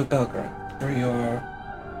 Thank you, Belgrade, for your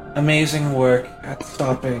amazing work at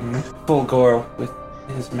stopping Fulgor with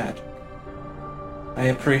his magic. I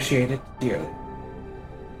appreciate it dearly.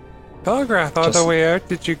 Belgrath, on the way out,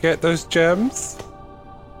 did you get those gems?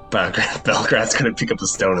 Belgrath's gonna pick up the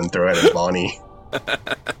stone and throw it at Bonnie.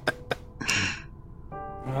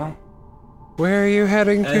 Well, Where are you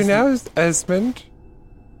heading to now, Esmond?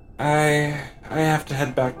 I have to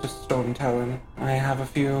head back to Stone Talon. I have a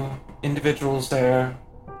few individuals there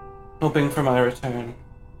hoping for my return.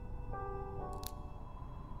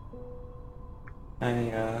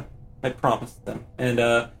 I promised them. And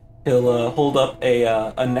he'll hold up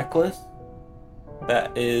a necklace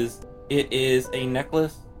it is a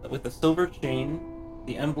necklace with a silver chain.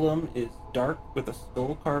 The emblem is dark with a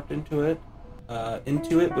skull carved into it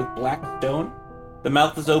with black stone. The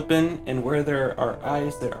mouth is open, and where there are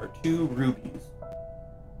eyes, there are 2 rubies.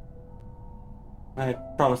 I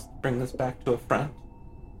promise to bring this back to a friend.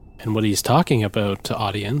 and what he's talking about to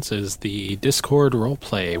audience is the Discord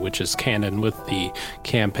roleplay, which is canon with the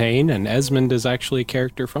campaign, and Esmond is actually a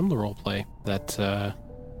character from the roleplay that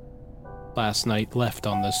last night left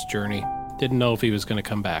on this journey. Didn't know if he was going to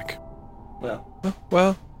come back.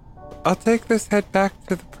 Well, I'll take this head back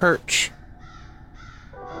to the perch.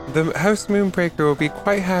 The House Moonbreaker will be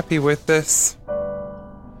quite happy with this.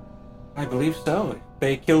 I believe so. If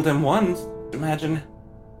they killed him once, imagine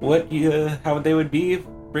how they would be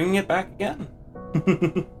bringing it back again.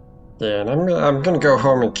 Yeah, and I'm gonna go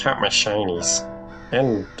home and count my shinies,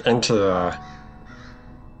 and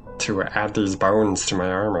to add these bones to my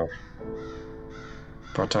armor.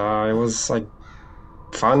 But it was like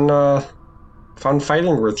fun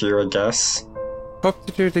fighting with you, I guess. Hope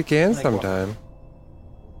to do it again sometime.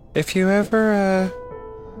 If you ever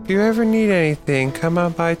need anything, come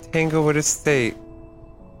on by Tanglewood Estate.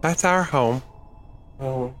 That's our home.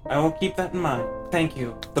 Well, I will keep that in mind. Thank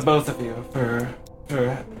you, the both of you, for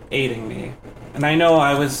aiding me. And I know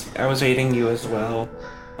I was aiding you as well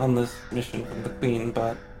on this mission from the Queen,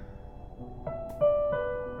 but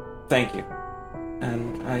thank you.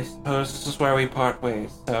 And I suppose this is where we part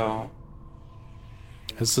ways, so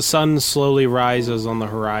As the sun slowly rises on the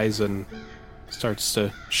horizon, starts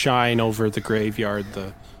to shine over the graveyard,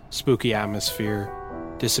 the spooky atmosphere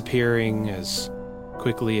disappearing as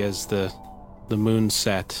quickly as the moon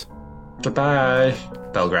set. Goodbye.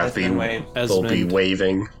 Belgrath Esmond waves. will be Esmond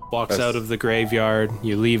waving. walks out of the graveyard.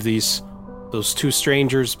 You leave those 2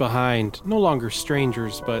 strangers behind. No longer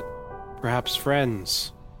strangers, but perhaps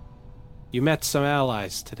friends. You met some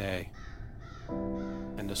allies today.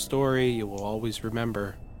 And a story you will always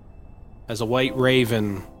remember as a white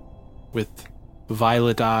raven with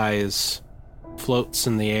violet eyes floats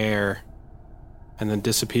in the air and then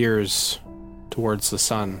disappears towards the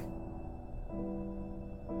sun.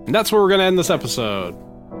 And that's where we're going to end this episode.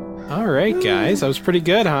 All right, guys. That was pretty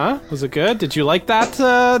good, huh? Was it good? Did you like that?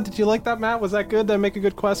 Matt? Was that good? Did I make a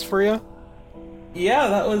good quest for you? Yeah,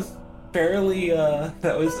 that was fairly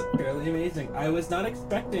amazing. I was not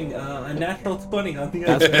expecting a natural 20 on the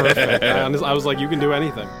That's other. perfect. I was like, you can do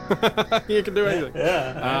anything. You can do anything.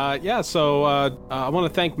 Yeah. So I want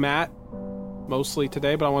to thank Matt mostly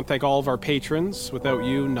today, but I want to thank all of our patrons. Without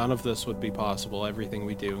you, none of this would be possible. Everything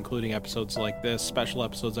we do, including episodes like this, special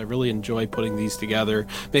episodes. I really enjoy putting these together,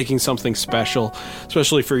 making something special,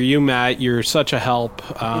 especially for you, Matt. You're such a help.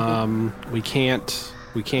 We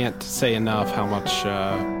can't say enough how much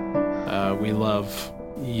we love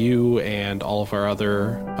you and all of our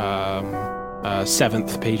other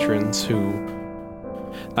 7th patrons who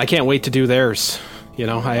I can't wait to do theirs. You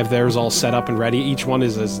know, I have theirs all set up and ready. Each one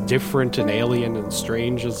is as different and alien and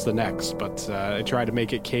strange as the next, but I try to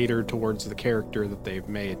make it cater towards the character that they've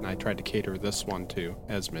made, and I tried to cater this one to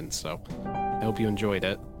Esmond, so I hope you enjoyed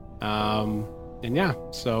it. And yeah,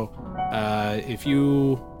 so if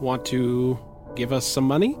you want to give us some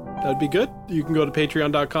money, that'd be good. You can go to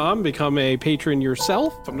patreon.com, become a patron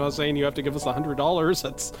yourself. I'm not saying you have to give us $100.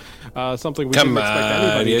 That's something we didn't expect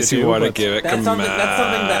anybody to do. You want to give it. That's something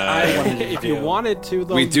that I wanted to If do. you wanted to,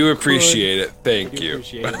 though, We do you appreciate could. it. Thank We do you.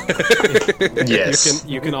 appreciate it. Yes.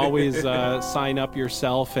 You can always sign up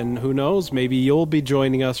yourself, and who knows, maybe you'll be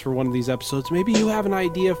joining us for one of these episodes. Maybe you have an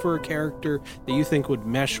idea for a character that you think would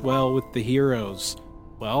mesh well with the heroes.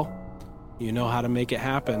 Well, you know how to make it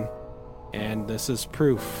happen, and this is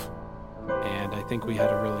proof. And I think we had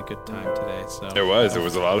a really good time today. So It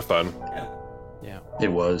was a lot of fun. yeah.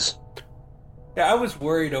 It was. Yeah, I was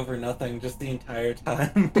worried over nothing just the entire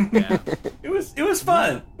time. Yeah. It was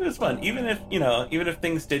fun. It was fun. Even if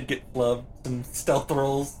things did get flubbed, some stealth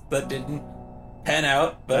rolls that didn't pan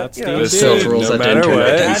out. But That's you know, the Stealth Dude, rolls no that didn't turn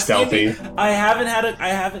matter out to be what. stealthy. I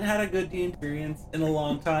haven't had a good D experience in a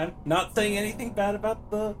long time. Not saying anything bad about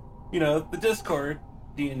the Discord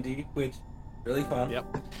D&D, which really fun. Yep.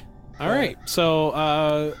 All right. So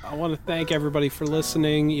I want to thank everybody for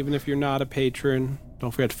listening, even if you're not a patron. Don't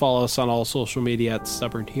forget to follow us on all social media at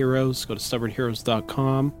Stubborn Heroes. Go to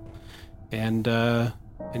stubbornheroes.com. And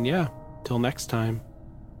yeah, till next time.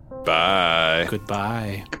 Bye.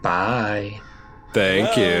 Goodbye. Bye.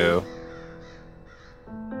 Thank you.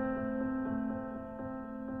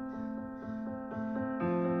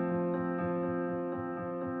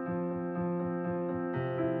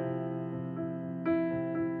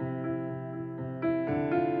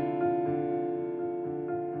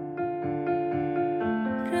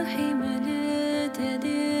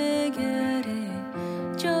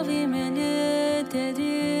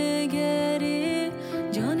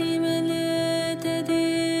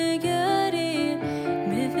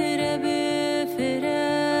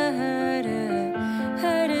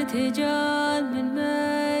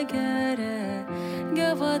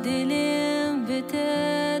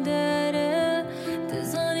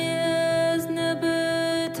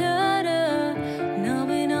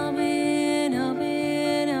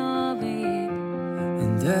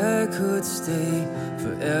 I could stay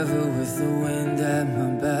forever with the wind at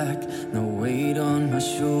my back, no weight on my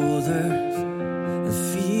shoulders, and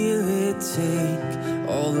feel it take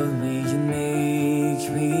all of me and make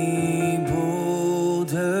me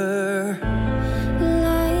bolder.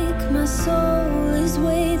 Like my soul is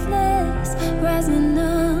weightless, rising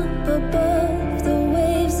up above the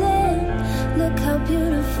waves, and look how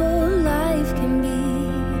beautiful life can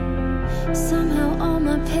be. Somehow all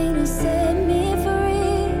my pain has set me free.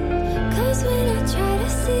 When I try to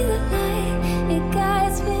see the light, it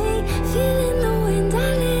guides me. Feeling the wind, I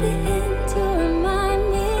let it in to remind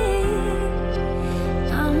me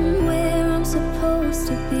I'm where I'm supposed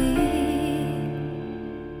to be.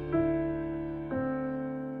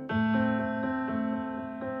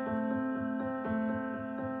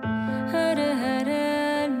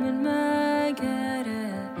 من مگره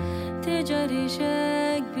تجاری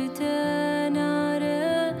شک بتناره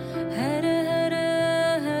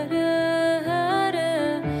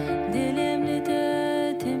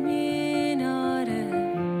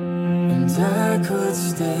I could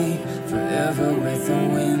stay forever with the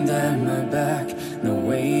wind at my back, no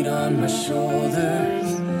weight on my shoulders,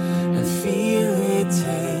 and feel it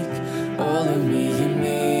take all of me and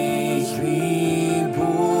make me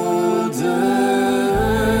bolder.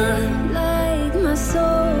 Like my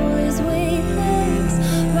soul is weightless,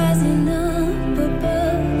 rising up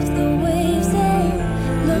above the waves, and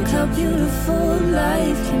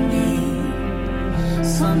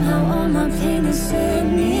and set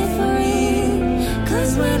me free.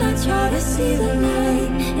 'Cause when I try to see the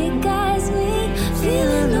light, it guides me.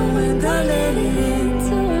 Feeling the wind, I let it in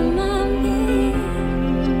to remind me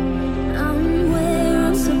I'm where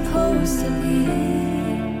I'm supposed to be.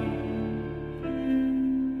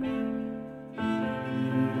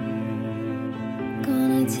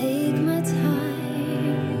 Gonna take my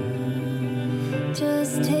time,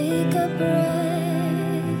 just take a breath.